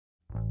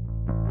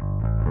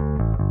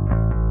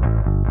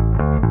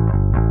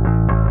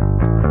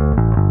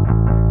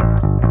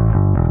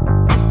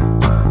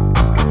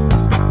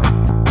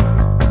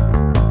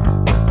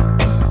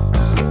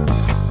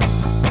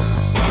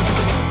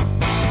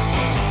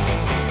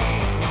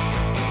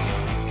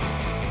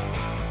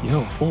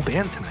yo, full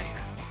band tonight.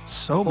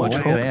 So much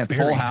hope band, buried.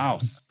 full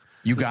house.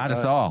 You got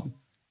us all.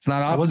 It's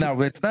not often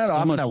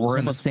that we're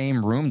in the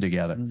same room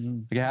together.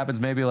 Like it happens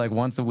maybe like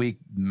once a week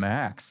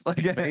max. Like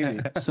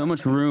Maybe. So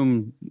much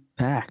room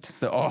packed.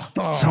 So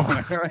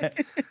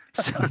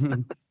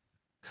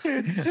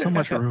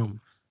much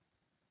room.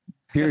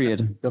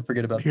 Period. Don't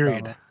forget about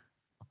Period.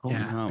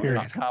 Oh,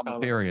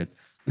 Period.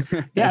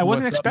 Yeah, I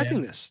wasn't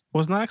expecting this.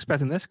 Was not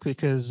expecting this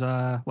because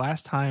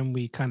last time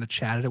we kind of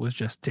chatted, it was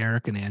just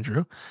Derek and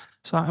Andrew.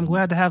 So I'm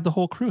glad to have the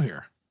whole crew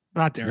here.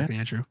 Not Derek and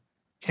Andrew.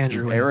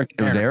 Andrew.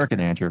 It was Eric and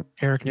Andrew.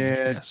 Eric and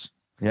Andrew, yes.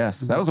 Yes,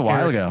 that was a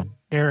while ago.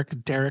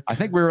 Eric, Derek. I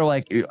think we were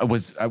like,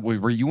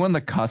 were you on the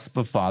cusp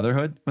of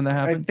fatherhood when that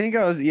happened? I think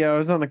I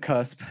was on the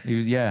cusp.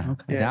 Yeah.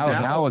 Okay.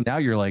 Now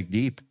you're like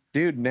deep.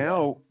 Dude,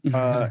 now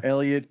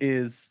Elliot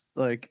is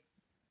like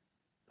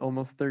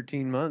almost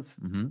 13 months.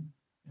 Mm-hmm.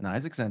 And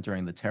Isaac's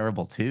entering the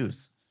terrible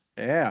twos.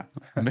 Yeah.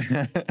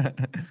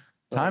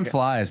 Time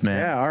flies, man.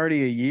 Yeah,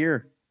 already a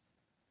year.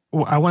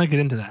 Well, I want to get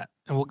into that,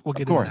 and we'll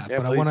get into that. Yeah,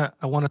 but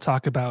I want to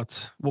talk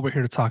about what we're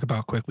here to talk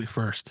about quickly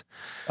first,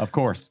 Of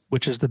course.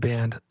 which is the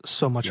band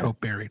So Much Hope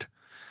Buried.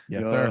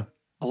 Yes, Yeah. sir.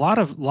 A lot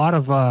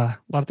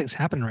of things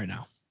happening right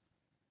now.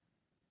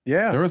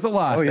 Yeah. There was a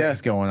lot of Oh, yeah.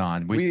 things going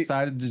on. We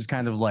decided to just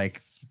kind of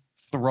like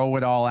throw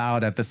it all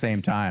out at the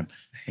same time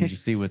and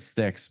just see what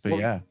sticks. But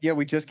Yeah,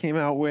 we just came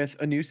out with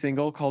a new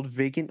single called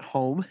Vacant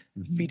Home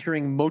Mhm.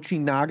 featuring Mochi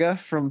Naga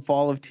from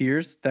Fall of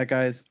Tears. That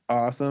guy's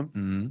awesome.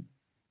 Mm-hmm.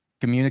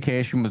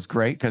 Communication was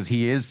great because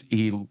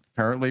he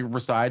currently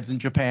resides in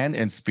Japan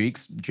and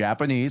speaks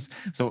Japanese.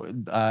 So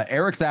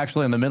Eric's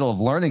actually in the middle of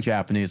learning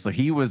Japanese. So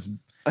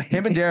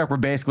him and Derek were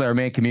basically our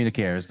main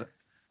communicators.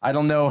 I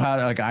don't know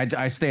how to,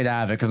 I stayed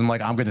out of it because I'm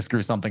like, I'm going to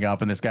screw something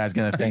up and this guy's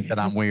going to think that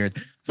I'm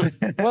weird.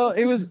 Well,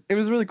 it was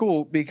really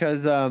cool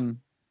because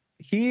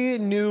he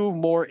knew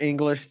more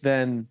English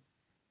than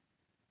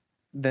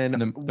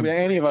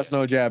any of us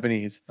know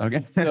Japanese.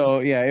 Okay. So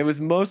yeah, it was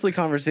mostly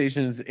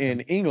conversations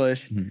in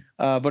English, Mhm.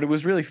 but it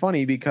was really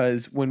funny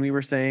because when we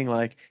were saying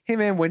like, "Hey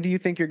man, when do you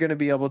think you're going to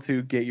be able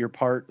to get your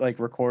part like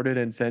recorded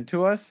and sent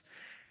to us?"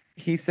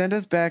 He sent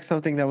us back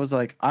something that was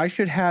like, "I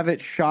should have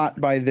it shot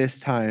by this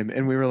time,"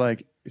 and we were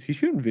like, "Is he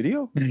shooting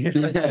video?"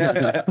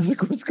 I was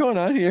like, "What's going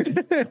on here?"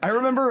 I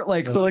remember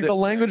the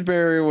language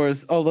barrier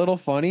was a little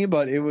funny,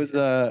 but it was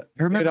I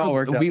remember it all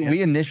worked out.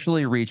 we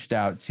initially reached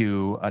out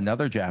to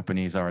another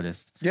Japanese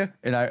artist. Yeah.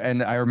 And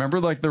I remember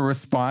like the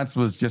response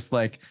was just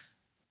like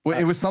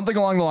it was something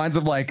along the lines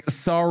of like,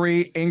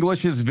 sorry,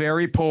 English is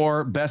very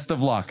poor, best of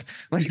luck.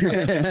 Like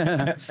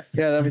Yeah,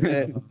 that was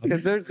it.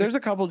 Because there's a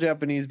couple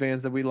Japanese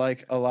bands that we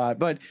like a lot,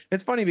 but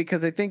it's funny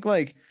because I think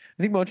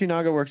Mochi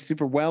Naga works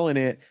super well in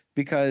it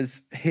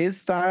because his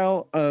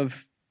style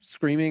of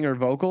screaming or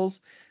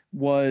vocals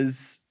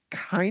was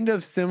kind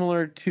of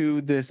similar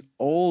to this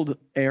old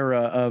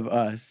era of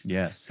us.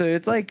 Yes. So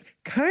it's like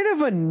kind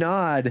of a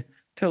nod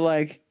to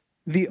like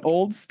the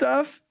old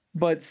stuff,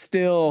 but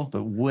still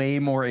But way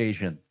more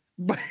Asian.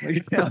 Well,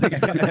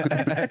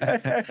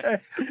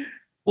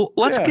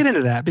 let's Yeah. get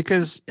into that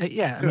because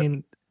I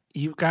mean,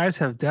 you guys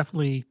have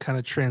definitely kind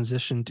of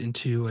transitioned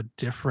into a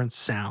different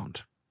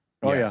sound.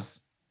 Oh, Yes.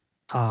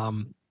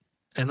 And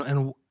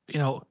you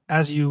know,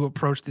 as you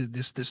approach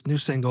this new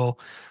single,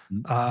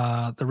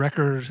 the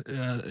record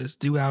is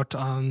due out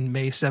on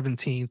May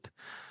 17th.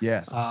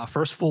 Yes.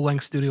 First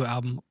full-length studio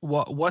album.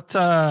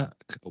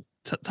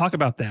 Talk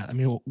about that. I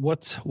mean,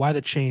 why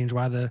the change?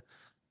 Why the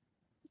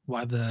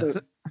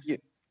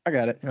I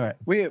got it. All right.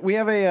 We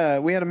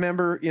had a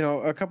member,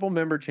 a couple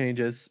member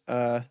changes.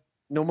 No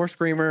more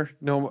screamer,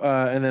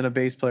 and then a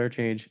bass player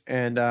change.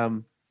 And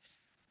as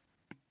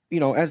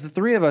the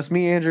three of us,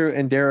 me, Andrew,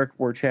 and Derek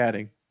were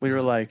chatting, we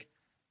were like,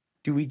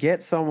 do we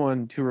get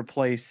someone to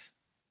replace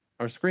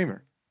our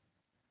screamer?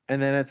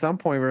 And then at some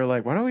point we were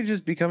like, why don't we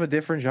just become a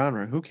different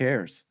genre? Who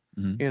cares?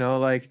 Mhm.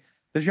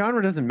 The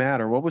genre doesn't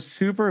matter. What was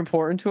super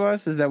important to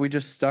us is that we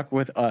just stuck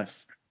with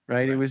us,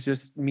 right? It was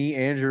just me,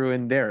 Andrew,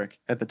 and Derek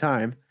at the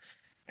time.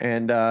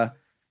 And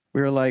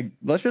we were like,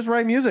 let's just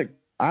write music.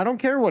 I don't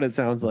care what it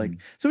sounds like.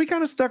 So we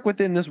kind of stuck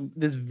within this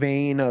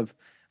vein of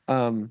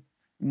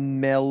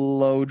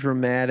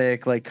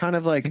melodramatic, like kind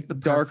of like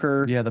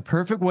darker. Yeah, the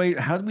perfect way.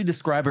 How did we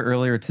describe it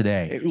earlier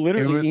today?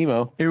 Literally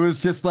emo. It was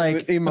just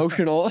like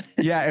emotional.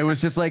 Yeah, it was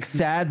just like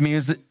sad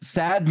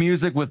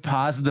music with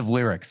positive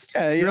lyrics.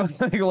 Yeah, you know,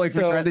 like we're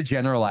trying to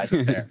generalize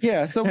it there.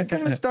 Yeah, so we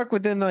kind of stuck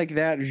within like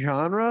that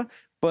genre,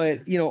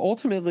 but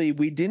ultimately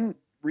we didn't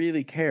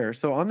really care.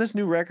 So on this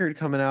new record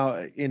coming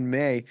out in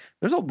May,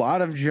 there's a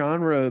lot of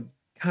genre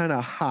kind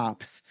of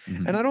hops,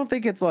 and I don't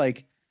think it's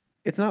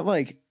not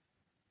like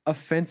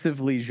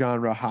offensively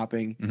genre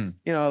hopping.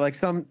 Like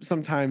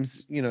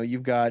sometimes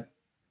you've got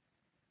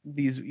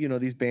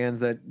these bands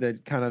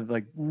that kind of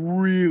like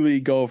really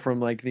go from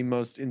like the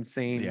most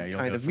insane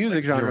kind of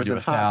music genres to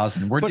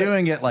 1,000. We're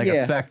doing it like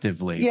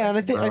effectively. Yeah, and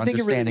I think it really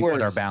understanding works.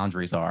 what our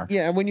boundaries are.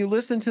 Yeah, and when you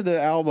listen to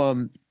the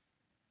album,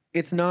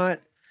 it's not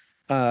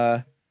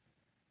I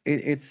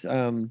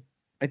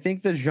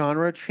think the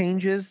genre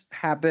changes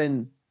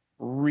happen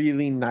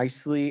really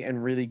nicely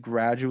and really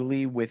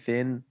gradually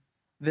within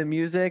the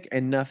music,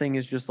 and nothing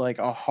is just like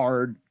a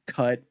hard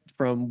cut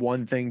from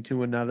one thing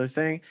to another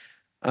thing.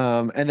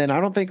 And then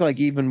I don't think like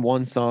even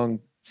one song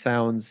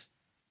sounds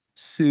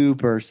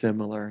super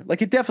similar.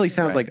 Like it definitely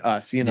sounds like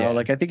us, you know, Yeah.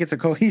 like I think it's a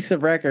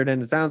cohesive record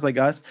and it sounds like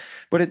us,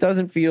 but it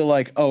doesn't feel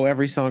like, oh,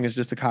 every song is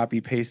just a copy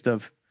paste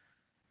of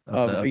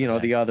you know,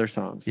 the other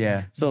songs.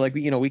 Yeah. So like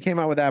we came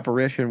out with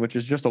Apparition, which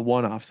is just a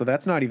one-off, so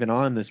that's not even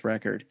on this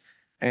record.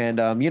 And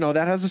you know,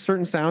 that has a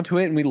certain sound to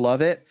it and we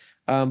love it.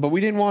 But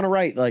we didn't want to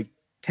write like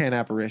 10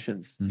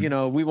 apparitions. Mhm. You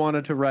know, we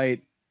wanted to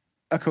write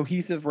a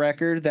cohesive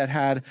record that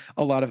had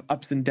a lot of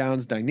ups and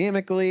downs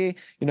dynamically.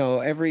 You know,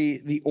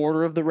 the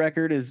order of the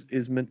record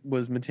was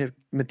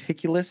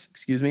meticulous,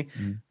 excuse me.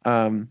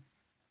 Mhm.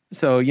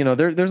 So you know,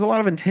 there's a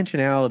lot of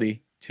intentionality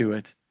to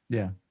it.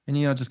 Yeah. And,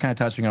 you know, just kind of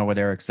touching on what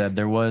Eric said,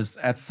 there was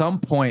at some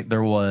point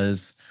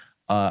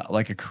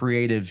like a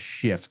creative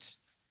shift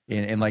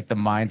in like the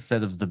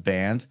mindset of the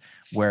band,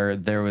 where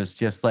there was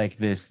just like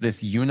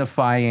this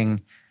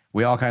unifying,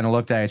 we all kind of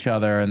looked at each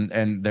other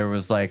and there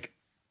was like,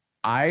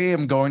 I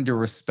am going to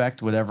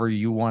respect whatever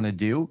you want to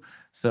do.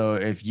 So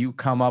if you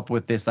come up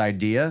with this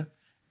idea,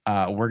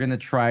 we're going to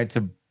try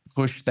to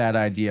push that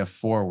idea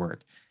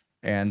forward.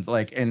 And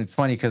it's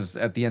funny because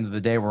at the end of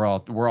the day, we're all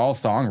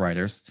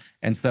songwriters.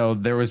 And so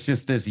there was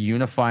just this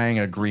unifying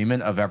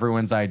agreement of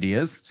everyone's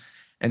ideas.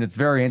 And it's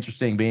very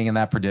interesting being in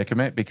that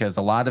predicament, because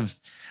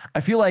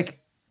I feel like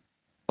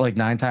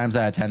 9 times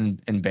out of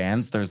 10 in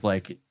bands, there's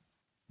like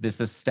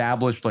this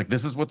established, like,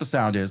 this is what the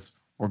sound is.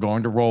 We're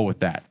going to roll with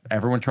that.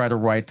 Everyone try to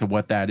write to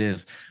what that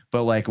is.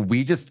 But like,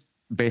 we just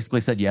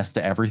basically said yes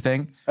to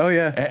everything. Oh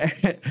yeah.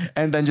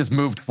 And then just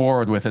moved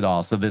forward with it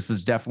all. So this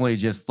is definitely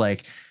just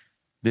like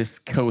this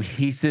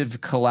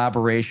cohesive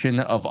collaboration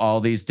of all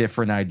these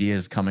different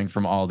ideas coming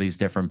from all these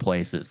different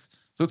places.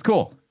 So it's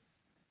cool.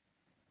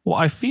 Well,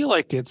 I feel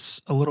like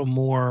it's a little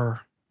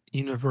more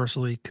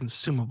universally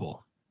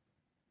consumable.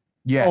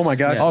 Yes. Oh my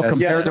gosh. Oh, yeah.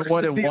 compared Yeah. to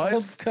what it The old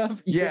was?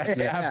 stuff. Yes,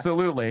 Yeah.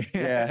 absolutely.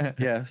 Yeah.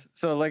 Yes.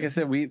 So like I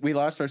said, we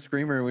lost our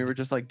screamer and we were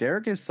just like,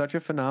 Derek is such a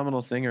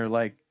phenomenal singer.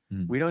 Like,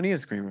 we don't need a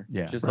screamer.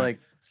 Yeah, Just right. like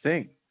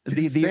sing.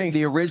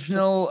 The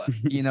original,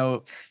 you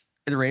know,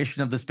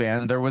 iteration of this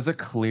band, there was a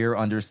clear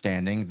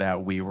understanding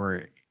that we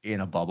were in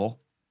a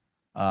bubble.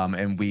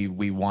 And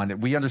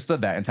we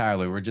understood that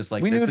entirely. We're just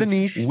like, we knew the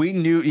niche. We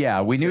knew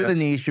the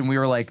niche, and we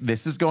were like,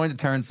 this is going to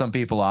turn some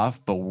people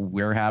off, but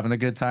we're having a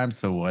good time,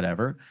 so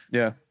whatever.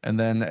 Yeah. And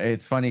then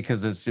it's funny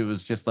because it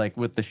was just like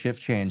with the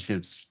shift change,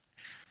 it's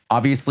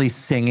obviously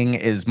singing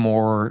is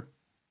more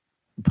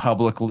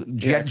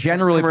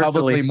generally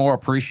publicly more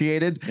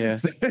appreciated. Yeah.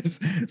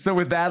 So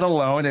with that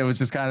alone, it was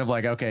just kind of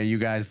like, okay, you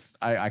guys,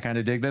 I kind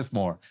of dig this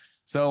more.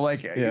 So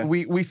like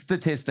we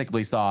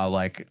statistically saw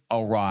like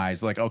a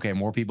rise, like, okay,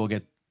 more people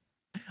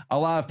a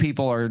lot of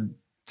people are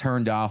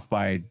turned off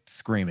by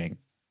screaming.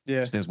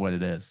 Yeah. Which is what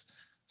it is.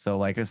 So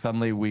like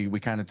suddenly we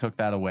kind of took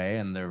that away,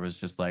 and there was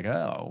just like,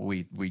 oh,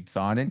 we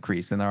saw an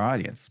increase in our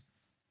audience.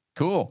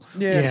 Cool.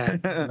 Yeah.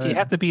 You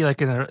have to be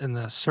like in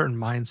a certain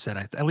mindset.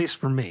 At least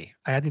for me,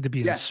 I need to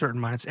be in a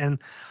certain mindset.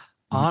 And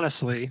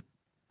honestly,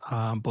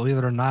 believe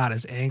it or not,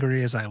 as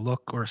angry as I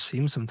look or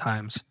seem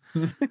sometimes,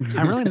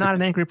 I'm really not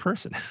an angry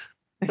person.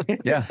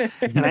 Yeah.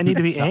 And I need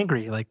to be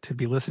angry, like, to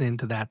be listening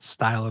to that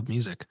style of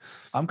music.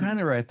 I'm kind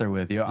of right there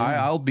with you.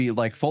 I'll be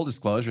like, full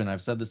disclosure, and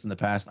I've said this in the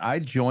past, I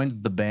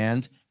joined the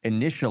band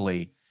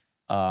initially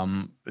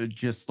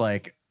just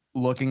like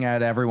looking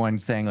at everyone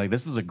saying like,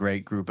 this is a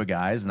great group of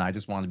guys and I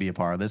just want to be a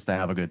part of this to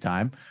have a good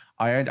time.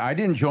 I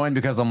didn't join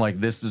because I'm like,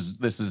 this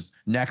is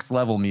next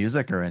level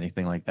music or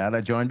anything like that.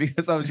 I joined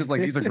because I was just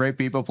like, these are great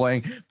people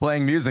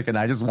playing music and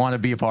I just want to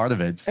be a part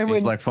of it. It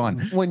seems like fun.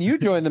 When you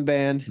joined the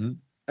band,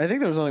 I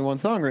think there was only one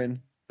song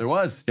written. There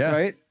was, yeah.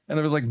 Right? And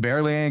there was like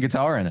barely any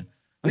guitar in it.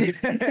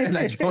 And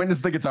I joined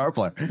as the guitar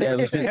player.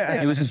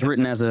 Yeah, it was just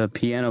written as a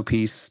piano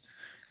piece.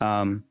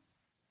 Basically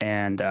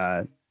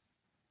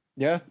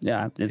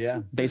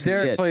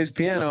Derek plays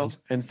piano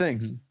and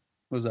sings.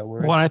 What was that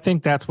word? Well, I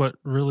think that's what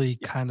really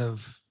kind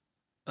of,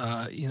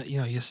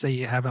 you say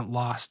you haven't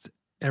lost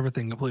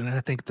everything completely. And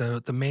I think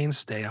the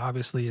mainstay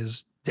obviously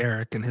is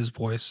Derek and his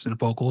voice and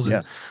vocals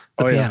and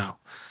the piano.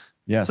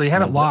 Yes. So you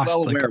haven't lost.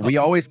 We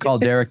always call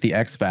Derek the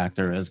X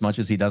Factor as much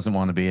as he doesn't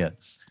want to be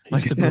it.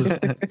 He's the glue.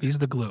 He's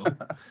the glue.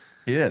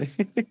 He is.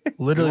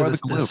 Literally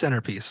the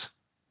centerpiece.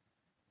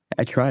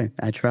 I try.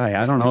 I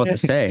don't know what to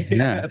say.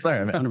 Yeah, that's all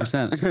right, man.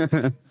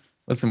 100%.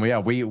 Listen,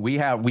 we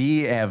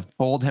have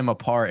pulled him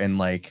apart and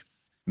like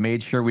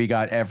made sure we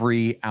got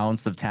every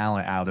ounce of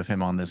talent out of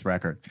him on this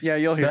record. Yeah,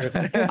 you'll hear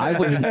it.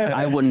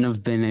 I wouldn't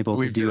have been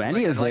able to do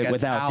any of it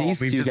without these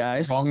two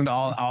guys. Wrung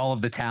all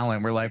of the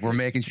talent. We're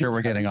making sure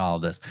we're getting all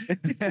of this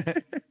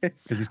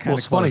because he's kind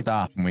of closed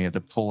off, and we had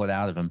to pull it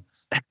out of him.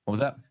 What was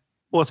that?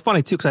 Well, it's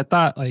funny too because I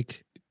thought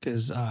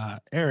because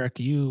Eric,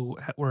 you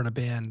were in a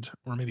band,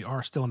 or maybe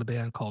are still in a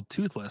band called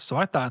Toothless. So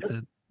I thought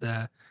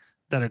that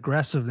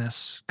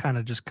aggressiveness kind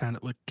of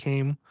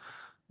came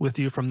with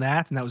you from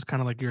that, and that was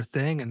kind of like your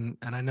thing. And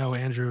I know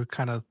Andrew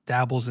kind of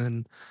dabbles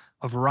in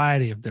a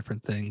variety of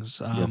different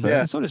things. Yes,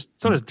 sir. And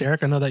so does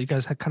Derek. I know that you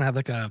guys kind of have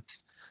like a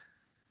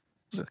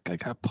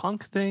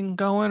punk thing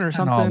going or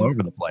something. All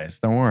over the place.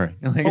 Don't worry.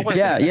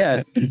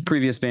 Yeah.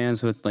 Previous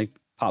bands with like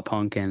pop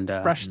punk and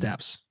Fresh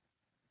Steps.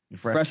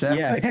 Fresh Step?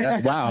 Yeah.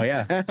 Wow.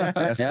 Yeah.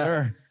 Yes,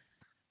 sir.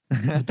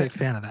 I was a big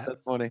fan of that.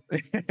 That's funny.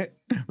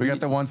 We got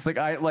the one thing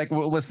I like.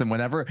 Well, listen,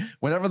 whenever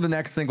the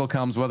next single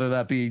comes, whether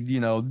that be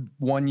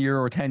 1 year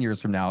or 10 years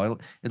from now,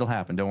 it'll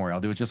happen. Don't worry,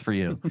 I'll do it just for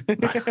you.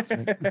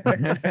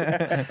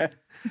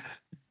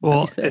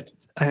 Well,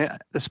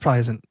 this probably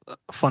isn't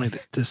funny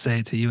to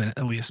say to you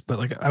at least, but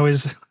like I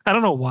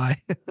don't know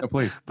why. No,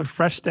 please. But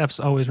Fresh Steps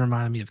always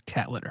reminded me of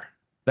cat litter.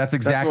 That's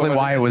exactly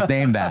why it was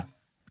named that.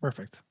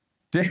 Perfect.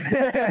 Hit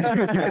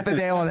the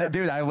nail on that,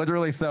 dude. I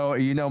literally, so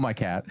my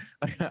cat.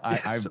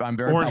 I'm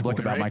very Orange public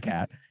boy, about right? my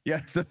cat.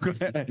 Yeah. So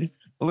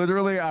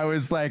literally, I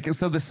was like,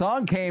 so the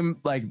song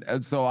came like,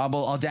 so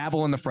I'll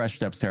dabble in the Fresh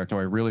Steps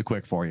territory really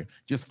quick for you,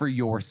 just for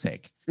your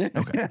sake.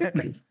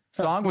 Okay.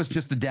 Song was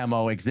just a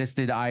demo,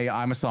 existed.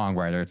 I'm a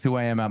songwriter. It's who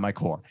I am at my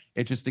core.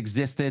 It just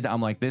existed.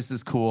 I'm like, this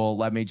is cool.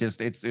 Let me just,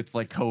 it's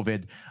like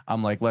COVID.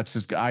 I'm like,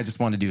 I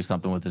just want to do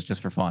something with this just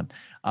for fun.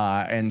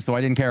 And so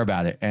I didn't care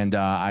about it. And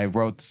I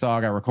wrote the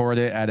song, I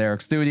recorded it at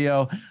Eric's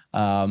studio.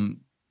 And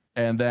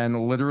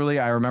then literally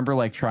I remember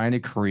like trying to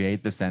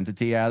create this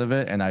entity out of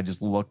it. And I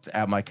just looked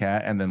at my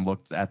cat and then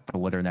looked at the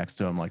litter next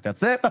to him. Like,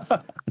 that's it.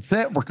 That's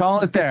it. We're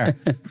calling it there.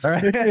 All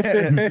right.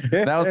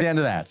 That was the end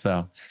of that.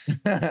 So.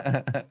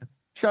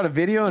 Shot a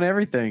video and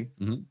everything.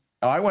 Mm-hmm.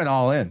 Oh, I went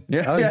all in.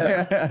 Yeah. Oh,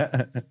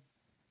 yeah.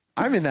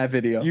 I'm in that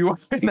video. You are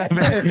in that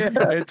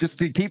video. Just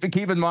to keep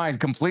in mind,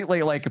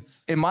 completely like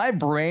in my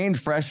brain,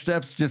 Fresh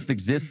Steps just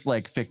exists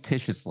like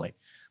fictitiously.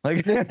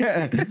 Like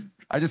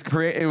I just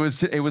create. It was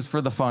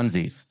for the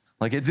funsies.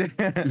 Like it's.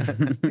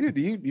 Dude,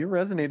 you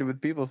resonated with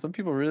people. Some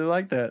people really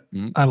like that.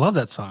 I love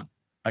that song.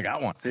 I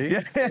got one. See,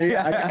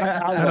 I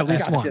got at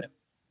least one.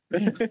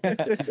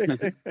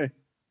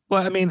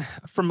 Well, I mean,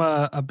 from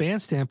a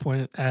band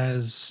standpoint,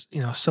 as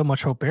So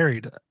Much Hope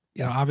Buried,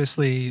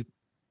 obviously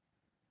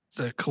it's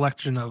a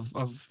collection of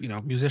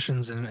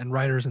musicians and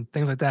writers and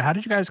things like that. How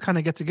did you guys kind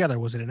of get together?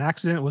 Was it an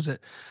accident? Was it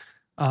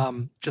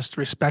just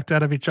respect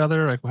out of each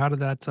other? Like, how did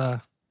that?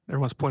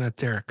 Everyone's pointing at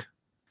Derek.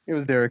 It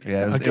was Derek.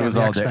 Yeah, it was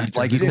all Derek.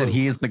 Like you said,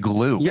 he is the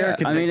glue. Yeah,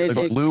 I mean, it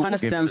kind of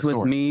stems with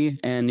sword. me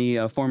and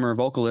the former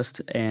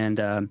vocalist,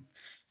 and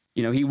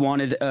he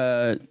wanted.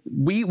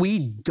 We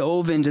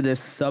dove into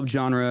this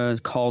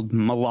subgenre called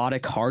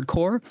melodic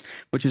hardcore,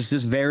 which is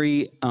just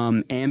very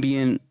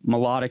ambient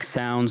melodic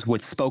sounds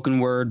with spoken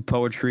word,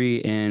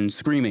 poetry, and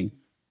screaming,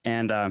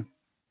 and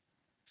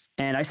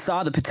I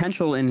saw the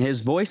potential in his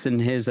voice and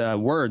his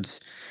words,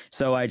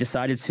 so I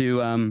decided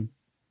to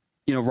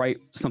write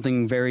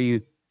something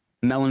very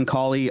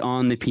melancholy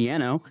on the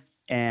piano,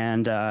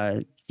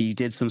 and he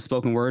did some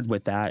spoken word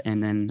with that,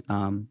 and then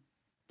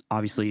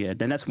obviously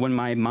then that's when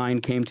my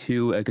mind came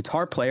to a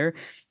guitar player,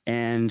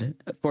 and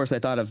of course I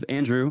thought of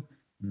Andrew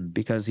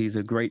because he's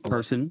a great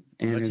person.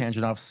 I'm gonna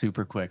tangent off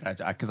super quick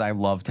because I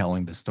love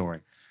telling this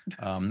story.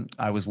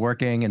 I was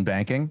working in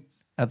banking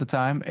at the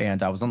time,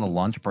 and I was on the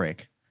lunch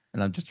break.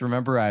 And I just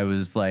remember I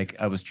was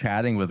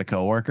chatting with a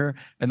coworker,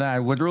 and then I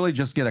literally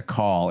just get a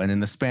call. And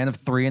in the span of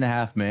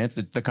 3.5 minutes,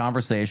 the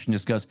conversation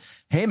just goes,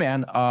 "Hey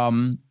man,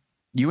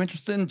 you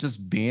interested in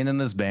just being in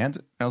this band?"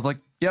 And I was like,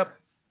 "Yep."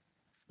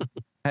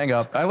 Hang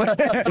up. I looked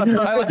at the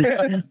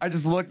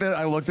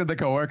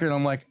coworker, and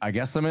I'm like, "I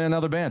guess I'm in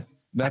another band."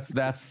 That's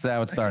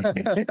how it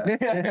started.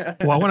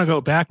 Well, I want to go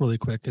back really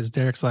quick because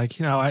Derek's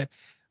like, I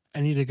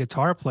need a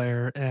guitar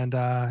player,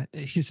 and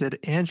he said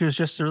Andrew's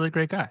just a really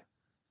great guy.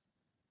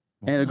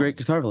 And a great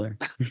guitar player.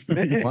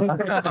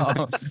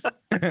 Wow.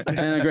 And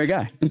a great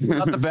guy.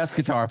 Not the best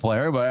guitar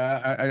player, but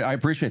I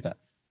appreciate that.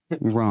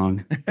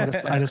 Wrong. I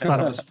just thought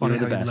it was funny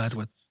You're the how best.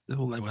 you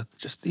led with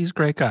just he's a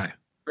great guy.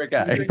 Great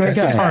guy. Great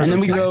guy. And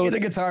then we He's wrote a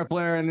guitar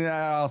player, and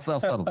I'll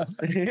settle.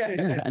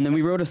 and then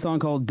we wrote a song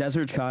called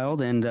Desert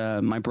Child, and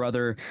my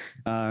brother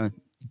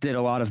did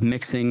a lot of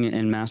mixing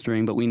and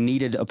mastering, but we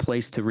needed a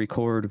place to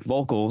record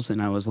vocals, and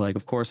I was like,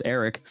 of course,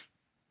 Eric.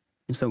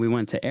 And so we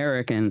went to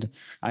Eric, and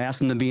I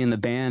asked him to be in the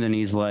band, and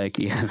he's like,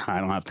 "Yeah,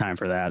 I don't have time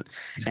for that."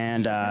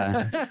 And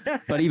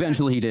but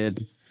eventually he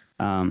did.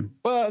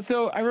 Well,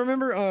 so I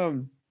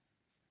remember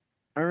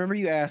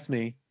you asked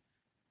me,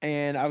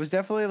 and I was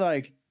definitely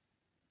like,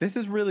 "This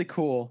is really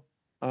cool."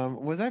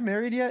 Was I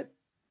married yet?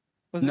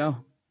 No.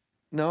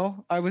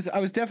 No, I was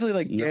definitely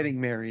like getting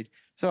married.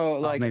 So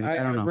like maybe. I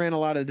don't know. ran a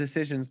lot of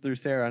decisions through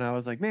Sarah, and I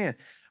was like,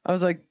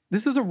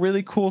 this is a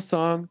really cool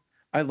song.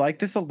 I like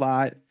this a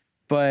lot,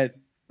 but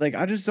like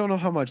I just don't know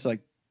how much like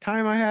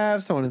time I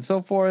have, so on and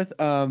so forth.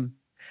 And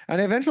I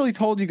eventually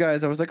told you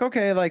guys, I was like,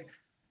 okay, like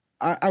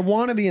I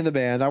want to be in the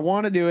band, I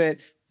want to do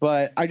it,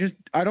 but I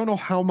don't know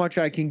how much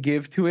I can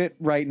give to it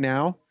right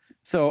now.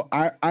 So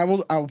I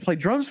will play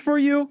drums for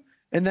you,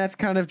 and that's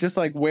kind of just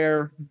like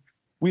where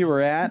we were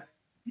at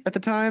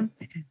the time.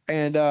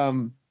 And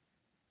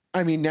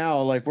I mean now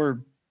like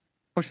we're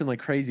pushing like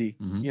crazy,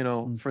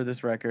 for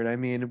this record. I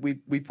mean,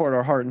 we poured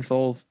our heart and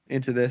souls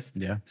into this.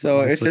 Yeah. So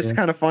it's just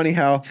kind of funny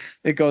how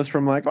it goes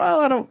from like,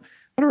 well, I don't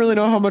really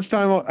know how much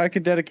time I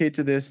could dedicate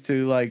to this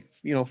to like,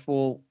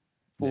 full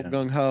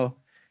gung ho.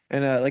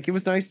 And like it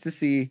was nice to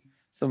see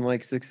some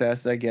like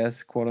success, I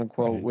guess, quote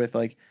unquote, with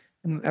like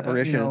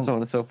apparition and so on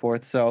and so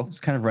forth. So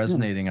it's kind of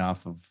resonating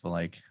off of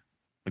like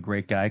the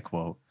great guy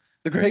quote.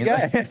 The great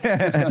guy.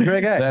 The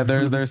great guy.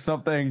 There's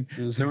something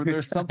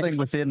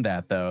within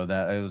that though,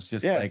 that it was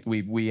just like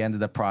we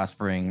ended up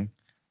prospering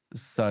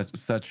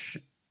such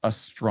a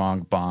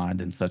strong bond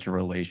and such a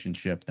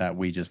relationship that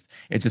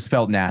it just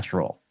felt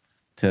natural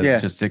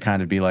to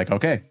kind of be like,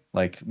 okay,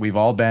 like we've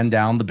all been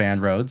down the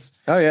band roads.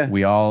 Oh yeah.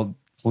 We all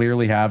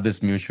clearly have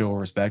this mutual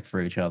respect for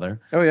each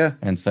other. Oh yeah.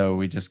 And so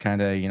we just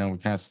kind of, we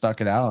kind of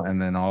stuck it out,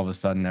 and then all of a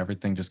sudden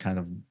everything just kind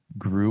of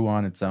grew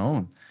on its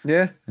own.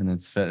 Yeah. And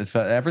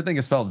everything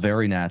has felt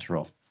very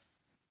natural.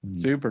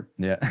 Super.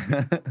 Yeah.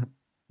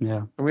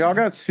 Yeah. And we all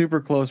got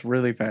super close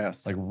really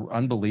fast. Like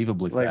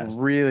unbelievably fast.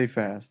 Like really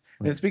fast.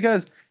 And it's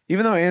because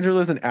even though Andrew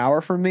lives an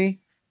hour from me,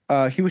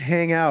 he would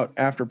hang out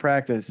after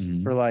practice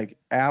for like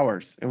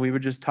hours, and we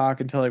would just talk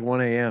until like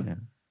 1 a.m. Yeah.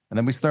 And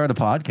then we started a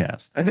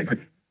podcast.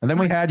 And then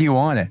we had you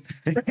on it.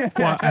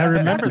 Well, I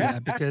remember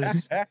that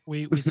because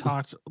we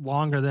talked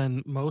longer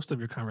than most of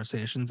your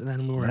conversations, and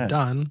then when we were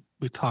done,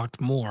 we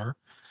talked more.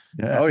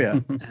 Yeah. Oh yeah,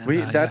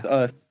 and, that's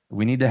us.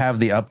 We need to have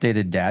the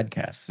updated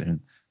Dadcast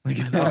soon.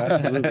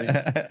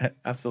 Absolutely,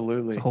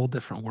 absolutely. It's a whole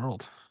different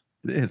world.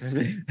 It is.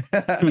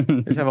 I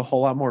just have a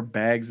whole lot more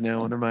bags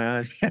now under my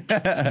eyes.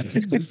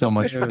 So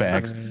much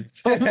bags.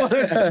 So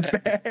much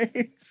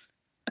bags.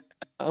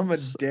 I'm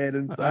dead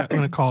inside. I'm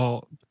gonna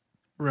call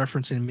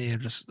referencing me of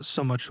just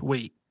so much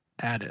weight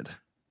added.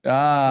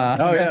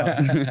 Oh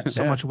yeah.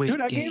 So much weight.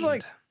 Dude,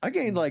 gained. I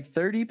gained like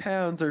 30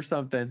 pounds or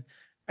something.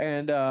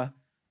 And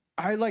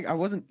I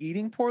wasn't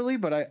eating poorly,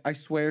 but I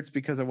swear it's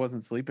because I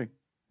wasn't sleeping.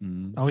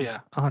 Oh yeah,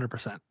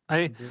 100%.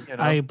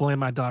 I blame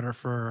my daughter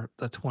for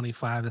the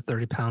 25 to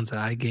 30 pounds that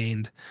I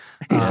gained.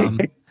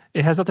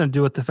 It has nothing to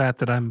do with the fact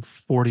that I'm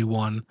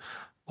 41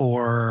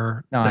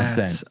 or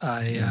that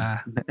I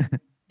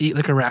eat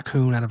like a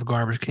raccoon out of a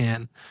garbage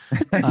can.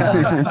 It's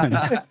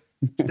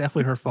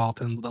definitely her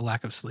fault and the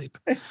lack of sleep.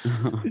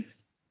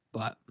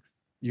 But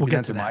we'll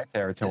get to my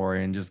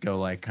territory and just go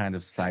like kind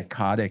of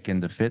psychotic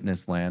into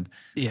fitness land.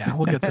 Yeah,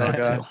 we'll get to that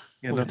too.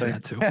 Yeah, we'll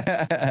get to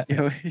that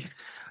too.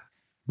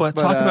 But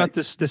talk about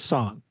this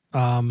song.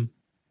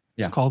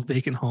 It's called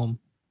Vacant Home.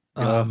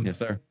 Yes,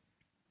 sir.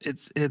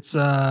 It's is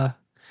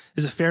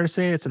it fair to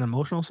say it's an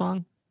emotional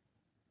song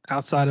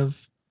outside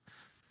of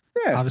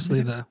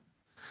obviously the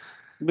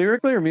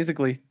lyrically or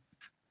musically?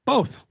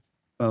 Both.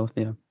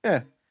 Yeah.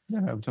 Yeah,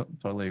 I would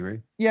totally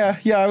agree. Yeah,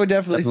 I would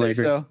definitely say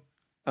agree. so.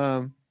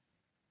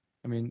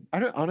 I mean, I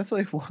don't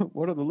honestly.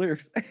 What are the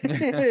lyrics?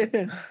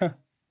 I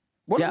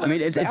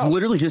mean, it's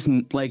literally just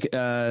like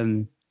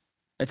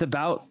it's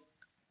about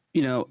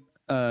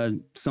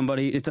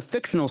somebody. It's a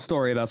fictional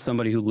story about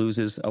somebody who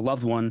loses a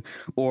loved one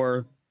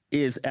or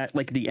is at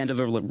like the end of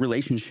a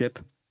relationship.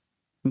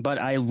 But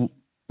I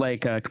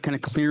like kind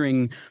of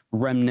clearing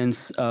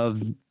remnants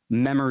of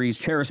memories,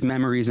 cherished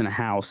memories in a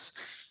house,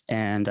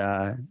 and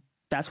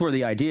that's where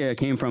the idea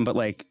came from. But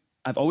like,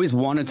 I've always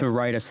wanted to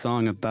write a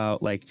song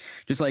about like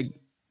just like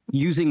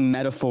using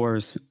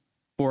metaphors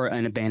for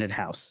an abandoned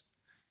house.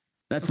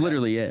 That's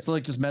literally it. So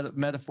like just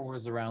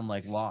metaphors around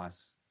like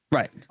loss.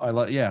 Right. I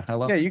love. Yeah,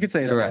 you could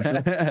say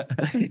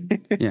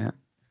that.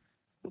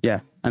 Yeah.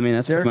 I mean,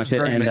 that's pretty much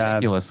it. And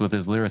ridiculous with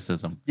his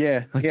lyricism.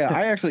 Yeah.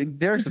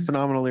 Derek's a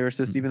phenomenal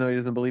lyricist, even though he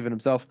doesn't believe in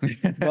himself.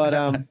 But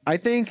I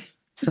think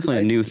it's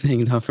definitely a new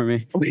thing though for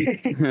me.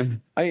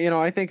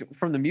 I think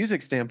from the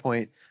music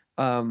standpoint,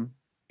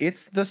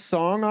 it's the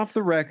song off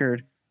the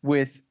record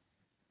with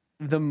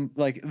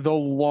the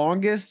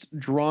longest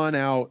drawn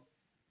out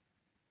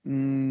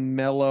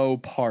mellow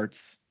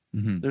parts.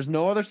 There's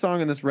no other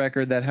song in this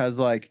record that has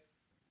like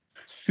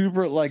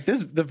super like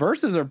this. The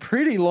verses are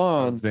pretty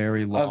long,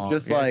 very long. Of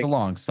just like a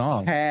long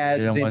song,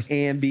 pads and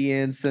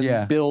ambience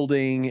and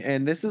building,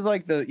 and this is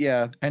like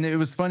And it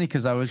was funny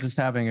because I was just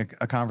having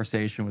a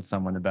conversation with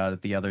someone about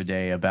it the other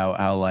day about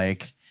how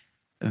like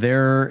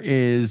there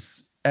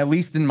is, at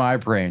least in my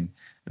brain,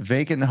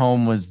 Vacant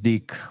Home was the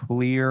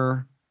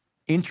clear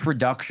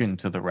introduction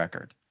to the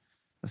record.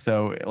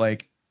 So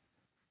like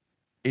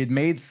it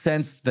made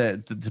sense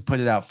that to put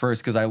it out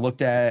first, because I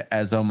looked at it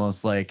as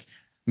almost like,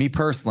 me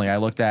personally, I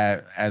looked at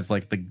it as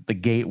like the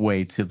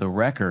gateway to the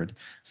record.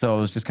 So it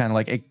was just kind of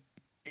like it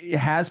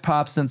has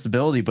pop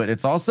sensibility, but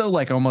it's also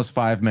like almost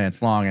 5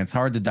 minutes long and it's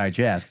hard to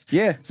digest.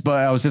 Yeah. But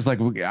I was just like,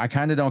 I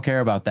kind of don't care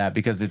about that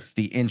because it's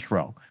the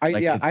intro. I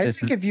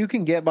think if you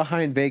can get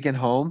behind Vacant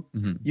Home,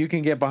 you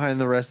can get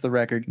behind the rest of the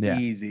record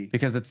easy.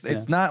 Because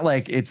it's not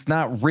like, it's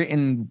not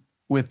written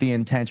with the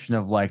intention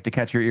of like to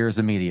catch your ears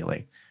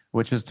immediately,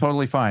 which is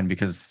totally fine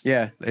because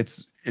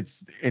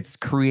it's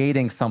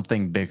creating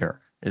something bigger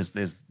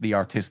is the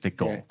artistic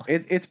goal.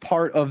 It's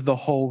part of the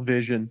whole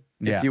vision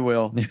if you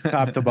will,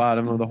 top to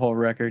bottom of the whole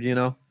record, you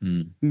know?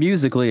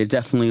 Musically, it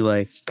definitely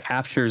like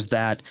captures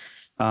that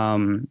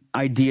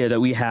idea that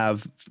we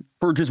have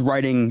for just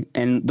writing,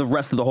 and the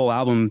rest of the whole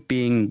album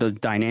being the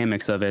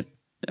dynamics of it.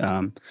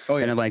 And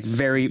it, like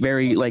very,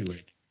 very like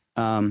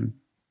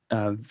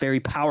very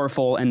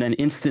powerful, and then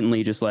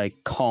instantly just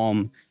like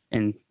calm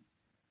and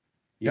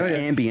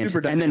ambient,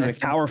 and then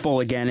powerful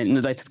again, and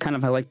that's kind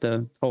of how I like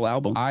the whole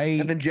album.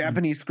 And then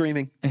Japanese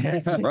screaming,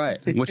 right?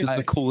 Which is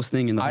the coolest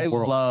thing in the whole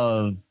world.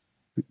 I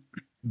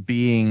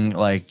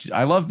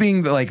love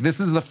being like, this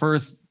is the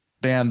first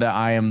band that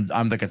I'm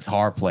the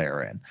guitar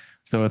player in.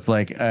 So it's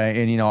like,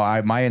 and you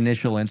know, my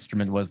initial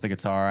instrument was the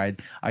guitar.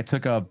 I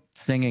took up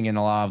singing in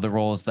a lot of the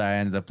roles that I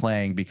ended up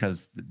playing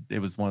because it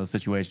was one of the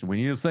situations, we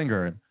need a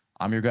singer.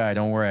 I'm your guy.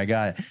 Don't worry, I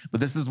got it.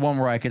 But this is one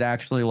where I could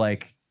actually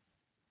like,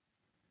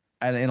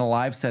 in a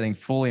live setting,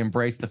 fully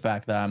embrace the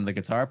fact that I'm the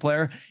guitar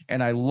player.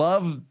 And I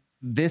love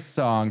this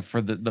song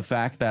for the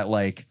fact that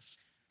like,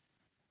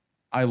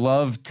 I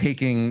love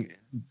the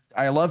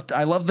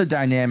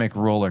dynamic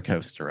roller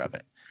coaster of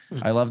it.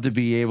 I love to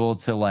be able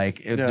to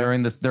like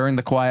during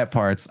the quiet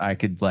parts, I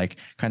could like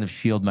kind of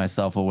shield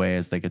myself away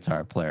as the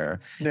guitar player.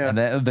 Yeah.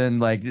 And then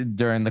like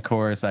during the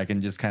chorus, I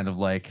can just kind of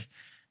like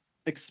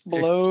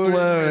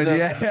explode.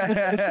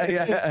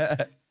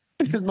 Yeah.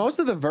 Because most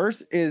of the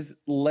verse is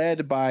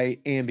led by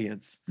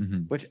ambience,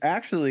 which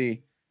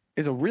actually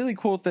is a really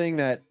cool thing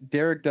that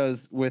Derek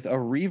does with a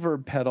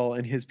reverb pedal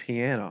in his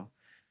piano.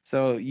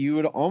 So you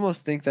would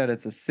almost think that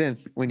it's a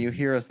synth when you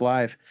hear us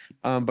live,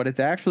 but it's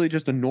actually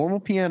just a normal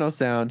piano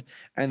sound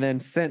and then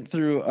sent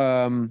through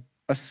a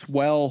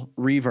swell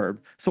reverb.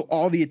 So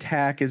all the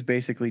attack is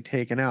basically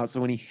taken out. So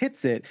when he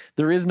hits it,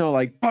 there is no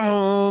like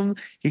boom.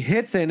 He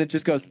hits it and it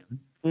just goes.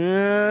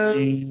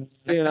 You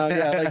know,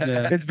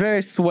 it's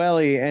very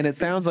swelly and it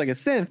sounds like a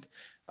synth.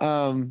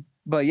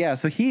 But yeah,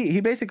 so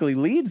he basically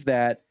leads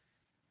that,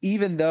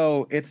 even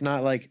though it's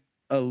not like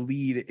a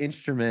lead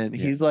instrument.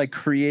 He's like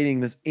creating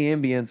this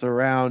ambience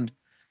around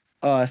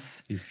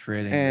us. He's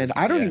creating, and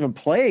I don't even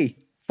play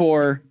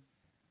for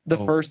the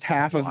first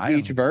half of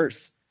each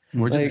verse.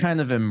 We're just kind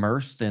of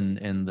immersed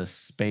in the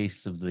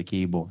space of the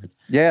keyboard.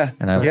 Yeah.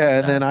 And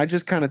then I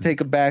just kind of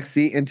take a back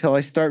seat until I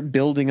start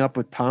building up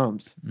with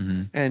toms.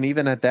 And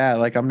even at that,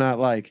 like I'm not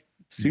like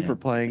super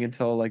playing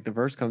until like the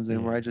verse comes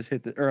in where I just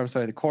hit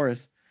the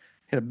chorus,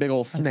 hit a big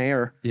old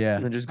snare.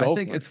 And then just go. I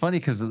think it's funny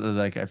because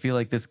like I feel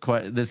like this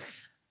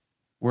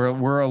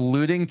we're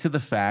alluding to the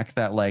fact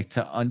that like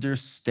to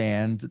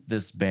understand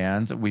this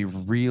band, we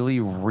really,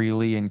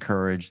 really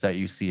encourage that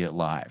you see it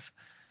live.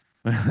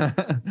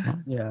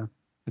 Yeah.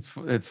 It's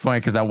funny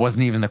because that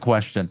wasn't even the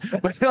question,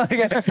 but like,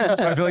 I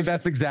feel like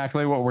that's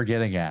exactly what we're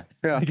getting at.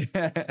 Yeah.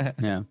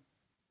 Yeah.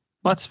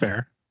 That's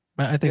fair.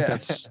 I think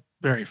that's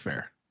very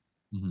fair.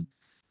 And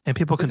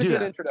people can do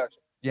that.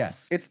 Introduction.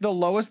 Yes. It's the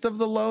lowest of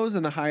the lows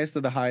and the highest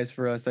of the highs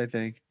for us, I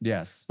think.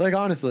 Yes. Like,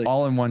 honestly.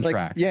 All in one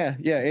track. Yeah.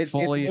 It's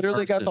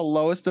literally got the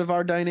lowest of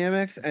our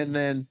dynamics, and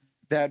then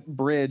that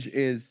bridge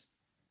is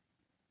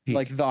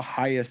like the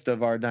highest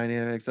of our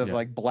dynamics of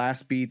like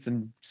blast beats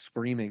and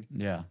screaming.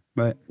 Yeah.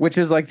 Right. Which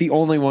is like the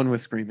only one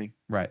with screaming.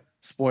 Right.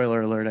 Spoiler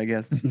alert, I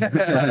guess. We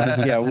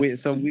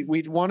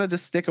wanted to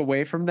stick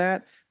away from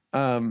that.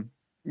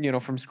 You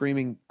know, from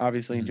screaming,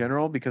 obviously in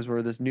general, because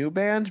we're this new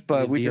band,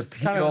 but we just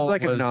kind of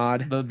like a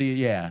nod.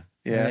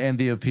 And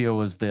the appeal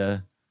was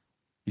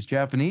he's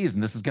Japanese,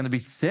 and this is going to be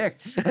sick.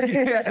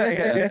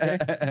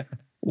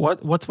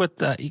 What's with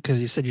that? Because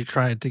you said you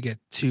tried to get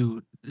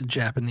two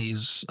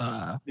Japanese.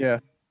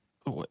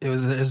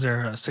 Is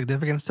there a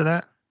significance to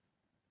that?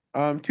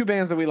 Two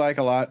bands that we like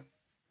a lot.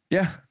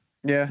 Yeah.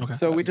 Okay.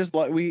 So we just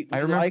like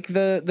like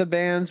the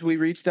bands. We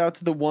reached out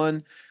to the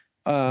one,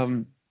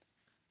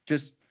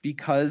 just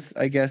because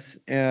I guess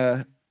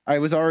I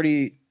was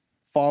already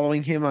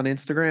following him on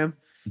Instagram,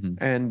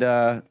 and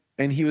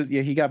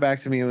he got back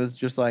to me. It was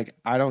just like,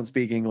 I don't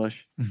speak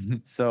English,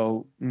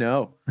 so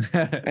no.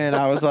 And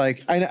I was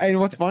like, and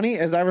what's funny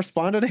is I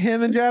responded to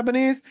him in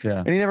Japanese,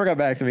 and he never got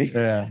back to me.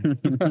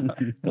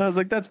 And I was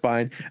like, that's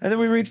fine. And then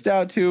we reached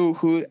out to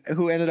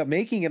who ended up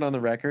making it on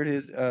the record,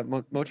 is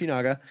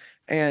Mochinaga,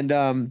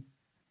 and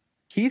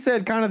he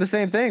said kind of the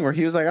same thing, where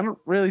he was like, I don't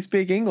really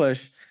speak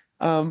English,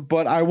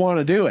 but I want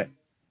to do it.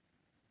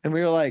 And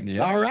we were like,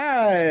 all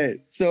right.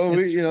 So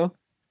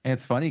and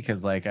it's funny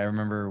because like I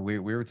remember we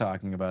were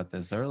talking about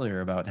this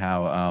earlier about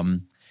how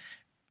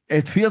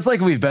it feels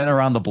like we've been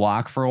around the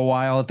block for a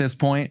while at this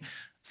point.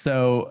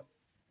 So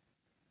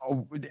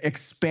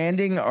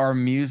expanding our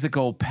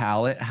musical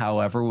palette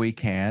however we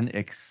can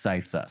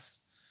excites us.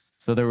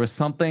 So there was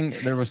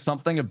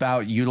something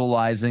about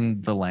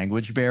utilizing the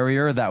language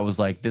barrier that was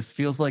like, this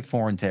feels like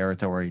foreign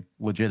territory,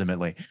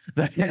 legitimately,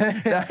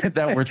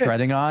 that we're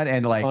treading on,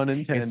 and like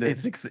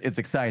it's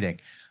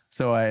exciting.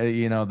 So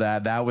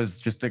that was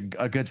just a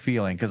good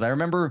feeling, because I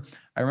remember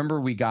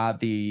we got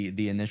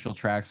the initial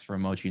tracks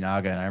from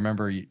Mochinaga, and I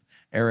remember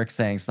Eric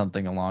saying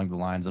something along the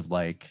lines of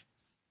like,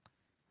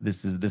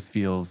 this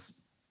feels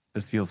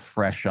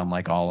fresh on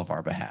like all of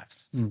our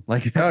behalfs.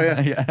 Like,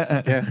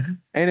 and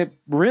it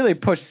really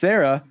pushed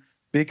Sarah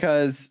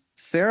because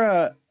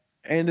Sarah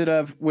ended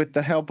up, with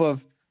the help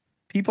of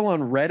people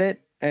on Reddit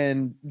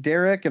and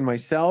Derek and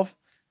myself,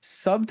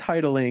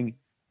 subtitling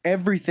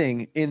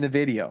everything in the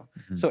video.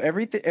 So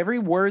every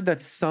word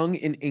that's sung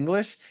in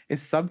English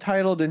is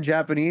subtitled in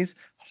Japanese,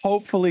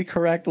 hopefully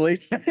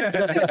correctly.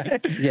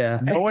 Yeah.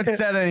 No one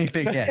said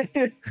anything yet.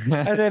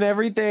 And then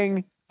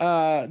everything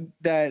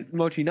that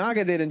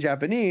Mochinaga did in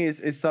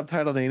Japanese is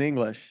subtitled in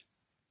English.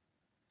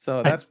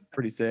 So that's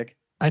pretty sick.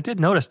 I did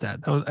notice that,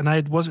 and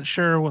I wasn't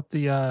sure what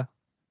the.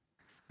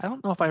 I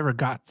don't know if I ever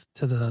got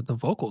to the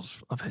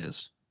vocals of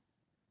his.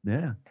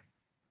 Yeah.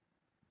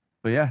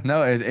 But yeah,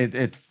 no,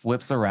 it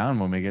flips around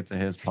when we get to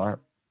his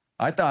part.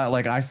 I thought,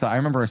 like, I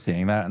remember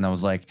seeing that, and I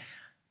was like,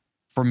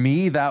 for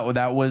me, that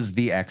was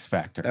the X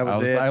factor. That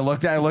was it. I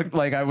looked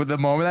like the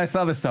moment I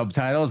saw the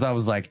subtitles, I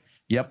was like,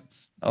 yep.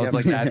 I was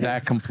like,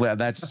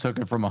 that just took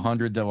it from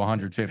 100 to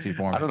 150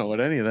 for me. I don't know what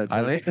any of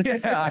that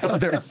is. I thought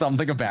there was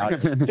something about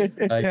it.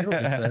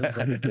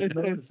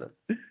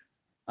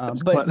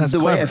 But that's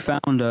the way I clever.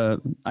 found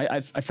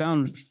I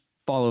found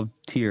Fall of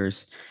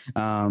Tears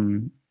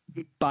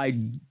by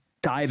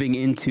diving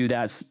into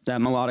that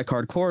melodic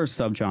hardcore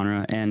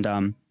subgenre, and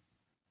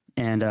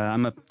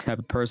I'm a type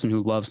of person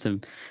who loves to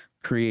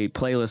create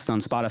playlists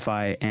on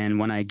Spotify, and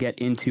when I get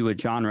into a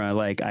genre,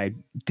 like, I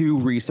do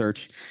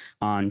research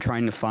on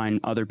trying to find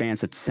other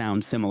bands that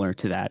sound similar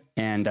to that,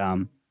 and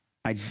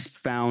I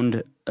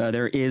found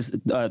there is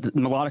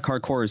melodic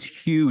hardcore is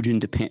huge in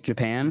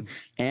Japan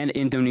and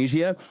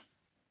Indonesia.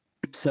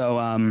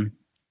 So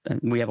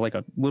we have like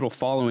a little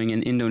following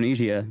in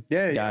Indonesia.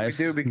 Yeah, guys.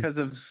 we do, because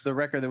of the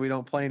record that we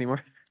don't play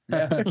anymore.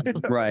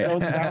 Right.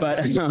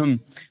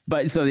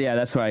 But so yeah,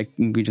 that's why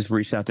we just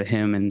reached out to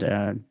him,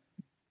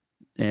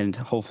 and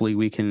hopefully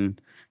we can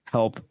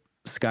help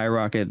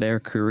skyrocket their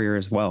career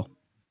as well.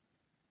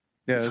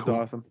 Yeah, that's Cool.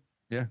 awesome.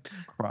 Yeah.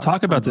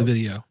 Talk about the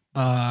video.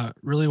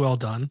 Really well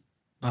done.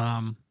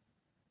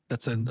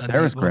 That's a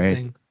Sarah's neat little great.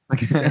 thing.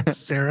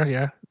 Sarah,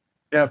 yeah.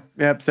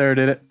 Yep, Sarah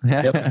did it.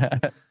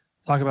 Yep.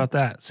 Talk about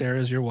that. Sarah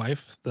is your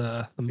wife,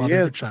 the mother of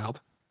your is. child.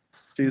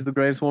 She's the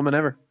greatest woman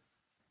ever.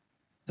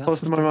 That's Close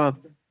to my mom.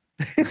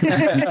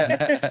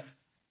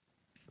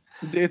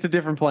 It's a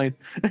different plane.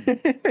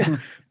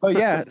 But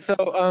yeah,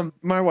 so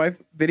my wife,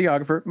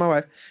 videographer, my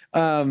wife,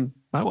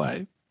 my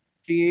wife.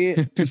 she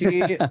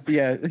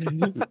yeah,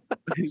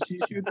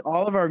 she shoots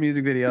all of our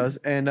music videos,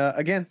 and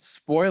again,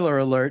 spoiler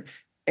alert,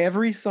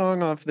 every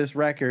song off this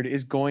record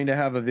is going to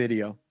have a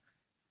video.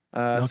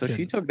 So she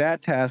kidding. took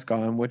that task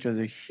on, which is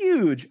a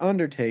huge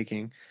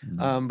undertaking.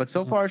 But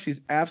so far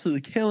she's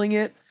absolutely killing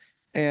it.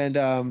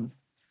 And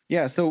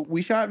yeah, so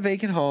we shot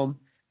Vacant Home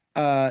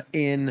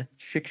in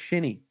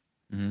Shikshin,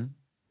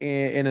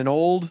 in an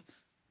old,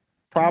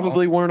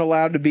 probably weren't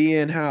allowed to be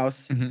in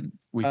house.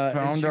 We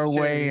found our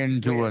way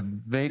into a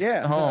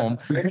vacant home.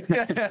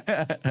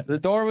 The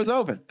door was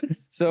open,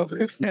 so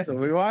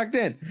we walked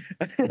in.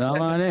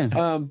 Come on in.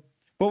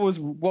 What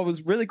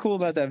was really cool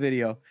about that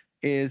video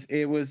is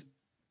it was,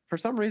 for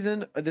some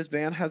reason, this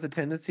band has a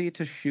tendency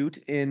to shoot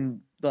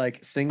in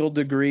like single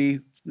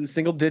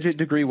digit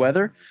degree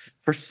weather.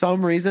 For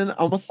some reason,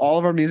 almost all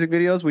of our music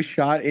videos we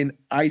shot in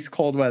ice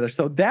cold weather.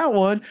 So that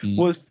one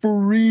was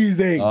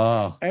freezing.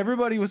 Oh.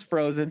 Everybody was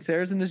frozen.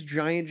 Sarah's in this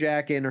giant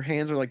jacket and her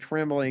hands are like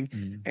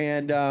trembling.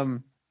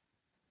 And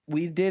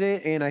we did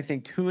it in, I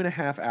think,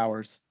 2.5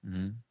 hours.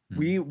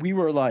 We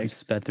were like,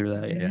 Sped through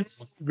that. Yeah.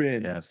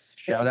 Yes.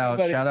 Shout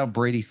out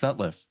Brady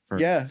Sutliff.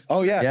 Yeah.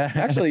 Oh yeah. Yeah.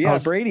 Actually, yeah.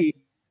 Brady.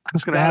 I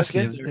was going to ask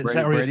you, is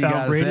that where you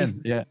found Brady?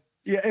 Yeah.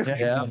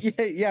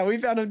 Yeah. We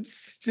found him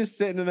just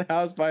sitting in the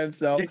house by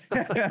himself.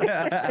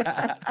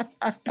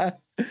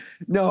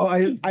 No,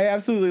 I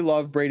absolutely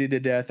love Brady to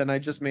death, and I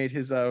just made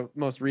his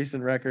most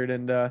recent record,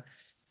 and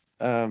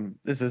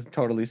this is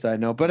totally side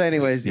note, but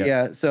anyways,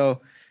 yeah. So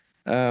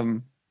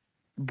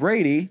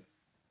Brady,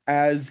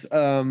 as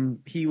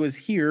he was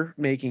here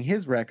making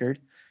his record,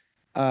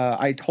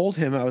 I told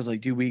him, I was like,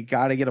 dude, we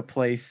got to get a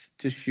place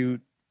to shoot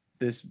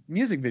this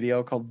music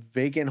video called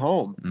Vacant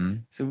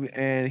Home. So,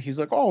 and he's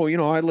like, oh,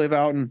 I live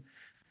out in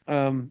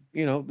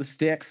the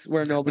sticks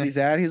where nobody's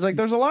at. He's like,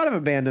 there's a lot of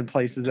abandoned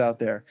places out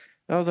there.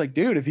 And I was like,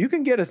 dude, if you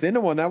can get us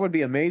into one, that would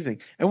be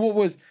amazing. And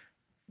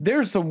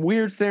there's some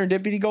weird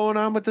serendipity going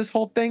on with this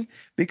whole thing,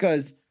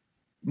 because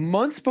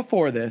months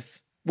before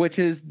this, which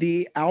is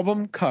the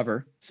album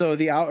cover, so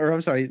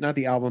I'm sorry, not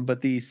the album,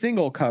 but the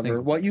single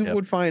cover, what you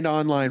would find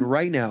online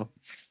right now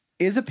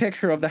is a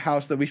picture of the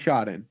house that we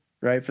shot in,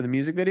 right, for the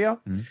music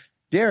video.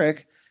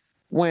 Derek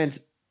went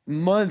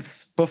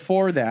months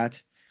before that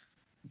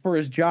for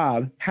his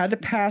job, had to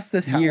pass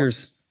this house.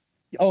 Years.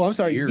 Oh, I'm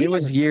sorry. It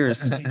was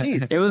years.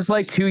 Jeez. It was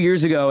like 2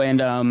 years ago,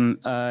 and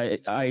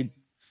I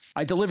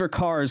deliver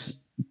cars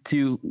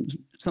to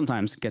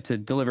sometimes get to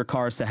deliver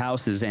cars to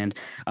houses, and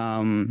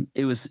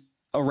it was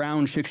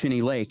around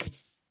Shikshin Lake,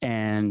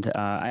 and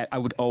I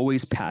would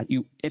always pass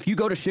you. If you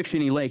go to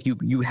Shikshin Lake,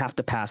 you have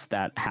to pass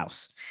that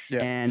house.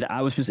 And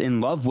I was just in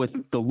love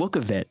with the look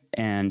of it,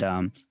 and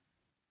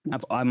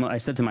I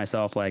said to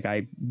myself, like,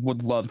 I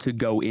would love to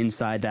go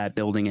inside that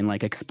building and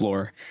like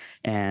explore,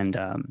 and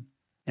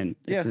And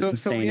Yeah, it's so we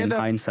insane in end up-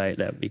 hindsight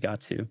that we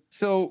got to.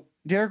 So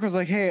Derek was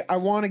like, "Hey, I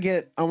want to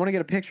get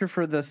a picture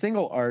for the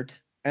single art,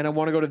 and I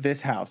want to go to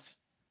this house."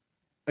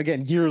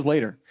 Again, years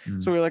later.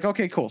 So we were like,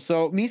 "Okay, cool."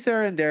 So me,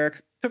 Sarah, and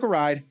Derek took a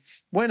ride,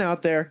 went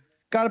out there,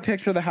 got a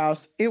picture of the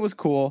house. It was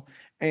cool,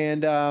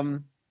 and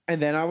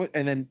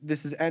then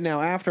this is and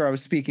now after I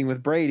was speaking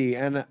with Brady,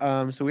 and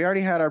so we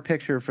already had our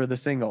picture for the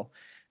single,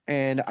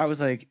 and I was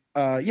like,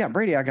 "Yeah,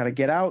 Brady, I got to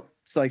get out.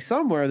 It's like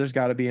somewhere there's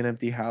got to be an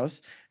empty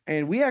house."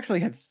 And we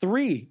actually had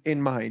 3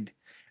 in mind.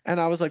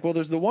 And I was like, well,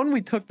 there's the one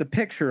we took the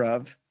picture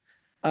of.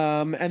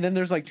 And then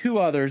there's like 2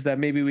 others that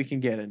maybe we can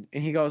get in.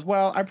 And he goes,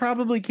 well, I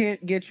probably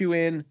can't get you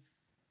in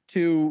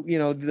to,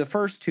 the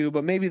first 2,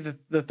 but maybe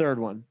the third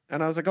one.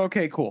 And I was like,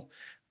 okay, cool.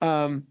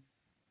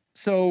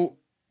 So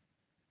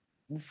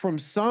from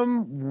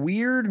some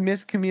weird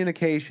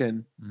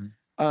miscommunication,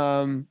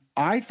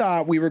 I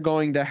thought we were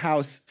going to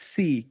house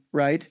C,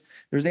 right?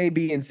 There's A,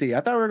 B, and C.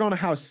 I thought we were going to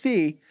house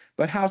C,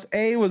 but house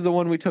A was the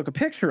one we took a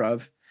picture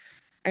of.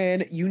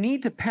 And you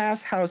need to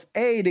pass house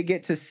A to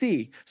get to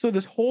C. So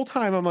this whole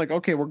time I'm like,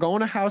 okay, we're going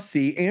to house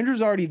C.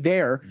 Andrew's already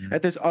there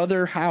at this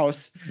other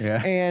house.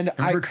 Yeah. And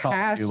I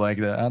pass you like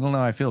that. I don't know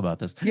how I feel about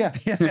this. Yeah.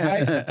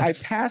 I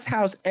pass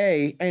house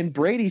A and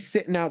Brady's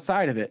sitting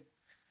outside of it.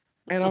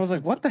 And I was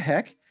like, what the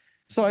heck?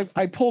 So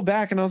I pulled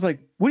back and I was like,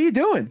 what are you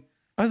doing?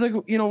 I was like,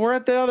 we're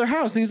at the other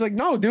house. And he's like,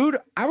 no, dude,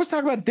 I was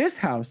talking about this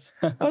house.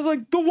 I was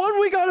like, the one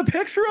we got a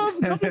picture of?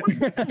 No.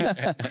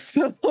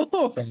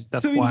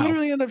 So we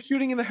literally ended up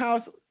shooting in the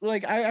house.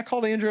 Like I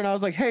called Andrew and I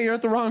was like, hey, you're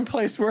at the wrong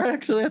place. We're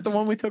actually at the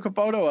one we took a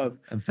photo of.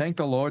 And thank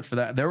the Lord for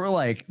that. There were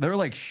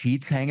like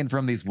sheets hanging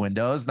from these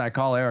windows. And I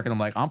call Eric and I'm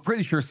like, I'm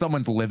pretty sure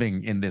someone's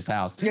living in this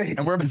house.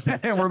 And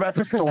we're about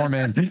to storm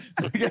in.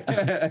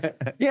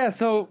 Yeah.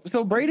 So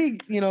Brady,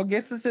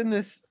 gets us in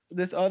this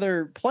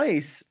other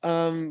place.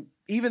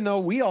 Even though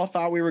we all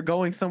thought we were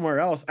going somewhere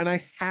else, and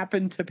I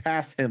happened to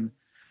pass him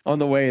on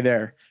the way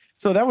there.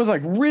 So that was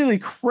like really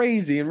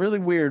crazy and really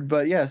weird.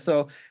 But yeah,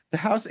 so the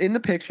house in the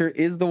picture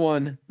is the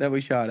one that we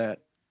shot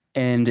at.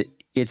 And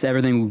it's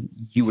everything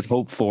you would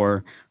hope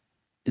for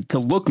to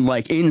look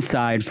like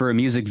inside for a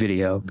music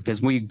video,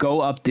 because we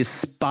go up this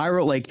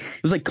spiral, like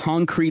it was like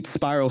concrete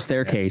spiral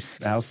staircase.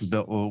 The house was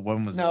built,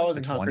 when was it? No, it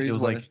wasn't concrete. It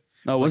was like,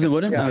 oh, was it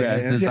wooden? Yeah,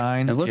 Okay.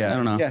 Design. It looked, I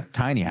don't know. Yeah.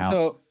 Tiny house.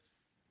 So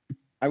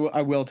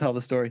I will tell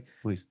the story.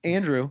 Please.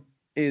 Andrew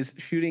is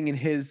shooting in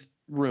his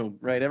room,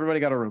 right? Everybody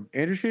got a room.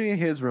 Andrew's shooting in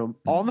his room.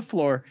 On the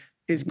floor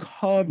is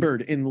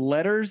covered in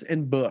letters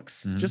and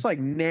books, just like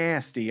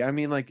nasty. I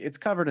mean, like it's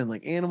covered in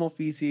like animal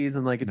feces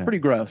and like it's pretty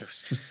gross.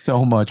 There's just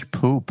so much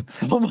poop.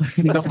 So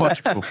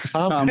much poop.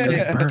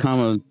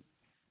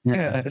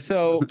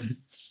 So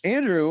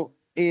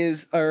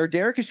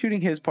Derek is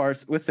shooting his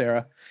parts with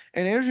Sarah,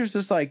 and Andrew's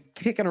just like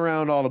kicking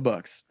around all the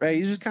books, right?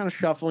 He's just kind of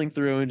shuffling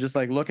through and just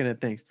like looking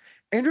at things.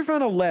 Andrew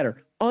found a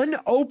letter,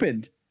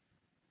 unopened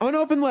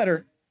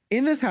letter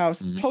in this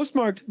house,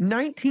 postmarked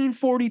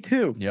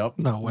 1942. Yep.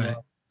 No way.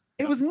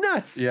 It was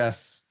nuts.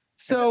 Yes.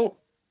 So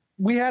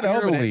we had to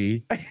open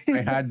it.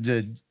 I had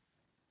to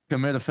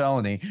commit a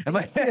felony. And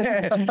like,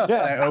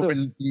 I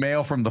opened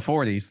mail from the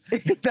 40s.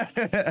 Yeah,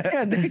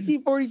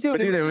 1942.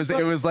 Dude, it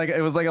was like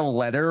a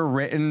letter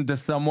written to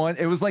someone.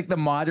 It was like the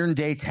modern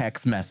day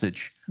text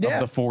message of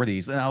the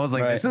 40s, and I was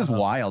like, this is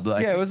wild.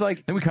 Like, yeah, it was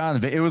like then we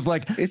it was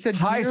like, it said,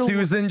 hi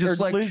Susan, just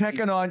like Lizzie.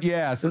 checking on.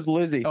 Yes, This is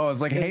Lizzie. Oh, it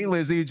was like, hey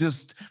Lizzie,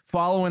 just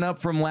following up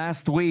from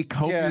last week.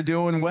 Hope you're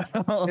doing well.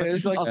 It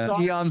was like, I'll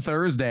see you on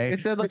Thursday.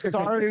 It said like,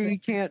 sorry,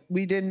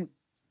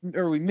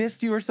 we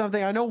missed you or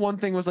something. I know one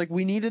thing was like,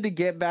 we needed to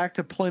get back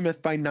to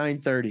Plymouth by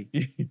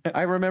 9:30.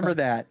 I remember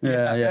that.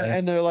 Yeah.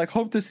 And they're like,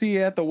 hope to see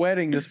you at the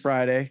wedding this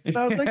Friday. And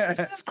I was like,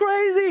 this is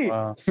crazy.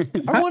 Wow.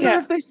 I wonder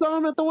if they saw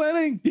him at the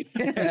wedding.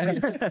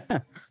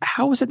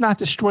 How was it not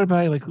destroyed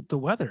by like the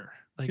weather?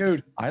 Like,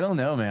 Dude, I don't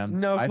know, man.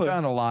 No I clue.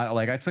 found a lot.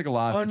 Like I took a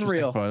lot of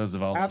Unreal. interesting photos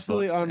of all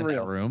Absolutely the books unreal. in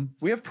that room.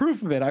 we have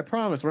proof of it. I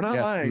promise. We're not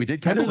Yeah, lying. we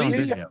did catch it on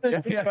video.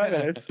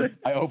 It's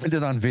I opened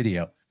it on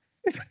video.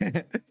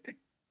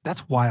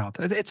 that's wild.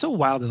 It's so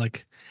wild that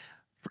like,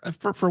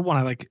 for one,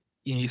 I like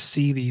you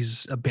see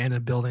these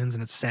abandoned buildings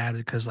and it's sad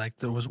because like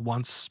there was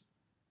once,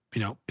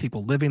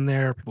 people living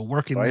there, people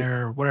working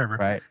there, whatever.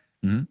 Right.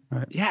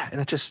 Right. Yeah, and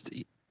it just,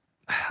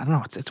 I don't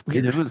know. It's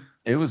weird.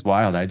 It was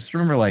wild. I just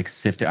remember like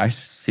I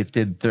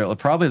sifted through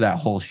probably that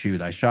whole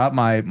shoot. I shot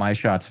my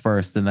shots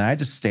first, and then I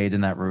just stayed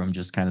in that room,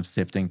 just kind of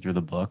sifting through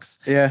the books.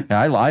 Yeah. And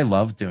I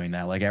loved doing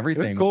that. Like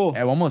everything, cool.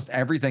 Almost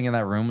everything in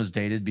that room was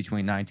dated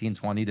between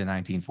 1920 to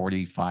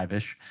 1945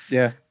 ish.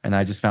 Yeah. And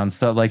I just found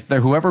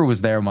whoever was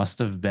there must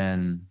have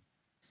been.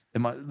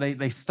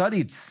 They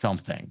studied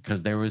something,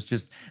 because there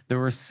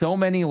were so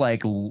many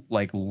like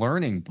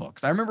learning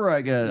books. I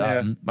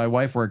remember my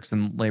wife works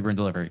in labor and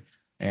delivery,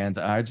 and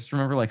I just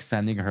remember like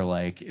sending her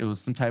like it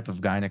was some type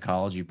of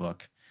gynecology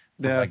book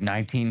from like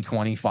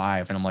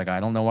 1925, and I'm like,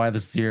 I don't know why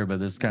this is here, but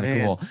this is kind of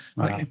cool.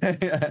 Wow.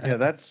 Yeah,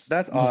 that's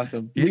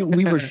awesome.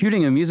 we were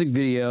shooting a music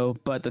video,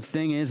 but the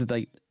thing is,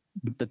 like,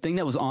 the thing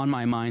that was on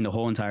my mind the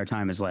whole entire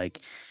time is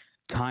like,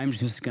 time's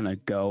just gonna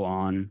go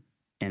on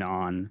and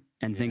on,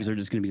 and things are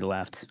just going to be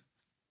left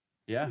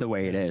the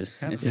way it is.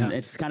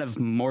 It's kind of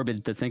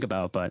morbid to think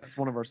about, but That's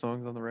one of our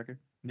songs on the record.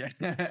 Yeah.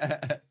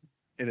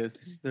 It is.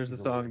 There's a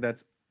song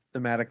that's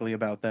thematically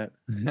about that.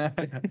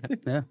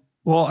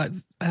 Well, I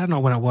don't know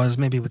when it was.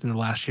 Maybe within the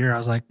last year, I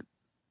was like,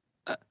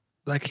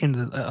 I came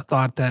to a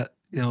thought that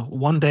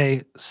one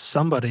day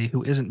somebody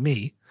who isn't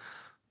me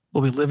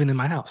will be living in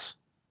my house.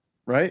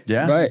 Right?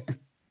 Yeah. right.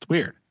 It's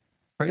weird.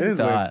 Crazy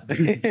thought.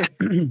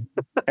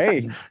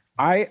 Hey,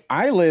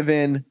 I live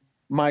in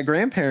my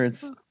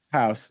grandparents'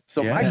 house.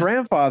 So my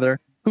grandfather,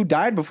 who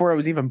died before I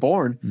was even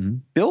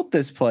born, built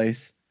this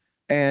place.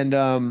 And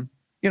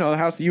the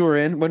house you were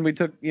in when we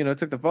took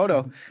the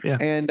photo. Yeah.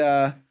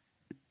 And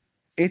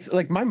it's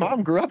like my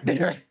mom grew up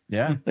there.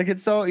 Yeah. Like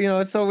it's so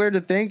it's so weird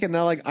to think. And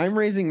now like I'm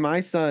raising my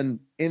son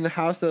in the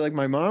house that like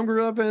my mom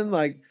grew up in.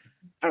 Like,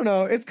 I don't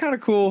know. It's kind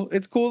of cool.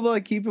 It's cool to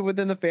like keep it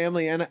within the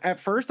family. And at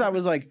first I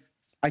was like,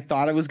 I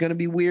thought it was going to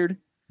be weird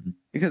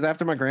because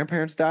after my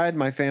grandparents died,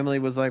 my family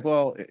was like,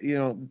 well,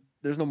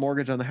 there's no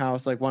mortgage on the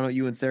house. Like, why don't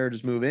you and Sarah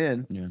just move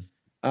in? Yeah.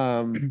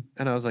 And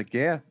I was like,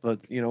 yeah,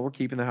 let's, we're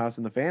keeping the house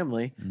in the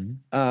family.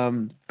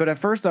 But at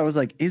first I was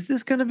like, is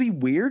this going to be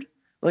weird?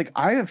 Like,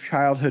 I have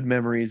childhood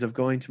memories of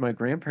going to my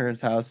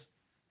grandparents' house,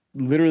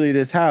 literally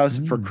this house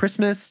for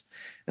Christmas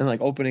and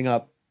like opening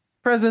up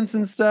presents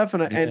and stuff.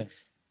 And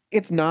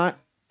it's not,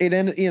 it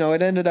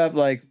ended up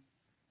like,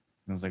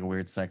 it was like a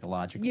weird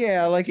psychological.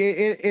 Yeah, like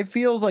it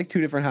feels like two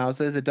different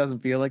houses. It doesn't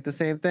feel like the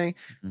same thing.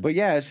 But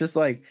yeah, it's just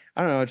like,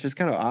 I don't know, it's just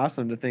kind of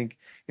awesome to think,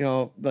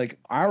 like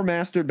our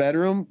master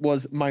bedroom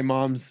was my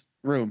mom's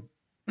room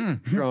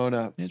growing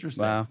up.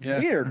 Interesting. Wow. Yeah.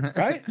 Weird,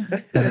 right?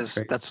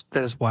 That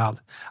is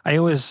wild. I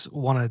always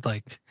wanted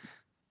like,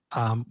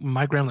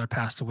 my grandmother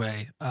passed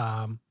away.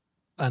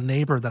 A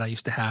neighbor that I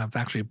used to have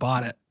actually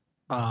bought it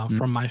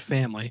from my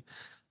family,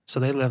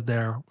 so they lived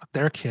there with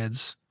their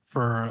kids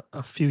for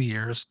a few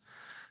years.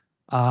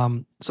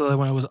 So that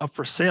when it was up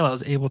for sale, I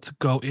was able to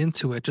go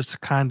into it just to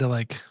kind of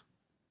like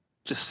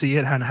just see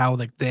it and how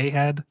like they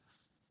had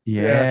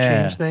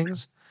changed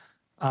things.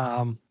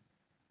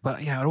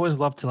 But yeah, I'd always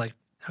love to like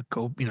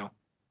go,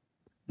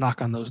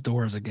 knock on those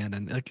doors again.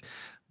 And like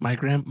my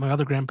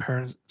other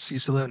grandparents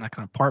used to live in like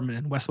an apartment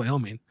in West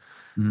Wyoming.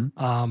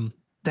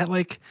 That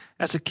like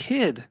as a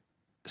kid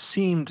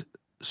seemed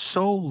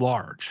so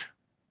large.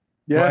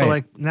 Yeah. But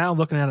like now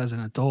looking at it as an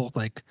adult,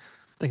 like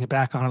thinking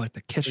back on it, like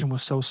the kitchen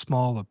was so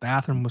small, the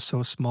bathroom was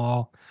so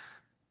small.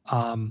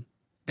 And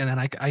then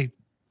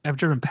I've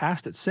driven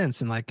past it since,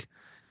 and like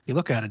you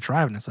look at it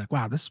driving, it's like,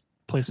 wow, this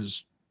place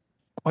is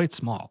quite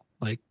small.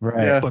 Like,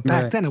 but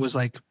back then it was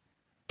like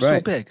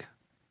so big.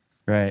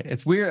 Right.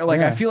 It's weird.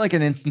 Like I feel like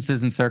in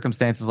instances and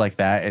circumstances like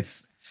that,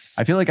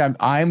 I feel like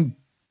I'm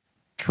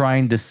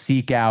trying to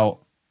seek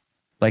out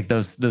like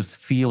those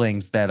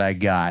feelings that I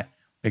got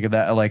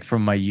like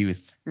from my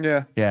youth.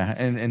 Yeah. Yeah.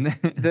 And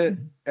the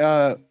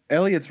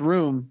Elliot's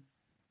room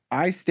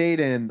I stayed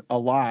in a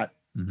lot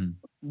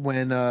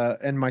when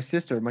and my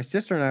sister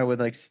and I would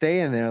like stay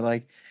in there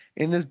like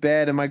in this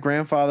bed, and my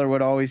grandfather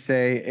would always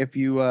say, if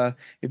you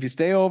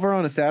stay over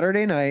on a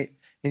Saturday night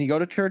and you go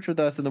to church with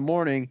us in the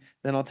morning,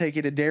 then I'll take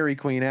you to Dairy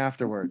Queen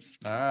afterwards.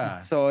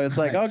 So it's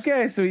like,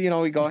 okay, so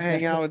we go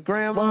hang out with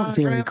grandma and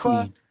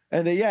grandpa,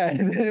 and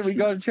then we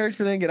go to church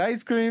and then get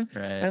ice cream.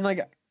 And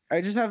like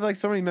I just have like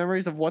so many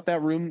memories of what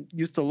that room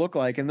used to look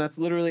like, and that's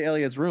literally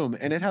Elliot's room.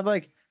 And it had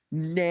like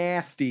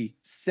nasty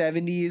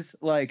 70s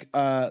like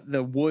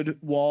the wood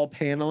wall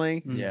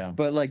paneling,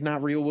 but like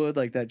not real wood,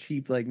 like that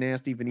cheap like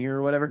nasty veneer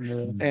or whatever.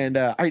 And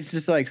it's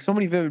just like so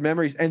many vivid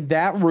memories, and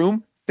that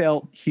room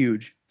felt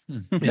huge.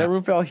 That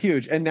room felt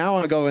huge, and now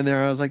I go in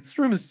there, I was like, this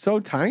room is so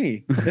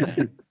tiny.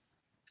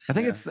 I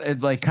think it's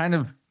like kind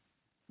of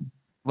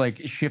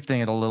like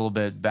shifting it a little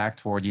bit back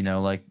toward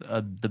like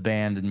the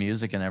band and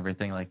music and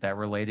everything like that,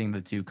 relating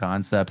the two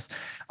concepts.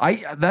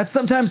 That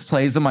sometimes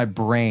plays in my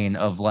brain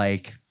of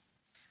like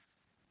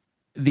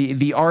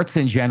the arts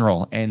in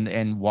general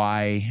and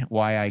why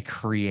I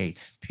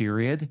create,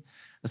 period.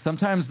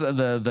 Sometimes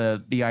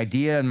the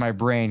idea in my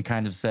brain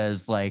kind of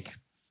says like,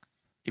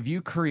 if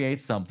you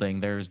create something,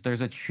 there's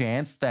a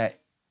chance that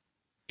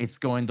it's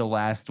going to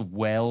last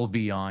well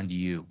beyond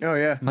you. Oh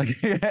yeah, like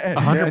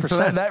 100%. So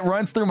that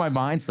runs through my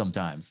mind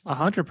sometimes.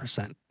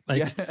 100%.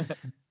 Like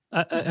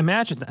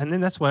imagine, and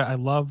then that's why I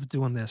love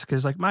doing this,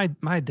 because like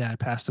my dad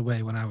passed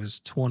away when I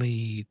was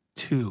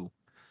 22.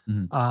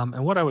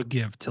 And what I would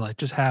give to like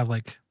just have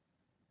like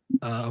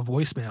a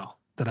voicemail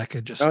that I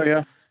could just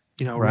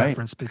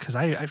reference, because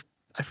I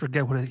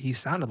forget what he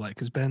sounded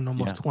like. It's been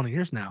almost 20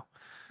 years now.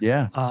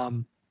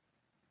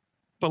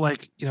 But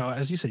like,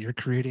 as you said, you're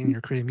creating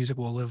music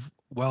will live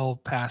well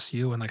past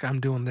you, and like I'm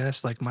doing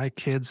this, like my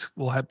kids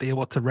will be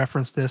able to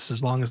reference this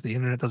as long as the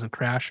internet doesn't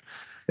crash.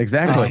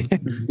 Exactly.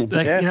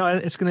 Like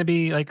it's going to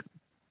be like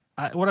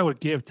what I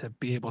would give to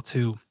be able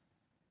to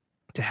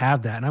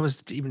have that. And I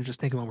was even just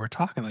thinking when we were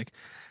talking, like,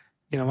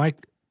 I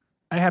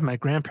had my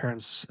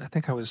grandparents, I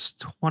think I was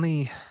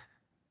 20,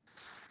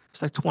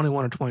 it's like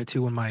 21 or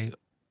 22 when my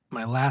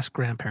last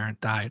grandparent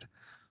died.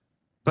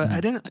 But I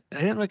didn't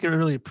like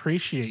really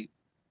appreciate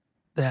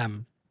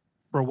them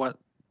for what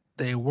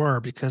they were,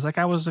 because like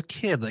I was a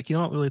kid, like you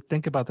don't really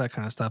think about that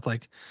kind of stuff.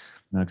 Like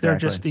they're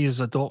just these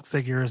adult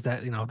figures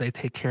that, you know, they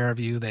take care of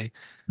you, they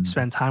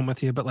spend time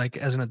with you. But like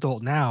as an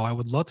adult now, I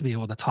would love to be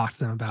able to talk to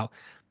them about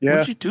what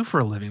did you do for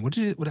a living?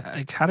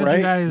 Like how did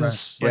you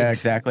guys like, yeah,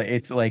 exactly.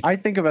 It's like I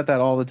think about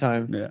that all the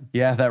time.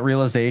 Yeah, that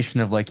realization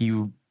of like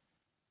you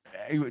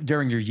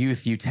during your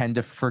youth, you tend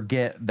to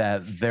forget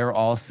that they're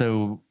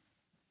also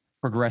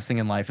progressing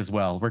in life as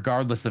well,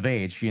 regardless of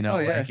age. You know,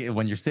 like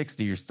when you're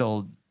 60, you're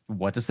still,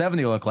 what does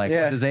 70 look like?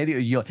 What does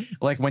 80? You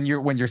like when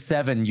you're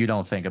 7, you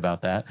don't think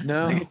about that.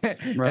 No,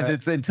 and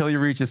it's until you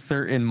reach a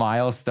certain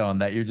milestone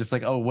that you're just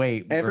like, oh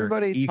wait,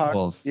 everybody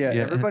talks. Yeah,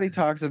 everybody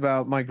talks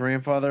about my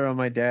grandfather on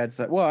my dad's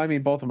side. Well, I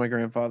mean, both of my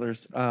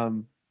grandfathers,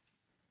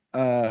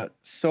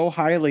 so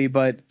highly,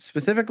 but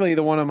specifically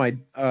the one on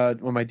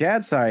my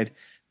dad's side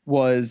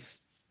was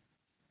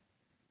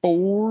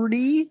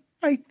 40,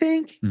 I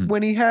think,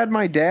 when he had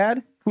my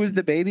dad, who was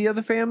the baby of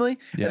the family.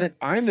 And then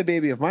I'm the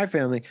baby of my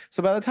family.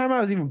 So by the time I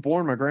was even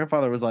born, my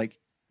grandfather was like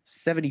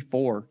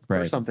 74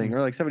 or something,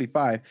 or like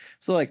 75.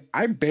 So like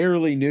I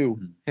barely knew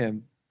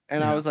him.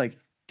 And I was like,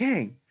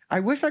 dang, I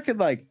wish I could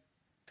like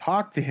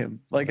talk to him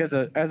like as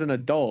an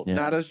adult,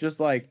 not as just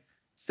like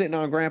sitting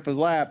on grandpa's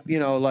lap, you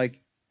know, like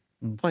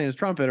playing his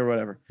trumpet or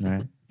whatever.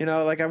 Right. You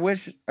know, like I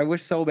wish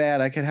so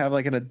bad I could have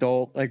like an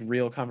adult, like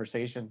real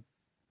conversation.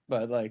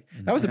 But like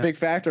that was a big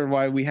factor of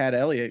why we had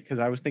Elliot, because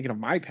I was thinking of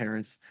my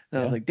parents, and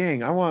I was like,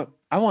 dang, I want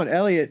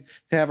Elliot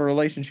to have a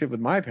relationship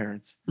with my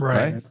parents.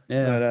 Right.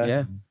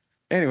 But,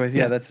 anyways,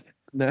 that's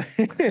no.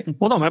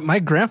 Well, no, my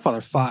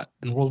grandfather fought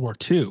in World War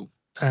II.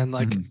 And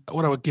like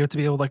what I would give to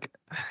be able to like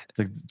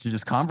to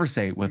just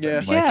conversate with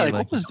them. Like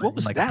what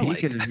was like that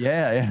like?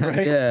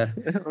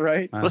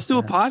 Right. Let's do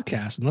a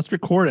podcast and let's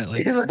record it.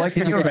 Like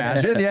can you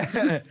imagine?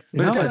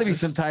 There's got to be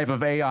some type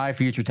of AI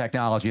future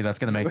technology that's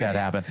going to make that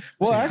happen.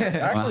 Well,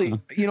 actually,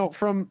 you know,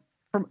 from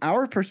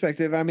our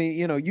perspective, I mean,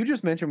 you know, you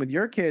just mentioned with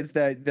your kids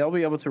that they'll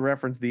be able to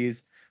reference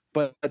these,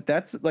 but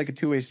that's like a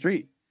two-way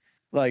street.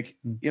 Like,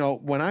 you know,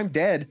 when I'm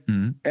dead,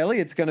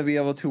 Elliot's going to be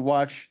able to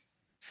watch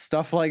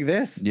stuff like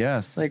this.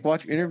 Yes. Like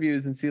watch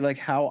interviews and see like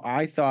how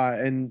I thought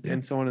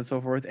and so on and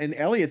so forth. And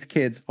Elliot's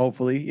kids,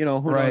 hopefully, you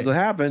know, who knows what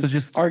happens, so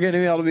are going to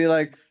be able to be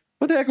like,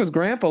 what the heck was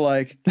grandpa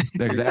like?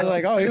 Exactly.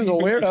 Like, oh, he was a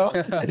weirdo.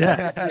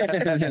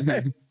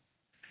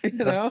 You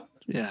know?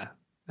 Yeah.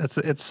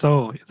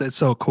 It's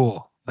so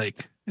cool.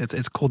 Like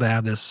it's cool to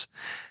have this.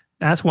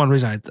 And that's one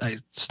reason I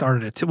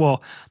started it too.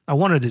 Well, I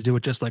wanted to do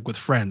it just like with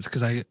friends,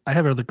 because I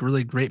have a like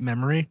really great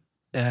memory,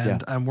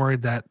 and I'm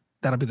worried that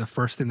that'll be the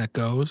first thing that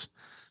goes.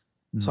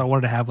 So I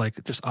wanted to have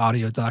like just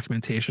audio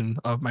documentation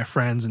of my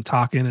friends and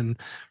talking and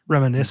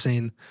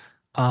reminiscing.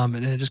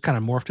 And it just kind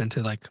of morphed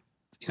into like,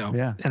 you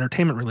know,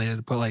 entertainment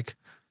related, but like,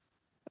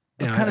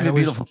 it's kind of a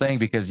beautiful thing,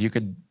 because you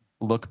could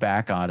look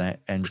back on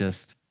it and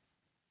just,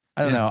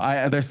 I don't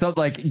know. There's so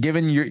like,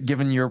 given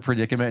your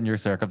predicament and your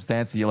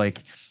circumstance,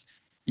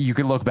 you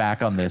could look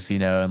back on this, you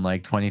know, in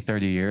like 20,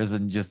 30 years,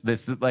 and just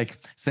this is like,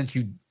 since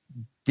you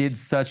did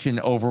such an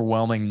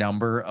overwhelming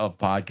number of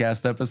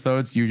podcast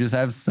episodes, you just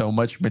have so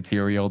much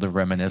material to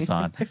reminisce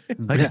on.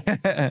 Like,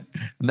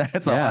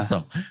 that's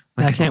awesome.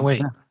 I can't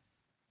wait.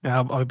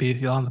 I'll be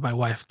yelling to my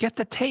wife, get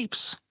the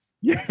tapes.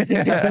 You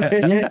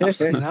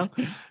know?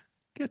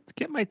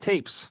 Get my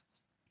tapes.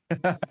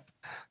 I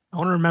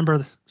want to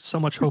remember So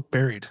Much Hope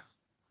Buried.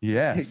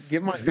 Yes.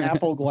 Give my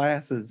Apple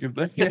glasses.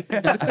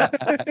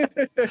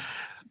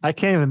 I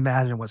can't even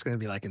imagine what's going to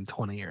be like in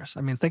 20 years.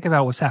 I mean, think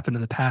about what's happened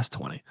in the past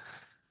 20.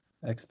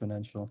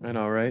 Exponential. I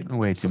know, right?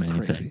 Way too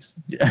many things.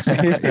 I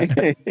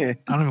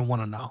don't even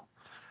want to know.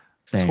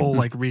 This whole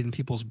like reading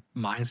people's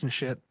minds and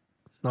shit.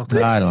 No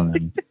thanks. I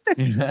don't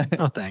know.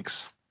 No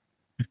thanks.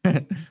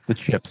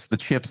 The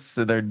chips,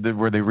 they're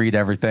where they read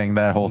everything.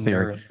 That whole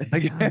theory.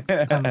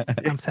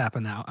 I'm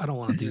tapping out. I don't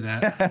want to do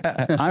that.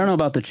 I don't know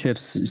about the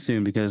chips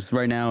soon, because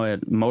right now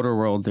at Motor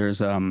World there's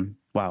wow,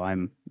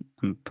 I'm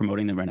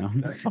promoting them right now.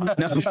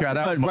 No, shout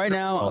out. But right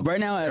now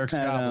at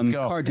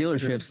car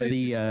dealerships,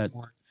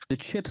 the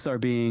chips are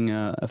being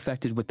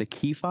affected with the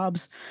key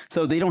fobs,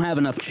 so they don't have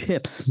enough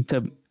chips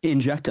to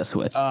inject us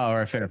with. Oh,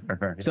 right, fair.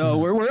 So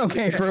we're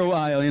okay for a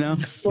while, you know.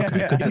 All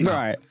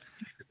right.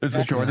 There's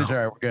a shortage. All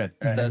right, we're good.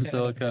 That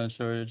silicone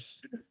shortage.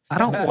 I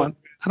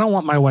don't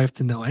want my wife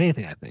to know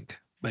anything. I think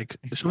like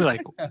she'll be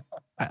like,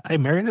 I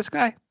married this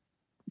guy.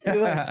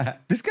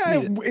 Like, this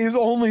guy is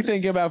only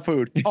thinking about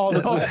food all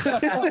the time.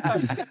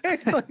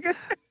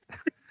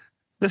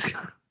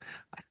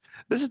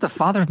 This is the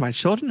father of my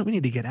children. We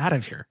need to get out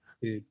of here.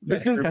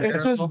 It's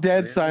just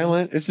dead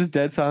silent. It's just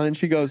dead silent.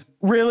 She goes,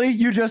 "Really?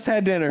 You just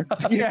had dinner?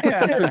 You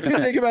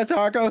think about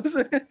tacos?"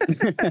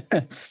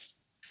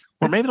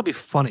 Or maybe it'll be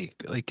funny.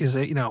 Like, is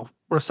it, you know,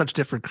 we're such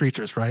different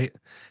creatures, right?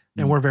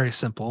 And we're very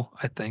simple,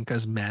 I think,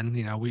 as men.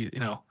 You know, we, you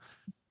know,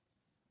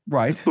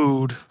 right?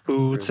 Food,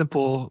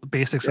 simple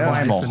basics of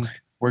life. And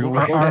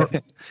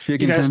you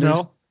guys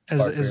know,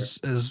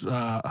 as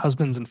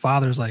husbands and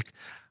fathers, like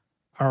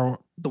the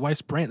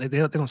wife's brain, they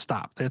don't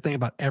stop. They're thinking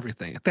about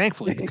everything.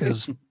 Thankfully,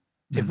 because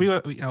if we,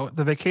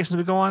 the vacations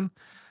we go on,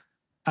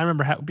 I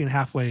remember being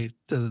halfway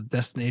to the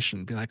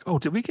destination, being like, "Oh,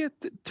 did we get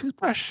the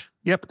toothbrush?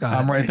 Yep, got it.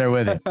 I'm right there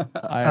with you.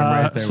 I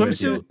am right there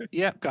with you. Swimsuit?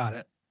 Yep, got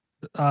it.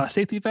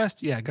 Safety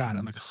vest? Yeah, got it."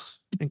 I'm like,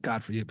 thank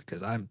God for you,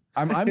 because I'm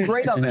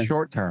great on the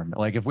short term.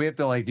 Like if we have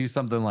to like do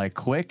something like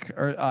quick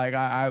or like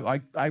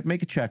I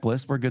make a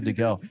checklist, we're good to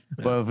go.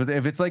 Yeah. But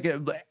if it's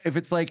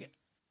like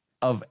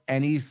of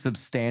any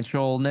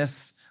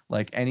substantialness,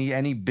 like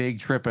any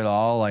big trip at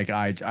all, like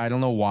I don't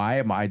know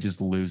why I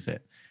just lose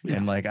it. Yeah.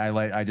 And like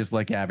I just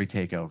let Gabby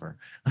take over.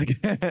 Like,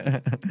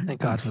 thank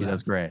God for she that.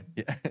 does great.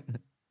 Yeah.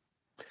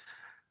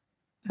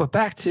 But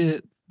back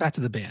to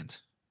the band.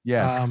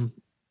 Yes.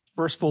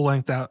 First full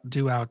length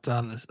due out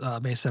on this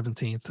May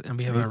 17th, and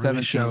we have May a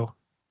release 17th. show.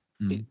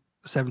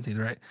 17th,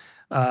 right?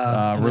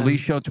 Release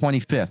show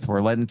 25th.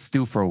 We're letting it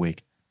stew for a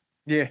week.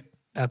 Yeah.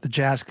 At the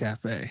Jazz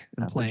Cafe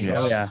in Plains. Jazz.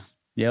 Oh yeah.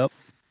 Yep.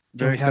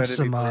 And we have excited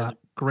to be some playing.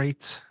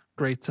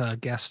 great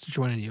guests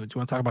joining you. Do you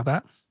want to talk about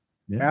that?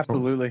 Yeah,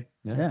 Absolutely.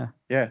 Yeah.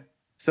 Yeah.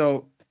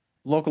 So,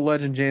 local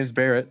legend James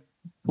Barrett,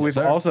 who we've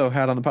sir. also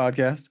had on the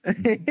podcast,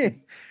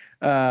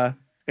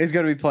 is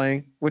going to be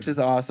playing, which is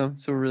awesome.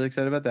 So we're really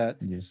excited about that.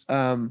 Yes.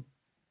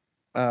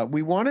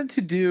 We wanted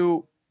to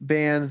do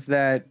bands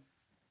that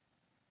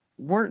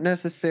weren't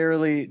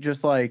necessarily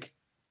just like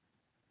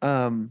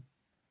the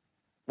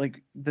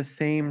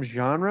same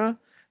genre,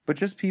 but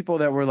just people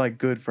that we're like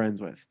good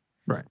friends with.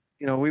 Right.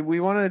 We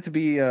wanted it to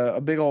be a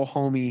big old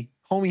homie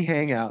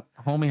hangout.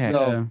 Homie hang.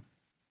 So,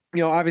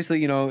 obviously,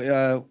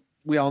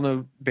 we all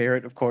know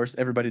Barrett, of course.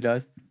 Everybody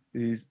does.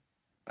 He's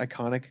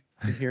iconic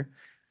in here.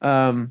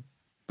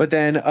 But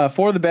then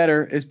For the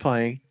Better is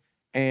playing.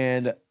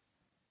 And,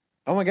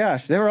 oh my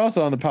gosh, they were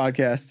also on the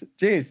podcast.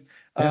 Jeez.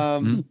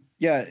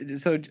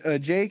 So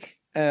Jake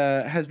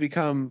has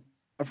become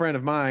a friend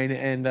of mine.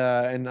 And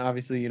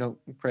obviously,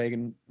 Craig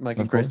and Mike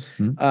and Chris.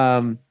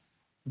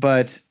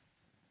 But,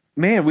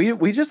 man,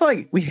 we just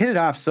we hit it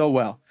off so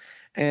well.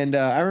 And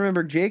I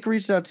remember Jake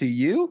reached out to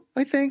you,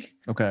 I think,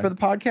 Okay. for the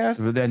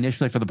podcast.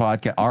 Initially for the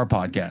podcast, our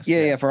podcast.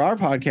 Yeah, for our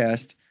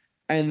podcast.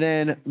 And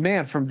then,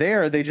 man, from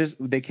there,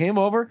 they came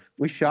over,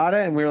 we shot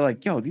it, and we were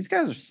like, yo, these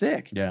guys are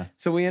sick. Yeah.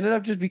 So we ended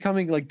up just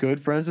becoming like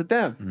good friends with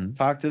them,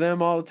 talk to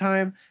them all the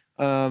time.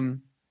 So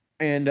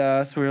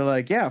we were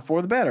like, yeah,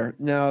 For the Better.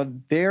 Now,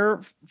 they're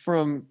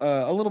from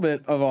a little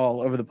bit of all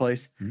over the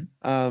place.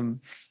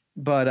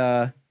 But,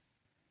 oh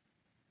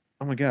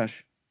my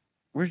gosh,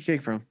 where's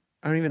Jake from?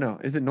 I don't even know.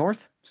 Is it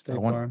North? State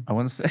I Farm.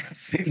 want to say.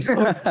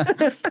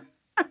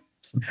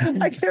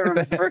 I can't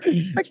remember.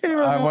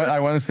 I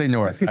want to say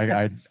North.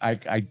 I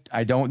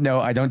don't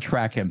know. I don't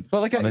track him. But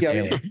like, on the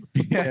daily.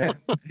 yeah.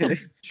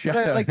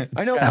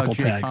 I know. Apple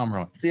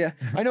tag. Yeah,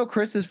 I know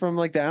Chris is from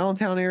like the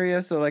Allentown area,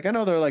 so like I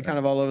know they're like kind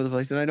of all over the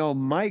place, and I know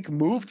Mike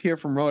moved here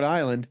from Rhode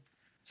Island,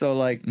 so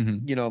like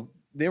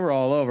they were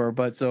all over.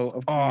 But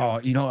so I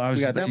was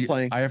we got them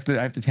playing. I have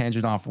to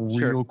tangent off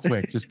real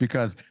quick just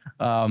because.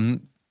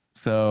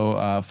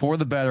 So For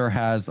the Better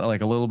has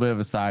like a little bit of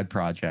a side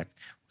project.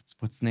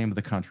 What's the name of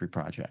the country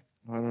project?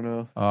 I don't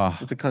know. Oh,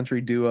 It's a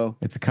country duo.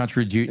 it's a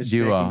country It's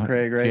duo. Jake and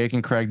Craig, right? Jake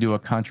and Craig do a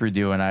country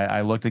duo, and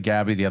I looked at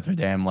Gabby the other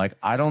day. I'm like,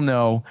 I don't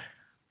know.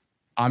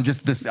 I'm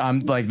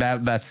like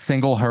that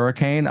single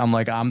hurricane. I'm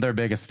like, I'm their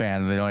biggest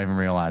fan, and they don't even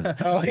realize it.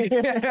 Oh,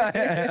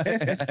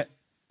 yeah.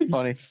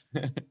 Funny.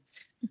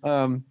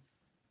 And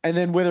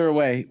then Wither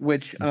Away,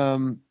 which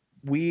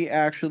we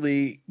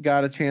actually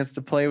got a chance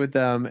to play with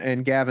them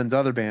and Gavin's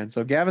other band.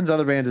 So Gavin's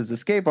other band is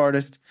Escape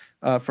Artist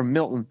from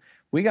Milton.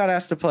 We got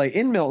asked to play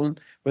in Milton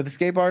with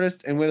Escape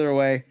Artist and Wither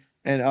Away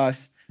and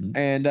us.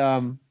 And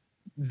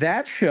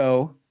that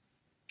show,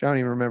 I don't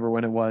even remember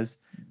when it was.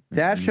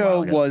 That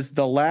show was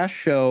the last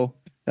show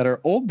that our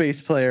old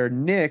bass player,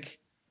 Nick,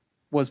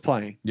 was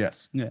playing.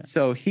 Yes. Yeah.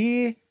 So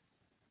he,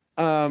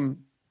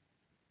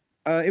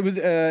 it was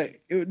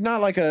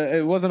not like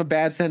it wasn't a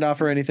bad send off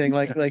or anything.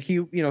 Like he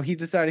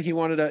decided he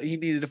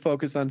needed to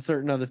focus on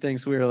certain other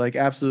things. So we were like,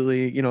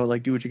 absolutely,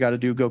 like do what you got to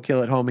do, go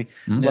kill it, homie.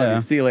 Love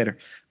you. See you later.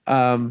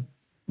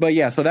 But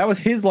yeah, so that was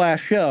his last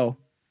show,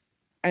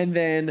 and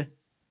then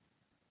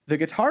the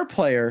guitar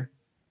player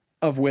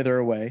of Wither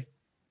Away,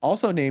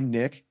 also named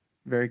Nick,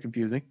 very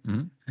confusing.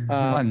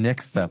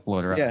 Nick step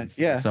floater.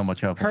 Yeah. So much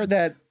help. Heard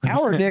that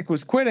our Nick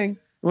was quitting.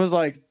 Was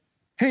like,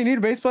 hey, you need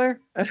a bass player?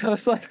 And I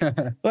was like,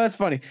 well, that's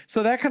funny.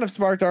 So that kind of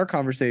sparked our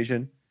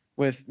conversation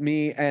with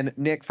me and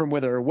Nick from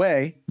Wither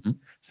Away.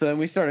 So then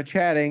we started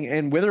chatting,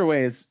 and Wither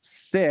Away is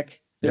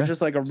sick. They're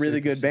just like a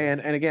really good band.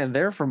 And again,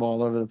 they're from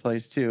all over the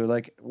place too.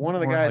 Like one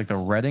of the guys, like the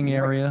Reading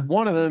area.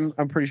 One of them,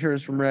 I'm pretty sure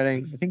is from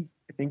Reading. I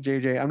think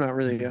JJ, I'm not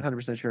really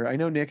 100% sure. I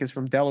know Nick is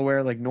from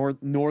Delaware, like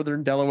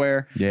northern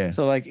Delaware. Yeah.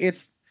 So like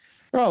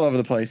they're all over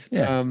the place.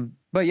 Yeah.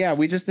 But yeah,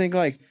 we just think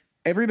like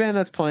every band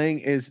that's playing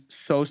is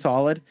so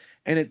solid,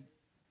 and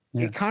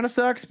it kind of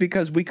sucks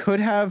because we could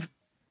have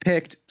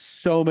picked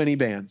so many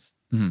bands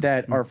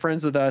that are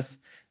friends with us,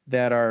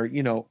 that are,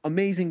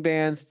 amazing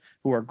bands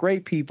who are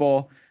great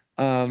people.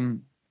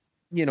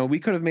 We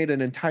could have made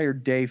an entire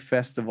day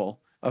festival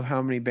of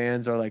how many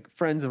bands are like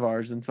friends of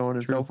ours and so on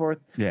and so forth.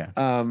 Yeah.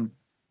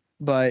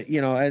 but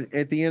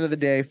at the end of the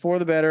day, For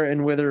the Better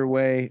and Wither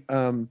Away,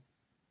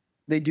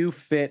 they do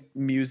fit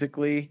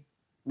musically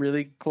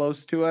really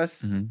close to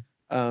us. Mm-hmm.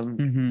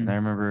 And I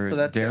remember so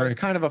that was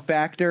kind of a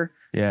factor.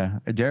 Yeah,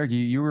 Derek,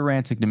 you were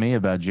ranting to me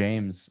about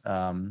James.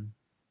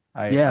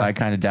 I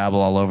kind of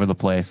dabble all over the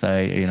place.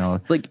 I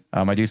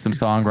do some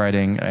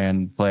songwriting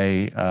and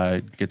play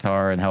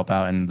guitar and help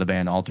out in the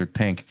band Altered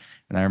Pink.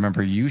 And I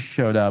remember you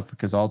showed up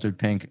because Altered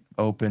Pink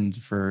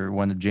opened for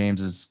one of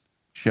James's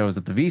shows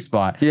at the V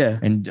Spot. Yeah.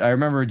 And I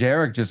remember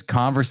Derek just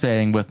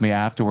conversating with me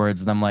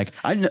afterwards, and I'm like,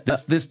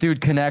 this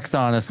dude connects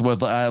on us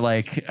with I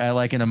like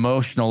an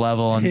emotional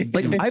level, and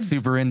I'm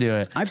super into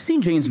it. I've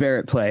seen James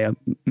Barrett play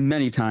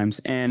many times,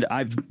 and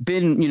I've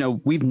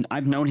been,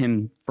 I've known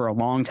him for a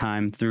long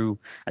time through,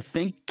 I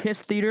think,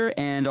 KISS Theater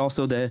and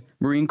also the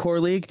Marine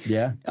Corps League.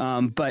 Yeah.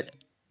 But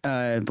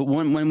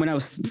when I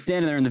was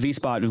standing there in the V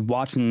Spot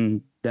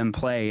watching them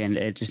play, and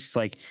it just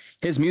like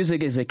his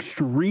music is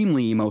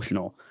extremely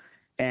emotional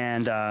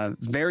and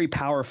very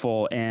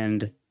powerful,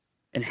 and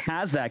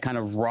has that kind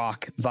of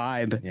rock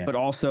vibe, but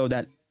also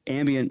that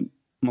ambient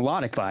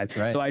melodic vibe.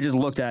 Right. So I just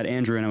looked at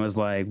Andrew and I was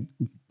like,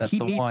 That's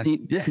the one. he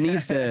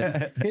needs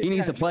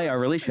to play our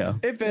release show.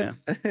 It fits.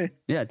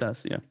 Yeah, it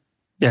does. Yeah.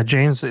 Yeah,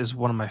 James is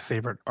one of my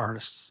favorite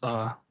artists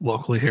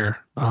locally here.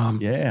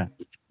 Yeah.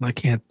 I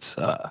can't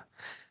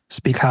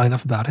speak highly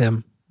enough about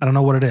him. I don't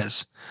know what it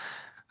is.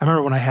 I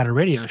remember when I had a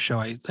radio show,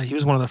 he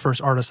was one of the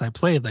first artists I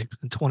played, like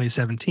in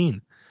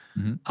 2017.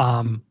 Mm-hmm.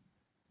 And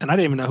I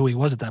didn't even know who he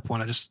was at that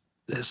point.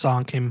 His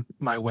song came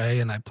my way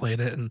and I played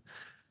it, and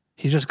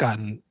he's just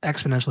gotten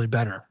exponentially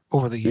better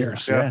over the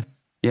years. Yeah.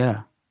 Yes.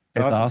 Yeah.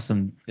 It's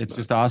awesome. It's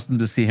just awesome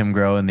to see him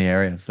grow in the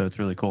area. So it's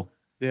really cool.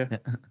 Yeah.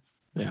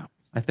 Yeah.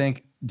 I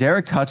think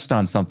Derek touched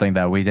on something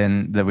that we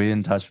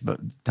didn't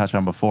touch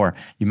on before.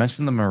 You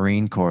mentioned the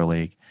Marine Corps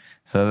League.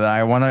 So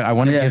I want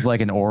to give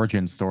like an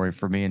origin story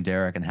for me and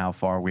Derek and how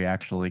far we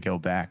actually go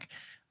back.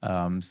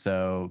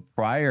 So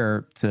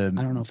prior to,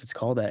 I don't know if it's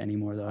called that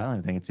anymore though. I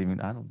don't think it's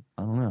even, I don't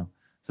know.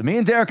 So me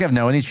and Derek have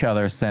known each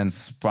other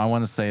since, I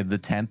want to say, the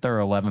 10th or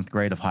 11th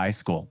grade of high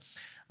school.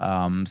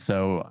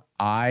 So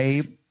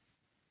I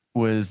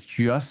was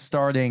just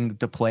starting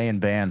to play in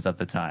bands at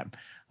the time.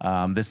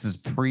 This is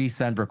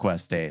pre-Send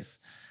Request days.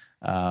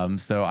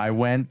 So I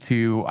went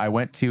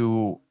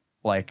to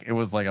like, it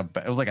was like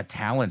a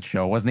talent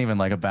show. It wasn't even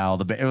like a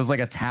battle. It was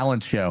like a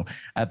talent show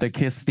at the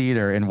KISS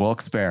Theater in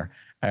Wilkes-Barre.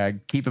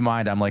 Keep in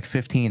mind, I'm like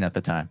 15 at the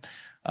time.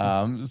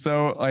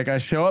 So like I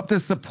show up to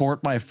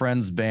support my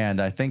friend's band.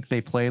 I think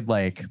they played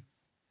like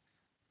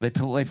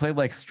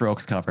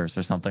Strokes covers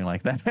or something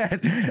like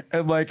that.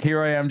 And like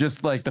here I am,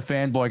 just like the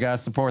fanboy, gotta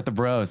support the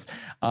bros.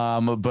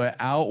 But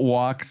out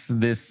walks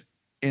this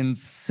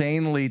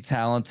insanely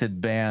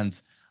talented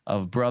band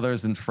of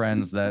brothers and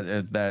friends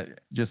that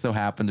just so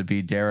happened to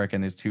be Derek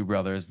and his two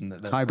brothers and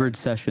Hybrid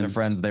Sessions. Their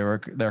friends.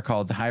 They're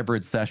called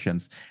Hybrid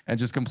Sessions, and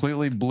just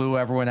completely blew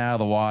everyone out of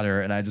the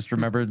water. And I just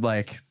remembered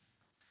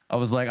I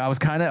was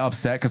kind of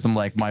upset because I'm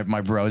like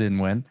my bro didn't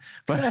win,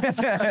 but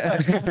I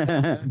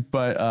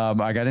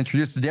got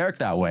introduced to Derek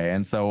that way,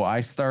 and so I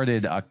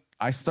started a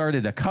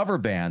cover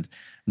band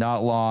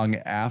not long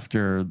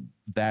after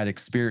that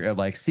experience,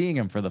 like seeing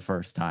him for the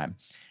first time,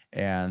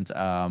 and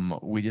I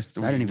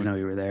didn't even know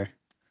you were there.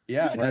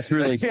 Yeah, that's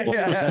really cool.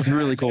 That's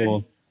really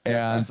cool.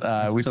 And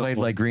we played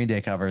like Green Day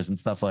covers and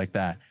stuff like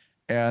that.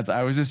 And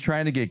I was just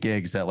trying to get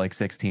gigs at like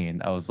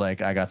 16. I was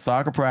like, I got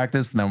soccer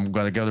practice, and then I'm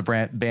going to go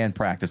to band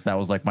practice. That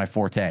was like my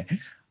forte.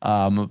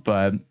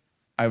 But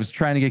I was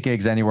trying to get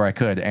gigs anywhere I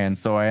could. And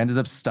so I ended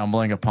up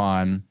stumbling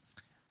upon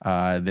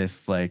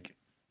this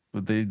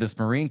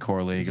Marine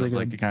Corps League. It was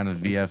like a kind of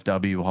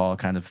VFW hall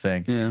kind of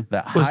thing. Yeah.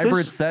 That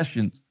Hybrid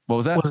Sessions. What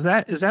was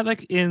that? Is that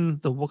like in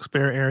the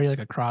Wilkes-Barre area, like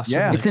across?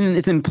 Yeah.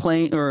 It's in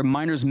Plain or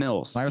Miners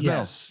Mills. Miners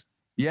Mills.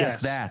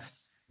 Yes, that.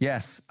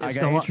 Yes, I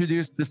got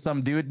introduced to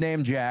some dude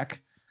named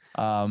Jack.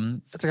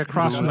 It's like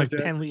across from like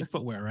Penley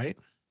Footwear, right?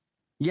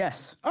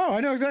 Yes. Oh, I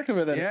know exactly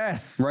where that is.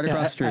 Yes. Right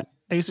across the street.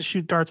 I used to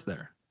shoot darts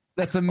there.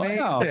 That's amazing.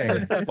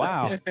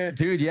 Wow.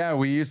 Dude, yeah,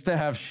 we used to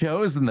have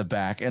shows in the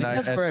back. And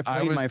that's where I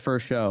played my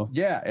first show.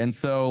 Yeah, and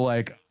so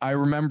like I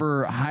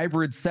remember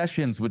Hybrid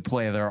Sessions would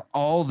play there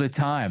all the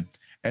time.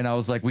 And I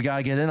was like, we got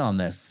to get in on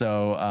this.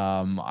 So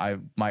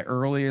my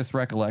earliest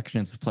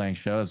recollections of playing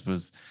shows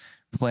was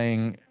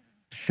playing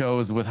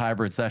shows with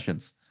Hybrid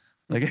Sessions.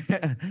 Like,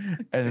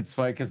 and it's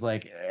funny because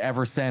like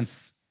ever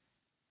since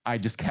I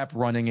just kept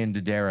running into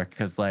Derek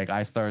because like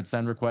I started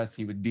Send Requests,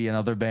 he would be in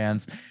other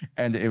bands,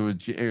 and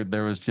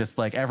there was just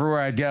like everywhere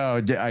I'd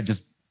go, I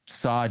just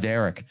saw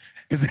Derek.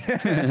 It's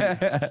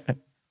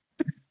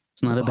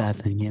not a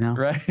bad thing, you know?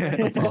 Right?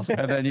 That's awesome.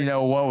 And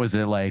then what was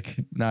it like?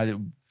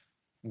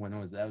 When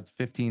was that? It was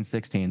 15,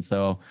 16.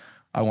 So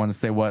I want to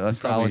say a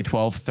solid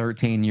 12,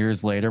 13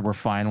 years later, we're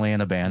finally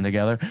in a band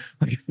together.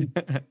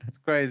 It's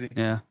crazy.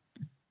 Yeah.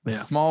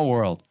 Small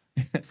world.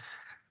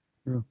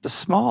 The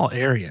small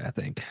area, I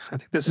think.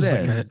 This is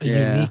like a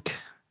unique.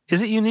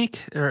 Is it unique,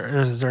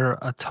 or is there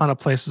a ton of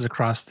places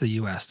across the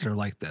U.S. that are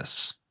like